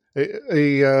an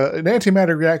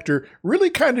antimatter reactor really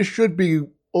kind of should be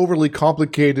overly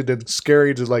complicated and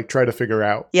scary to like try to figure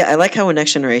out. Yeah, I like how in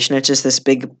Next Generation it's just this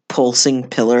big pulsing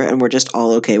pillar and we're just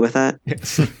all okay with that.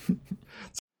 Yes.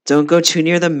 Don't go too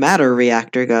near the matter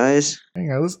reactor, guys.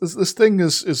 Hang on, this thing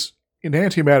is an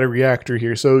antimatter reactor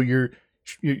here, so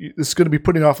it's going to be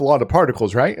putting off a lot of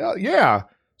particles, right? Yeah.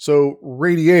 So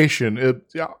radiation.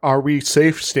 Are we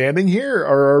safe standing here,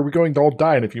 or are we going to all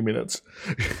die in a few minutes?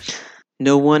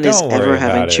 No one is Don't ever worry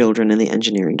having about it. children in the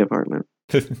engineering department.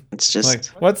 It's just Like,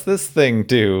 what's this thing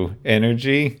do?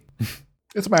 Energy?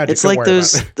 It's magic. it's don't like worry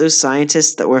about it. those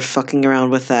scientists that were fucking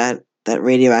around with that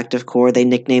radioactive core. They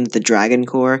nicknamed the Dragon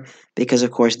Core because,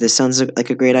 of course, this sounds like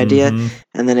a great idea. Mhm.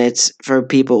 And then it's for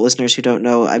listeners who don't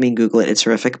know. I mean, Google it; it's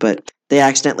horrific. But they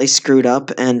accidentally screwed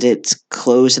up, and it's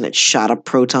closed, and it shot a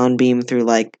proton beam through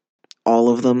like all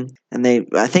of them. And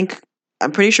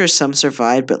I'm pretty sure some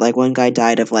survived, but like one guy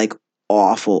died of like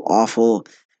awful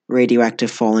radioactive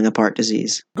falling apart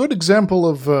disease. Good example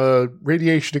of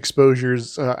radiation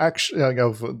exposures, actually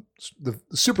of the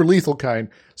super lethal kind.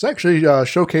 It's actually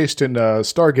showcased in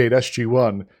Stargate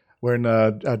SG-1, when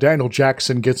Daniel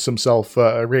Jackson gets himself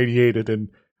irradiated, and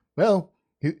well,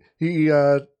 he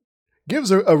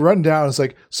gives a rundown. It's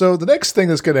like, so the next thing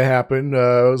that's going to happen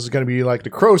is going to be like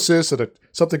necrosis and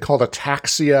something called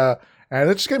ataxia, and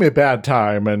it's going to be a bad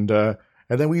time, and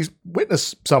then we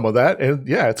witness some of that, and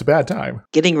yeah, it's a bad time.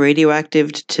 Getting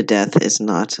radioactive to death is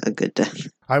not a good death.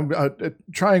 I'm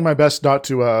trying my best not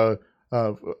to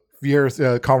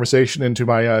veer conversation into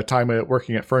my time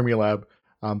working at Fermilab,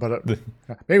 but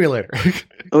maybe later.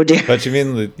 Oh dear. But you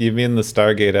mean the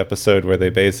Stargate episode where they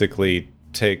basically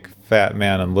take Fat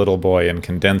Man and Little Boy and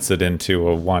condense it into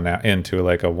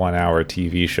like a 1 hour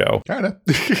TV show? Kind of.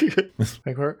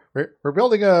 Like we're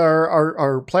building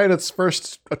our planet's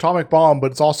first atomic bomb,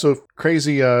 but it's also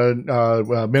crazy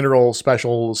mineral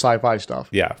special sci-fi stuff.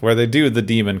 Yeah, where they do the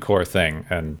Demon Core thing,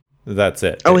 and that's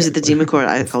it. Oh, is it the Demon Core?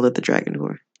 I called it the Dragon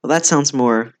Core. Well, that sounds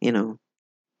more,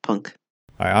 punk.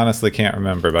 I honestly can't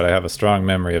remember, but I have a strong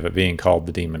memory of it being called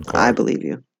the Demon Core. I believe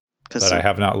you. But I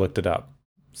have not looked it up.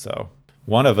 So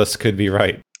one of us could be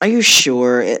right. Are you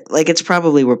sure? It's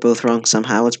probably we're both wrong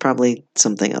somehow. It's probably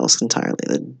something else entirely.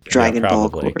 The Dragon Ball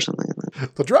probably. Core or something like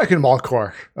that. The Dragon Ball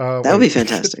Core. That would be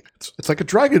fantastic. It's like a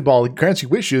Dragon Ball. It grants you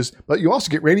wishes, but you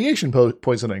also get radiation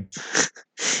poisoning.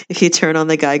 If you turn on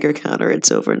the Geiger counter,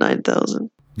 it's over 9,000.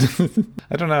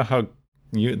 I don't know how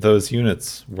those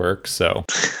units work, so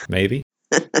maybe.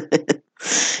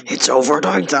 It's over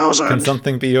 9,000. Can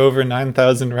something be over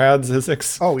 9,000 rads,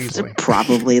 Isix? Oh, easily.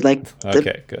 Probably like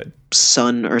Okay, good. the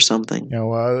sun or something.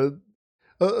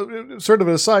 Sort of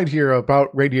an aside here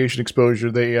about radiation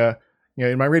exposure. They,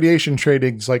 in my radiation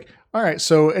training, it's like, all right,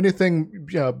 so anything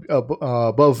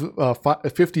above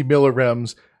 50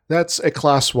 millirems, that's a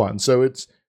class 1. So it's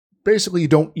basically you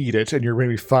don't eat it and you're going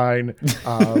to be fine.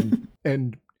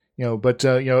 And but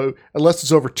unless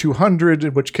it's over 200,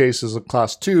 in which case is a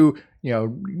class 2.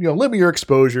 Limit your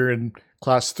exposure. And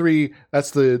class 3,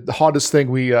 that's the hottest thing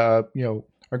we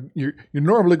you're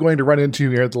normally going to run into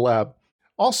here at the lab.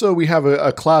 Also, we have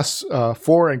a class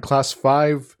 4 and class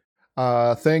 5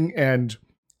 thing, and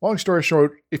long story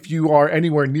short, if you are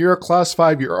anywhere near a class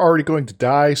 5, you're already going to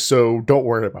die, so don't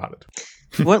worry about it.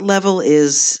 What level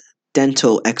is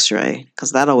dental x-ray?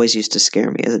 Because that always used to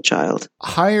scare me as a child.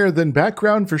 Higher than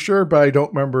background for sure, but I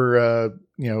don't remember,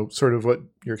 sort of what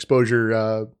your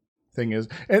exposure thing is.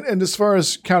 And as far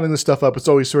as counting this stuff up, it's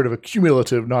always sort of a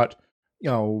cumulative, not,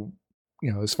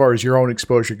 as far as your own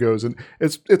exposure goes. And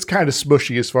it's kind of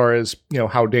smushy as far as,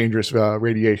 how dangerous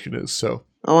radiation is. So.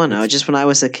 Oh, I know. Just when I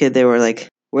was a kid, they were like,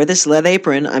 wear this lead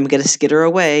apron. I'm going to skitter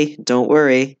away. Don't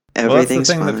worry. Everything's that's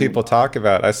the thing fine. that people talk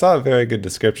about. I saw a very good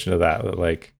description of that.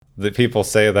 Like, the people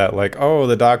say that, like, oh,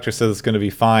 the doctor says it's going to be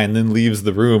fine, then leaves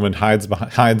the room and hides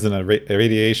in a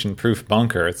radiation-proof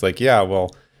bunker. It's like, yeah,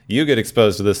 well, you get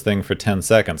exposed to this thing for 10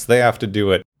 seconds. They have to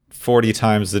do it 40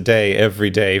 times a day, every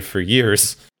day for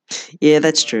years. Yeah,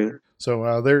 that's true.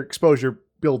 So their exposure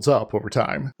builds up over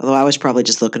time. Although I was probably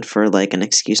just looking for like an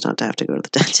excuse not to have to go to the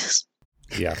dentist.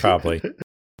 Yeah, probably.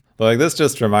 Like, this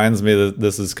just reminds me that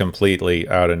this is completely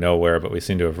out of nowhere, but we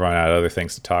seem to have run out of other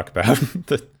things to talk about.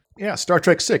 Yeah, Star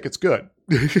Trek Sick, it's good.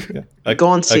 Yeah.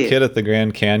 Go and see a kid at the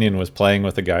Grand Canyon was playing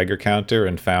with a Geiger counter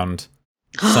and found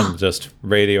some just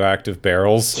radioactive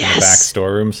barrels in the back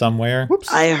storeroom somewhere.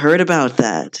 Whoops. I heard about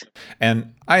that.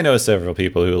 And I know several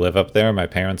people who live up there. My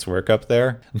parents work up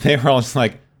there. They were all just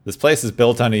like, this place is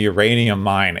built on a uranium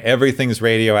mine. Everything's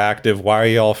radioactive. Why are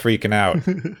you all freaking out?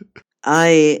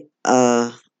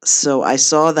 So I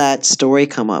saw that story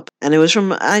come up, and it was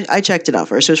from, I checked it out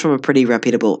first. It was from a pretty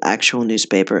reputable actual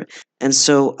newspaper. And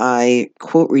so I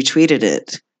quote retweeted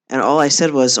it. And all I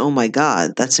said was, oh my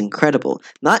God, that's incredible.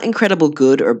 Not incredible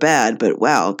good or bad, but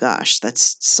wow, gosh,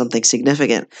 that's something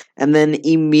significant. And then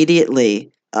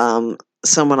immediately,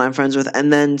 someone I'm friends with,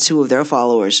 and then two of their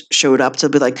followers showed up to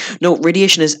be like, no,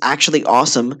 radiation is actually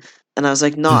awesome. And I was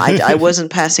like, no, I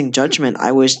wasn't passing judgment.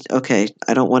 I was, okay,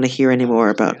 I don't want to hear any more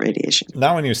about radiation.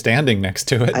 Not when you're standing next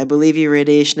to it. I believe you,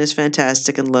 radiation is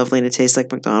fantastic and lovely and it tastes like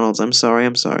McDonald's. I'm sorry.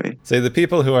 Say, the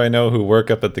people who I know who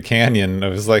work up at the canyon, I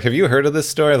was like, have you heard of this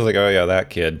story? I was like, oh yeah, that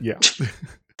kid. Yeah.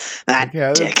 That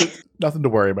Yeah, dick. nothing to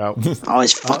worry about.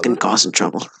 Always fucking causing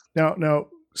trouble. Now,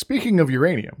 speaking of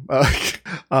uranium,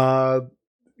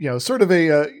 sort of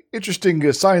a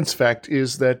interesting science fact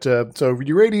is that so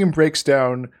uranium breaks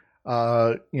down,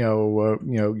 due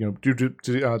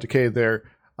to decay there,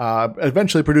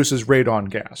 eventually produces radon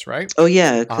gas, right? Oh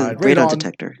yeah, radon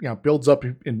detector. Builds up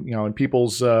in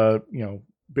people's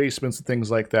basements and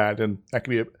things like that, and that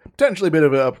can be potentially a bit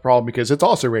of a problem because it's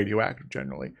also radioactive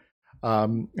generally.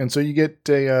 And so you get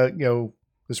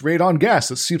this radon gas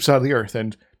that seeps out of the earth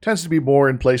and tends to be more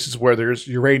in places where there's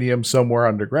uranium somewhere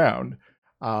underground.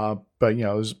 But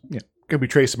there's can be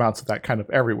trace amounts of that kind of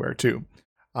everywhere too.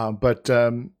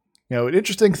 An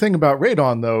interesting thing about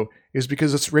radon though is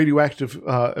because it's radioactive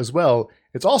as well.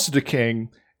 It's also decaying,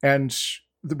 and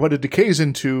what it decays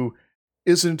into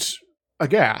isn't a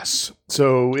gas.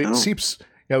 So it seeps,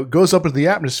 goes up into the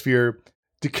atmosphere,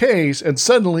 decays, and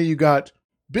suddenly you got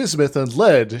bismuth and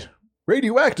lead,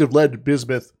 radioactive lead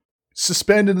bismuth,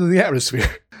 suspended in the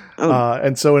atmosphere.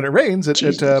 And so when it rains,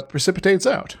 it precipitates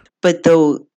out. But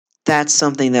though that's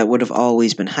something that would have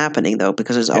always been happening, though,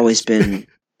 because there's always been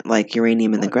like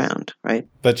uranium in the ground, right?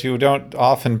 But you don't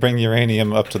often bring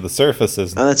uranium up to the surface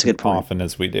as that's a good point. Often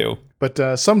as we do.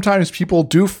 But sometimes people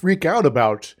do freak out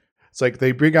about. It's like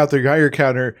they bring out their Geiger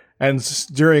counter, and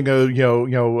during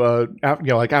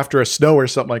like after a snow or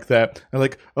something like that, they're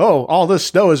like, "Oh, all this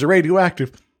snow is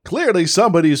radioactive. Clearly,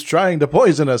 somebody's trying to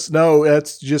poison us." No,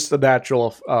 it's just a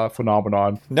natural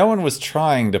phenomenon. No one was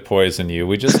trying to poison you.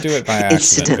 We just do it by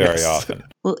accident very often.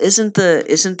 Well, isn't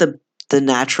the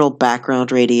natural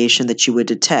background radiation that you would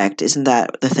detect, isn't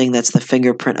that the thing that's the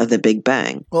fingerprint of the Big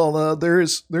Bang? Well, there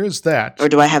is that. Or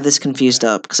do I have this confused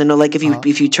up? Because I know, like, if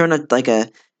you turn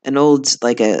an old tube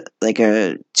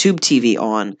TV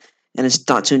on and it's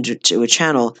not tuned to a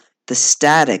channel, the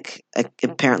static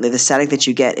apparently the static that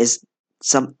you get is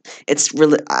it's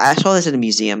really. I saw this at a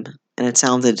museum and it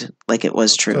sounded like it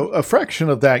was true. So a fraction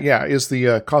of that, is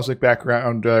the cosmic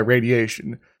background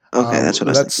radiation. Okay, that's what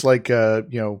I was that's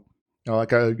thinking.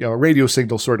 Like a radio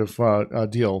signal sort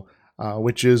of deal,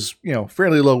 which is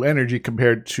fairly low energy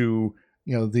compared to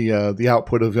the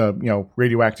output of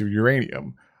radioactive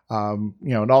uranium.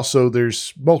 And also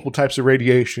there's multiple types of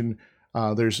radiation.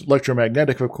 There's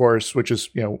electromagnetic, of course, which is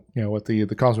what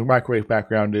the cosmic microwave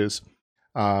background is.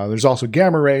 There's also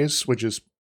gamma rays, which is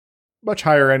much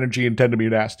higher energy and tend to be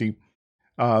nasty.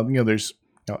 There's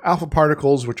alpha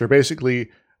particles, which are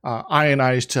basically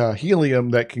ionized helium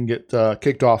that can get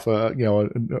kicked off a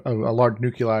large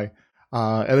nuclei,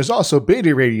 and there's also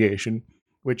beta radiation,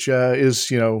 which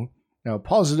is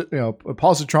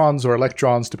positrons or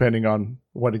electrons depending on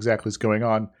what exactly is going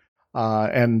on,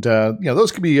 and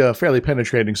those can be fairly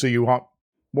penetrating. So you want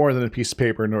more than a piece of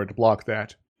paper in order to block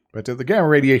that. But the gamma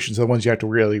radiations are the ones you have to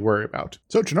really worry about.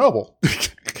 So Chernobyl.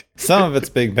 Some of it's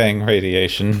Big Bang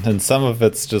radiation, and some of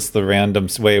it's just the random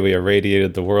way we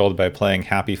irradiated the world by playing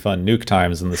Happy Fun Nuke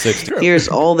Times in the 60s. Here's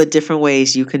all the different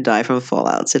ways you can die from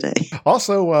fallout today.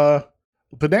 Also,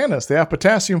 bananas, they have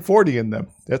potassium-40 in them.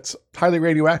 That's highly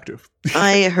radioactive.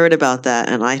 I heard about that,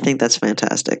 and I think that's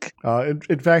fantastic.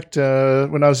 In fact,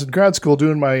 when I was in grad school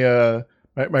doing my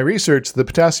research, the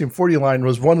potassium-40 line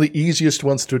was one of the easiest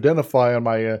ones to identify on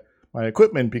my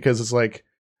equipment because it's like,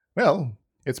 well,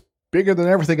 it's bigger than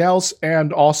everything else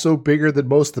and also bigger than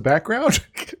most of the background.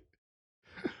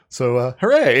 So,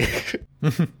 hooray.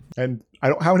 And I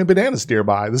don't have any bananas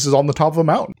nearby. This is on the top of a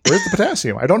mountain. Where's the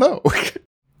potassium? I don't know.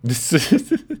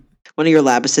 One of your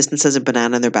lab assistants has a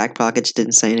banana in their back pocket. She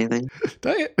didn't say anything.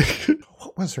 Dang it.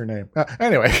 What was her name?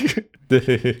 Anyway.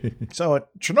 So at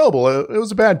Chernobyl, it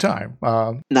was a bad time.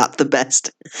 Not the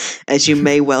best, as you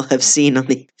may well have seen on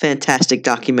the fantastic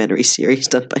documentary series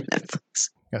done by Netflix.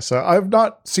 Yes, I've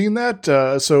not seen that.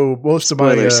 So most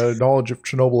Spoilers. of my knowledge of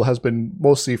Chernobyl has been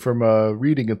mostly from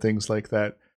reading and things like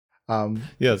that.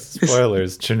 Yes,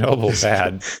 spoilers. Chernobyl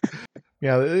bad.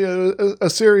 Yeah, a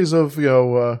series of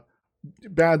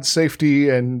bad safety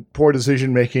and poor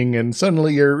decision making, and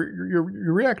suddenly your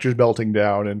reactor's melting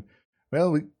down, and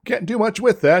well, we can't do much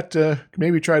with that.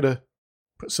 Maybe try to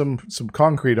put some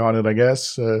concrete on it, I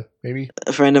guess. Maybe.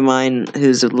 A friend of mine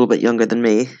who's a little bit younger than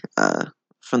me,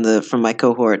 from my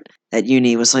cohort at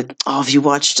uni, was like, "Oh, have you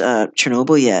watched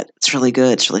Chernobyl yet? It's really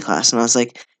good. It's really class." And I was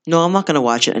like, "No, I'm not going to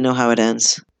watch it. I know how it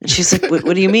ends." And she's like,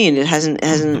 "What do you mean? It hasn't?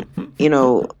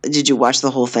 Did you watch the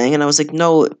whole thing?" And I was like,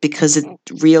 "No, because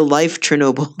it's real life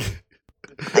Chernobyl.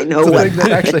 I know The what thing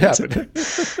that actually happened.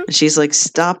 And she's like,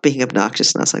 "Stop being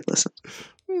obnoxious." And I was like, "Listen."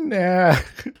 Nah.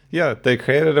 Yeah, they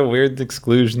created a weird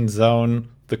exclusion zone.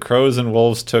 The crows and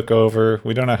wolves took over.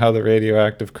 We don't know how the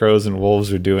radioactive crows and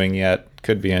wolves are doing yet.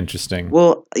 Could be interesting.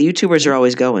 Well, YouTubers are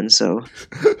always going, so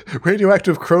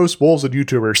Radioactive crows, wolves, and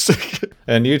YouTubers.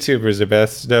 And YouTubers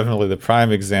are definitely the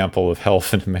prime example of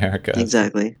health in America.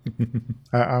 exactly.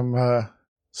 I'm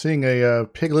seeing a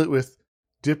piglet with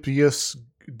Dipius.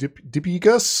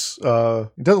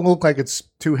 It doesn't look like it's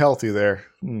too healthy there.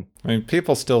 I mean,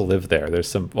 people still live there. There's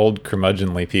some old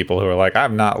curmudgeonly people who are like,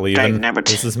 I'm not leaving.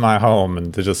 This is my home.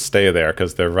 And to just stay there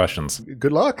because they're Russians.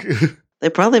 Good luck. They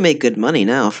probably make good money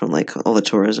now from like all the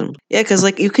tourism. Yeah, because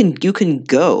like you can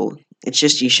go. It's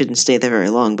just you shouldn't stay there very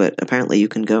long. But apparently you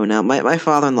can go now. My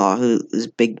father-in-law, who is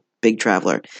big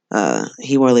traveler,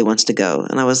 he really wants to go,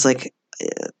 and I was like,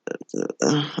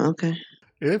 okay.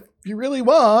 If you really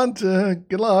want,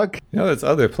 good luck. There's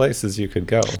other places you could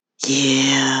go.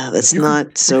 Yeah, that's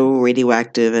not so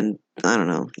radioactive and I don't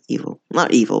know, evil.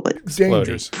 Not evil, but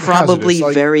Dangerous. probably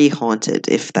Hazardous, very haunted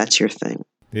if that's your thing.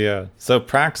 Yeah. So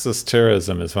praxis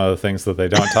tourism is one of the things that they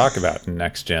don't talk about in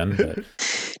Next Gen. But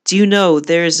Do you know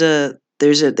there's a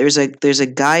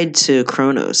guide to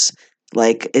Kronos?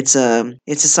 Like it's a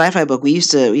sci-fi book. We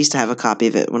used to have a copy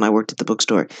of it when I worked at the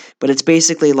bookstore. But it's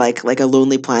basically like a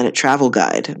Lonely Planet travel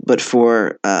guide, but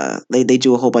for they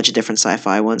do a whole bunch of different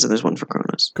sci-fi ones, and there's one for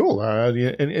Kronos. Cool.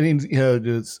 Any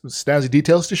snazzy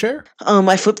details to share?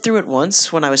 I flipped through it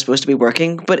once when I was supposed to be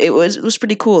working, but it was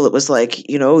pretty cool. It was like,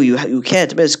 you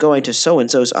can't miss going to so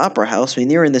and so's opera house. I mean,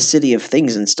 you're in the city of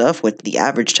things and stuff with the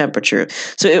average temperature.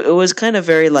 So it was kind of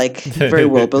very very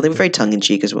world building, very tongue in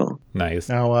cheek as well. Nice.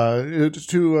 Now,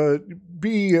 to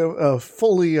be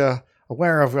fully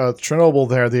aware of Chernobyl,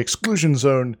 the exclusion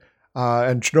zone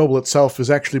and Chernobyl itself is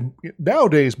actually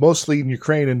nowadays mostly in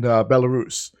Ukraine and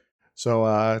Belarus. So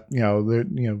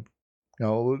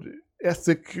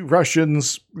ethnic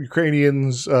Russians,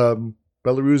 Ukrainians,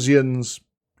 Belarusians,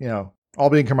 all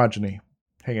being curmudgeon-y,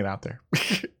 hanging out there.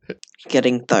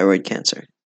 Getting thyroid cancer.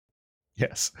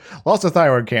 Yes, lots of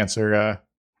thyroid cancer.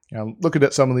 Looking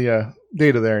at some of the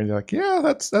data there, and you're like, yeah,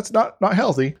 that's not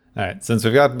healthy. All right. Since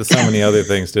we've gotten to so many other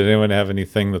things, did anyone have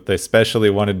anything that they specially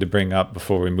wanted to bring up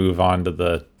before we move on to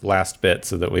the last bit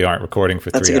so that we aren't recording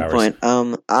for 3 hours? That's a good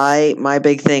point. My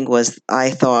big thing was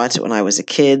I thought when I was a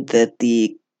kid that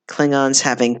the Klingons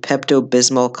having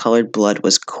Pepto-Bismol colored blood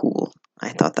was cool. I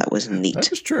thought that was neat.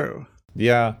 That is true.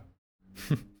 Yeah.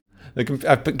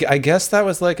 I guess that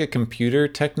was like a computer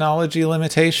technology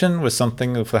limitation with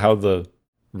something of how the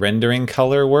rendering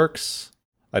color works.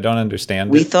 I don't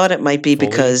understand. We thought it might be fully.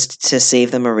 Because to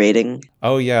save them a rating.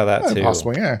 Oh yeah, that too.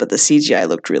 Possibly, yeah. But the CGI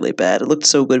looked really bad. It looked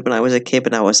so good when I was a kid,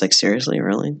 but I was like, seriously,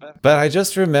 really? But I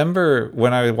just remember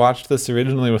when I watched this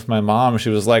originally with my mom, she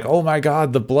was like, "Oh my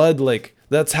god, the blood, like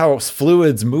that's how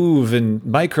fluids move in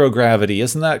microgravity.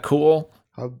 Isn't that cool?"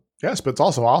 Yes, but it's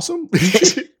also awesome.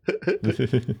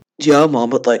 Yeah, Mom,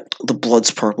 but like the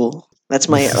blood's purple. That's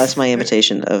my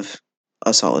imitation of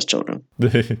us all as children.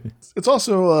 It's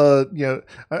also the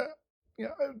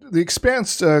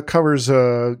Expanse covers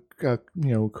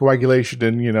coagulation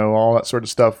and all that sort of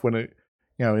stuff when it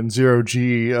in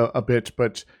 0G a bit,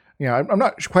 but I'm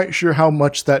not quite sure how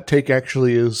much that take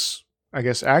actually is, I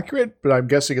guess, accurate, but I'm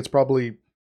guessing it's probably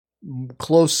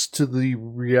close to the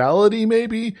reality,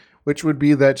 maybe, which would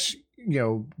be that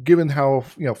given how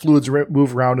fluids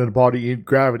move around in a body in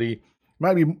gravity, it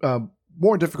might be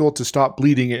more difficult to stop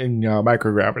bleeding in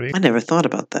microgravity. I never thought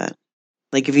about that.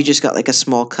 Like if you just got like a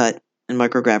small cut in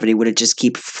microgravity, would it just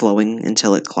keep flowing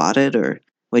until it clotted, or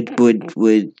would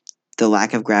the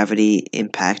lack of gravity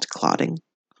impact clotting?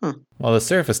 Well, the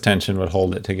surface tension would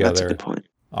hold it together. That's a good point.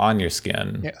 On your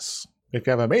skin. Yes. If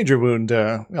you have a major wound,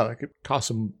 that could cause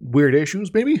some weird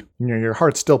issues, maybe. Your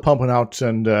heart's still pumping out,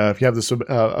 and if you have this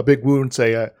a big wound,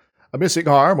 say a missing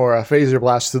arm or a phaser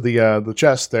blast to the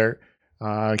chest there,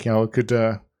 it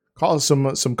could cause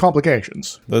some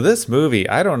complications. Though this movie,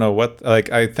 I don't know what,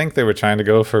 like, I think they were trying to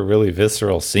go for a really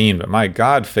visceral scene, but my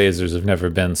God, phasers have never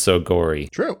been so gory.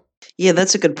 True. Yeah,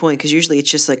 that's a good point, because usually it's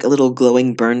just like a little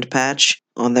glowing burned patch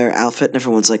on their outfit, and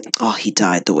everyone's like, oh, he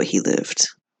died the way he lived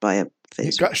by a He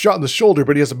phaser. got shot in the shoulder,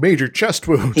 but he has a major chest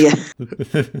wound. Yeah.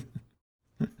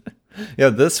 Yeah,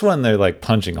 this one, they're like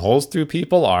punching holes through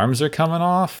people, arms are coming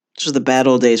off. This was the bad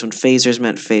old days when phasers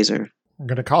meant phaser. We're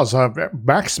going to cause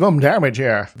maximum damage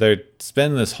here. They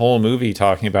spend this whole movie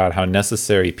talking about how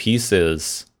necessary peace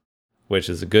is, which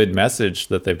is a good message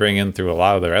that they bring in through a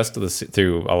lot of the rest of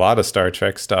through a lot of Star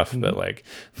Trek stuff. But like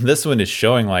this one is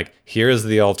showing like, here's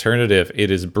the alternative.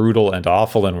 It is brutal and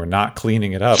awful, and we're not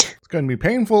cleaning it up. It's going to be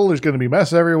painful. There's going to be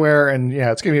mess everywhere. And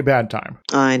yeah, it's going to be a bad time.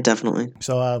 Definitely.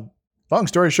 So, long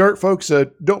story short, folks,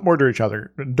 don't murder each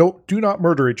other. Do not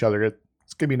murder each other.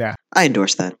 It's going to be nasty. I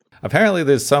endorse that. Apparently,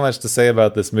 there's so much to say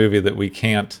about this movie that we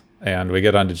can't, and we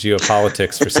get onto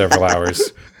geopolitics for several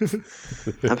hours.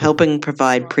 I'm helping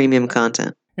provide premium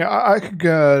content. Yeah, I could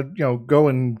go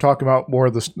and talk about more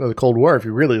of the Cold War if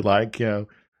you really like. The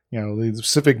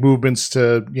specific movements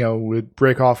to would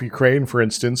break off Ukraine, for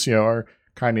instance, are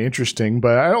kind of interesting.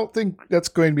 But I don't think that's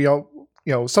going to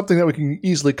be something that we can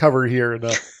easily cover here in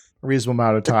a reasonable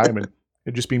amount of time, and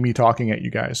it'd just be me talking at you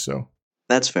guys. So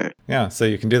that's fair. Yeah, so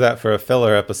you can do that for a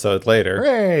filler episode later.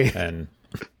 Hooray! And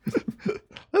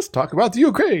let's talk about the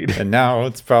Ukraine. And now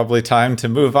it's probably time to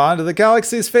move on to the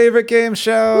galaxy's favorite game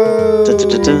show.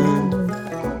 Da-da-da-da.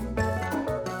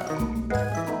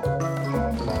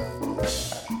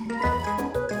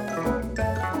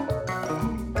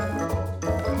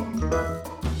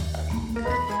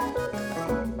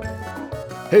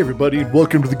 Hey everybody, and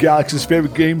welcome to the Galaxy's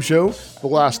Favorite Game Show, the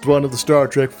last one of the Star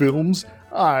Trek films.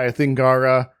 I think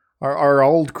our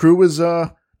old crew has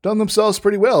done themselves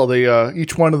pretty well. They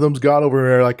each one of them's got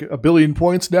over like 1 billion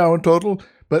points now in total,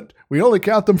 but we only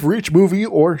count them for each movie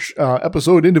or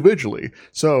episode individually.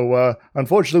 So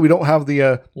unfortunately, we don't have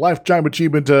the Lifetime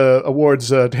Achievement Awards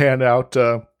to hand out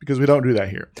because we don't do that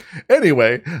here.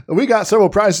 Anyway, we got several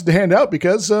prizes to hand out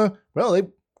because, they've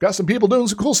got some people doing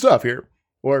some cool stuff here.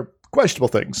 Or questionable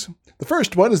things. The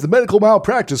first one is the Medical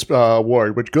Malpractice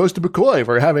Award, which goes to McCoy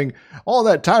for having all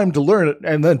that time to learn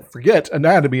and then forget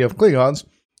anatomy of Klingons.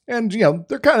 And,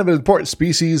 they're kind of an important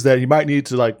species that you might need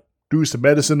to, do some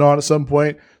medicine on at some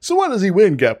point. So what does he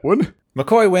win, Gepwin?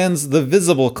 McCoy wins the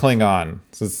visible Klingon.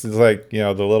 So it's like,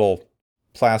 the little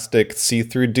plastic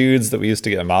see-through dudes that we used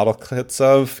to get model kits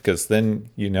of, because then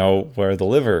you know where the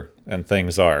liver and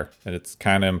things are. And it's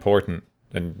kind of important.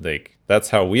 And that's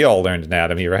how we all learned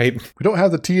anatomy, right? We don't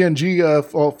have the TNG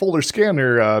folder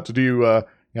scanner to do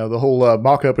the whole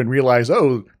mock-up and realize,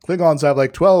 Klingons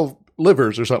have 12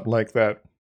 livers or something like that.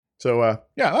 So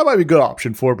that might be a good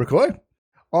option for McCoy.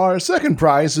 Our second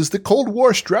prize is the Cold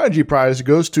War Strategy Prize. It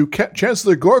goes to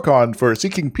Chancellor Gorkon for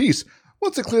seeking peace.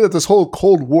 Once it's clear that this whole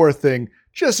Cold War thing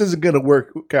just isn't going to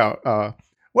work out.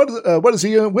 What does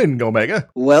he win, Omega?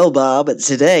 Well, Bob,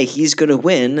 today he's going to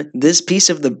win this piece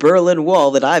of the Berlin Wall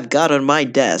that I've got on my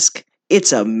desk.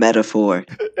 It's a metaphor.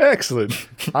 Excellent.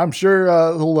 I'm sure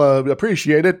he'll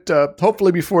appreciate it,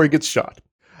 hopefully before he gets shot.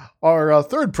 Our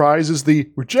third prize is the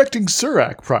Rejecting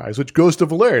Surak Prize, which goes to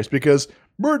Valeris, because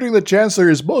murdering the Chancellor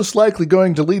is most likely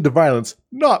going to lead to violence,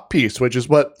 not peace, which is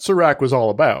what Surak was all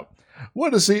about.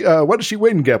 What does she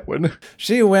win, Gepwin?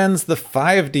 She wins the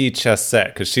 5D chess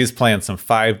set because she's playing some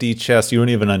 5D chess. You don't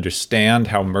even understand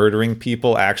how murdering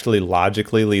people actually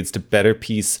logically leads to better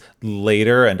peace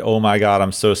later. And oh my God,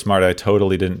 I'm so smart. I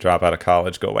totally didn't drop out of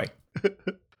college. Go away.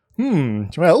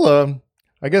 Well,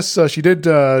 I guess she did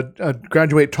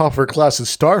graduate top of her class in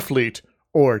Starfleet.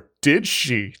 Or did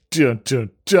she? Dun, dun,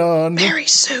 dun. Mary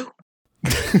Sue.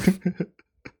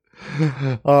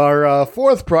 Our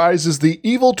fourth prize is the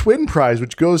Evil Twin Prize,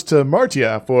 which goes to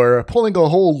Martia for pulling a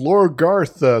whole Lord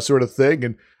Garth sort of thing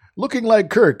and looking like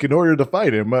Kirk in order to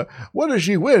fight him. What does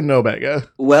she win, Omega?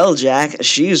 Well, Jack,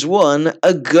 she's won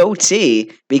a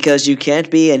goatee, because you can't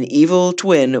be an evil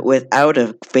twin without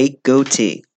a fake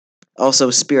goatee. Also,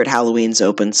 Spirit Halloween's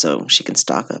open, so she can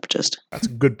stock up just. That's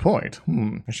a good point.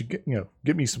 I should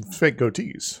get me some fake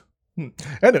goatees.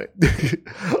 Anyway,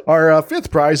 our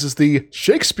fifth prize is the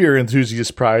Shakespeare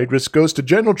Enthusiast Prize, which goes to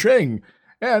General Chang.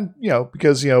 And,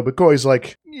 because, McCoy's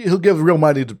like, he'll give real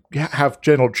money to have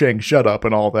General Chang shut up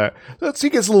and all that. So he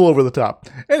gets a little over the top.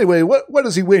 Anyway, what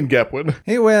does he win, Gepwin?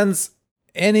 He wins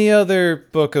any other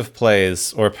book of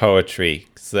plays or poetry.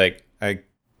 It's like, I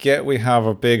get we have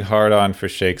a big hard-on for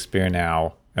Shakespeare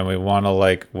now, and we want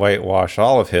to, whitewash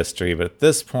all of history, but at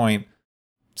this point,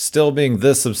 still being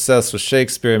this obsessed with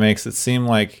Shakespeare makes it seem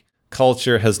like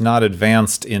culture has not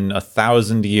advanced in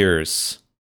 1,000 years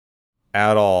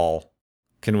at all.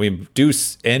 Can we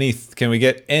can we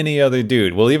get any other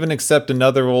dude? We'll even accept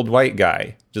another old white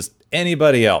guy. Just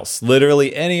anybody else.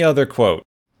 Literally any other quote.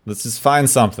 Let's just find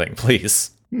something,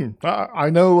 please. I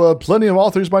know plenty of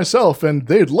authors myself, and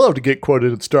they'd love to get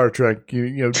quoted in Star Trek.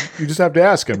 You just have to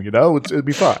ask them, it'd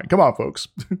be fine. Come on, folks.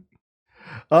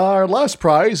 Our last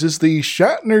prize is the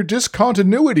Shatner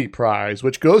Discontinuity Prize,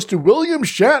 which goes to William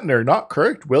Shatner, not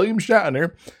Kirk, William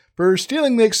Shatner, for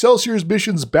stealing the Excelsior's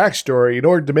mission's backstory in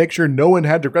order to make sure no one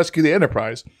had to rescue the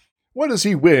Enterprise. What does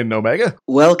he win, Omega?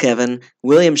 Well, Kevin,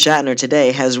 William Shatner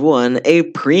today has won a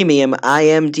premium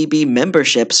IMDb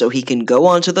membership so he can go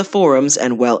onto the forums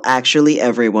and actually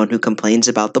everyone who complains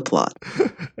about the plot.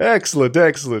 Excellent.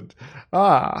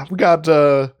 We got,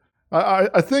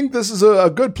 I think this is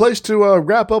a good place to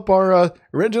wrap up our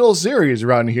original series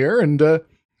around here, and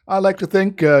I'd like to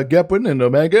thank Gepwin and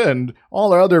Omega and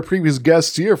all our other previous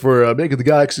guests here for making the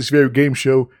Galaxy's favorite game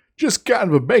show just kind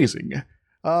of amazing.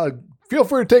 Feel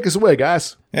free to take us away,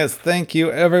 guys. Yes, thank you,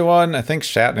 everyone. I think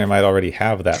Shatner might already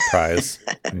have that prize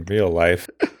in real life.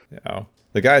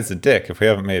 The guy's a dick if we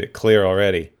haven't made it clear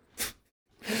already.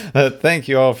 Thank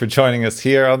you all for joining us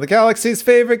here on the Galaxy's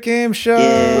favorite game show.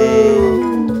 Yay.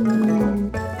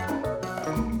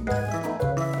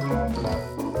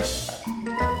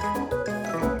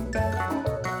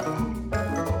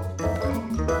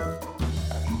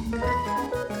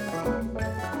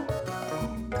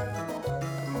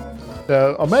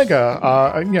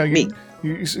 Omega,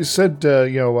 you said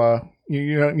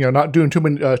not doing too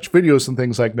many videos and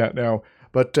things like that now.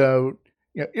 But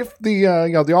if the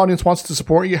audience wants to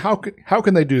support you, how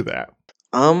can they do that?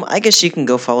 I guess you can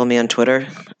go follow me on Twitter.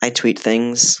 I tweet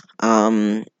things.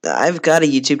 I've got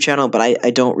a YouTube channel, but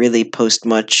I don't really post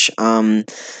much. Some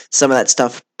of that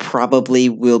stuff probably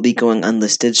will be going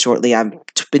unlisted shortly. I've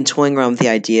been toying around with the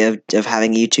idea of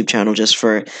having a YouTube channel just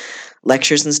for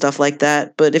lectures and stuff like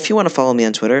that. But if you want to follow me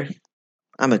on Twitter,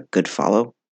 I'm a good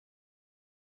follow.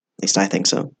 At least I think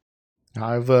so.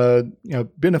 I've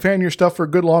been a fan of your stuff for a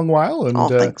good long while, and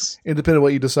thanks. Independent of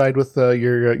what you decide with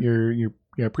your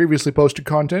previously posted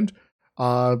content,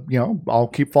 I'll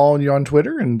keep following you on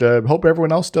Twitter, and hope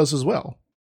everyone else does as well.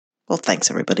 Well,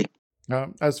 thanks everybody.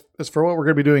 As for what we're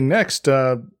going to be doing next,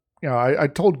 I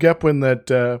told Gepwin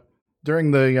that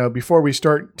during the before we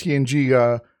start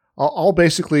TNG, I'll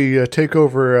basically take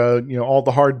over all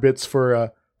the hard bits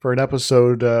for an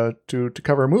episode to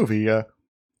cover a movie.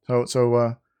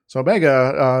 So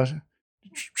Omega,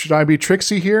 should I be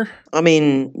tricksy here? I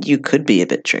mean, you could be a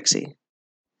bit tricksy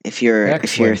if you're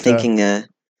thinking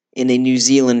in a New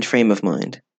Zealand frame of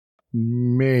mind.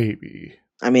 Maybe.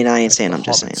 I mean, I ain't saying. I'm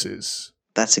just saying.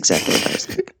 That's exactly what I was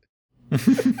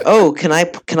thinking. Oh, can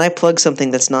I plug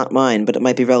something that's not mine, but it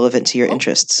might be relevant to your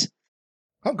interests?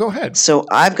 Oh, go ahead. So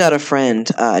I've got a friend,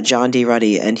 John D.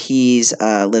 Ruddy, and he's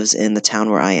lives in the town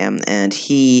where I am, and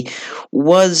he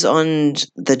was on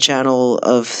the channel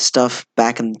of stuff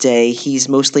back in the day. He's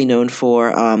mostly known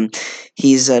for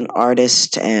he's an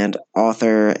artist and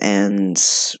author and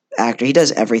actor. He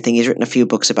does everything. He's written a few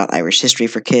books about Irish history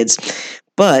for kids,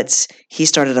 but he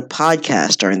started a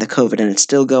podcast during the COVID, and it's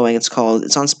still going. It's on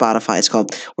Spotify. It's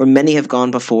called Where Many Have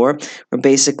Gone Before, where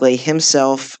basically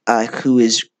himself, who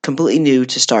is completely new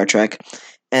to Star Trek,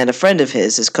 and a friend of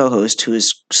his co-host, who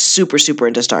is super, super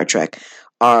into Star Trek,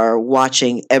 are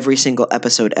watching every single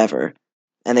episode ever.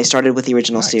 And they started with the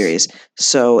original series.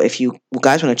 So if you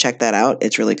guys want to check that out,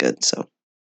 it's really good. So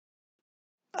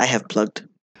I have plugged.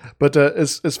 But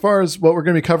as far as what we're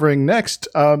going to be covering next,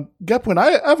 Gepwin,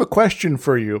 I have a question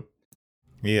for you.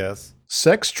 Yes.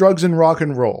 Sex, drugs, and rock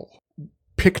and roll.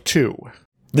 Pick two.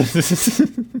 Well,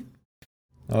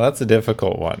 that's a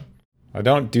difficult one. I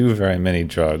don't do very many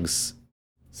drugs,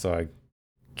 so I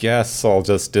guess I'll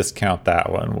just discount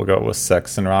that one. We'll go with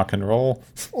sex and rock and roll.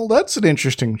 Well, that's an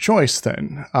interesting choice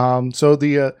then. So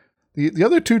the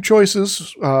other two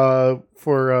choices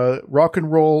for rock and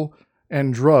roll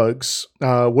and drugs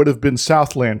would have been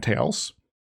Southland Tales.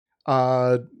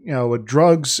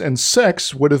 Drugs and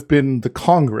sex would have been the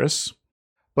Congress,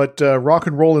 but rock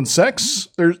and roll and sex,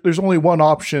 there's only one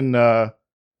option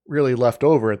really left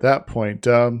over at that point.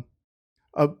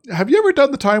 Have you ever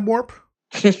done the time warp?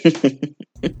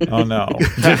 Oh no.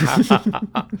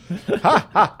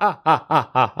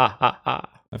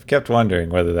 I've kept wondering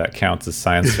whether that counts as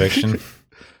science fiction.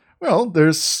 Well,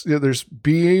 there's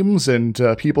beams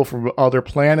and people from other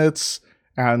planets,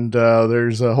 and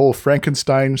there's a whole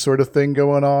Frankenstein sort of thing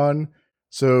going on.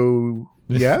 So,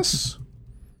 yes.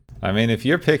 I mean, if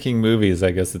you're picking movies,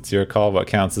 I guess it's your call what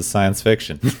counts as science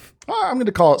fiction. I'm going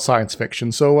to call it science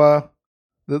fiction. So,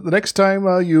 the next time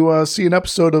you see an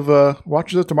episode of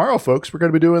Watchers of Tomorrow, folks, we're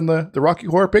going to be doing the Rocky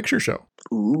Horror Picture Show.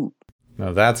 Ooh.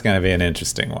 No, that's going to be an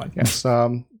interesting one. Yes,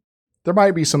 there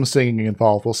might be some singing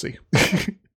involved. We'll see.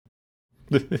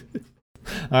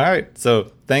 All right.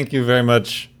 So thank you very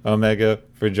much, Omega,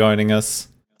 for joining us.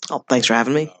 Oh, thanks for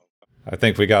having me. I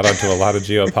think we got onto a lot of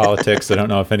geopolitics. I don't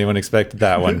know if anyone expected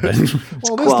that one, but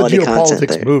Well, this Quality is the content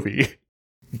geopolitics there. movie.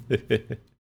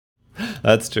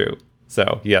 that's true.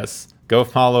 So, yes, go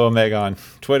follow Omega on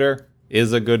Twitter.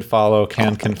 Is a good follow,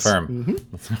 can confirm.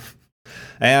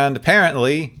 And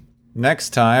apparently, next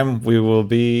time we will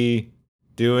be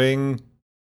doing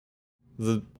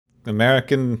the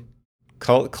American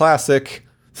cult classic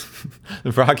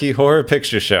Rocky Horror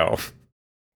Picture Show.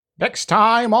 Next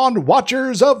time on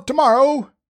Watchers of Tomorrow,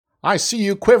 I see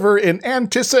you quiver in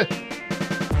anticipation.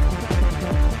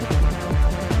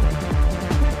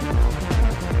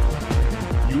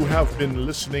 You have been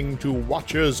listening to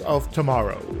Watchers of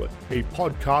Tomorrow, a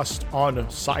podcast on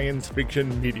science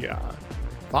fiction media.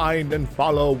 Find and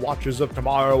follow Watchers of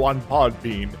Tomorrow on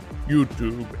Podbean,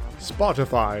 YouTube,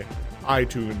 Spotify,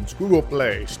 iTunes, Google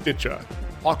Play, Stitcher,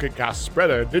 Pocket Cast,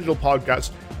 Spreader, Digital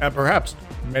Podcast, and perhaps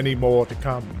many more to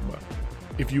come.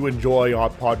 If you enjoy our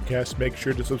podcast, make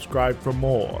sure to subscribe for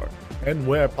more. And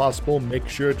where possible, make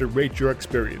sure to rate your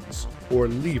experience or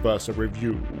leave us a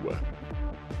review.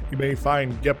 You may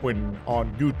find Gepwin on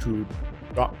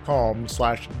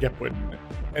youtube.com/Gepwin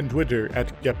and Twitter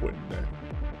 @Gepwin.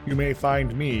 You may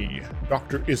find me,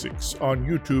 Dr. Isix, on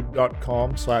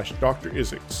youtube.com/Dr.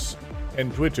 Isix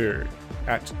and Twitter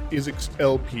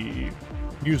 @IsixLP.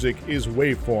 Music is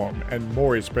Waveform and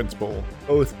Maury's Principle,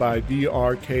 both by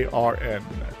DRKRN.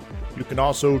 You can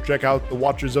also check out the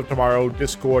Watchers of Tomorrow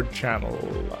Discord channel.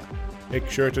 Make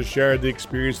sure to share the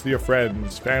experience with your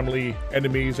friends, family,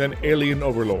 enemies, and alien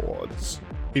overlords.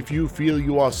 If you feel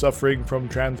you are suffering from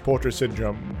transporter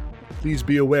syndrome, please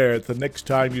be aware that the next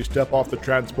time you step off the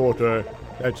transporter,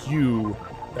 that you,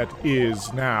 that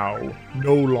is now,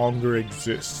 no longer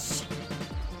exists.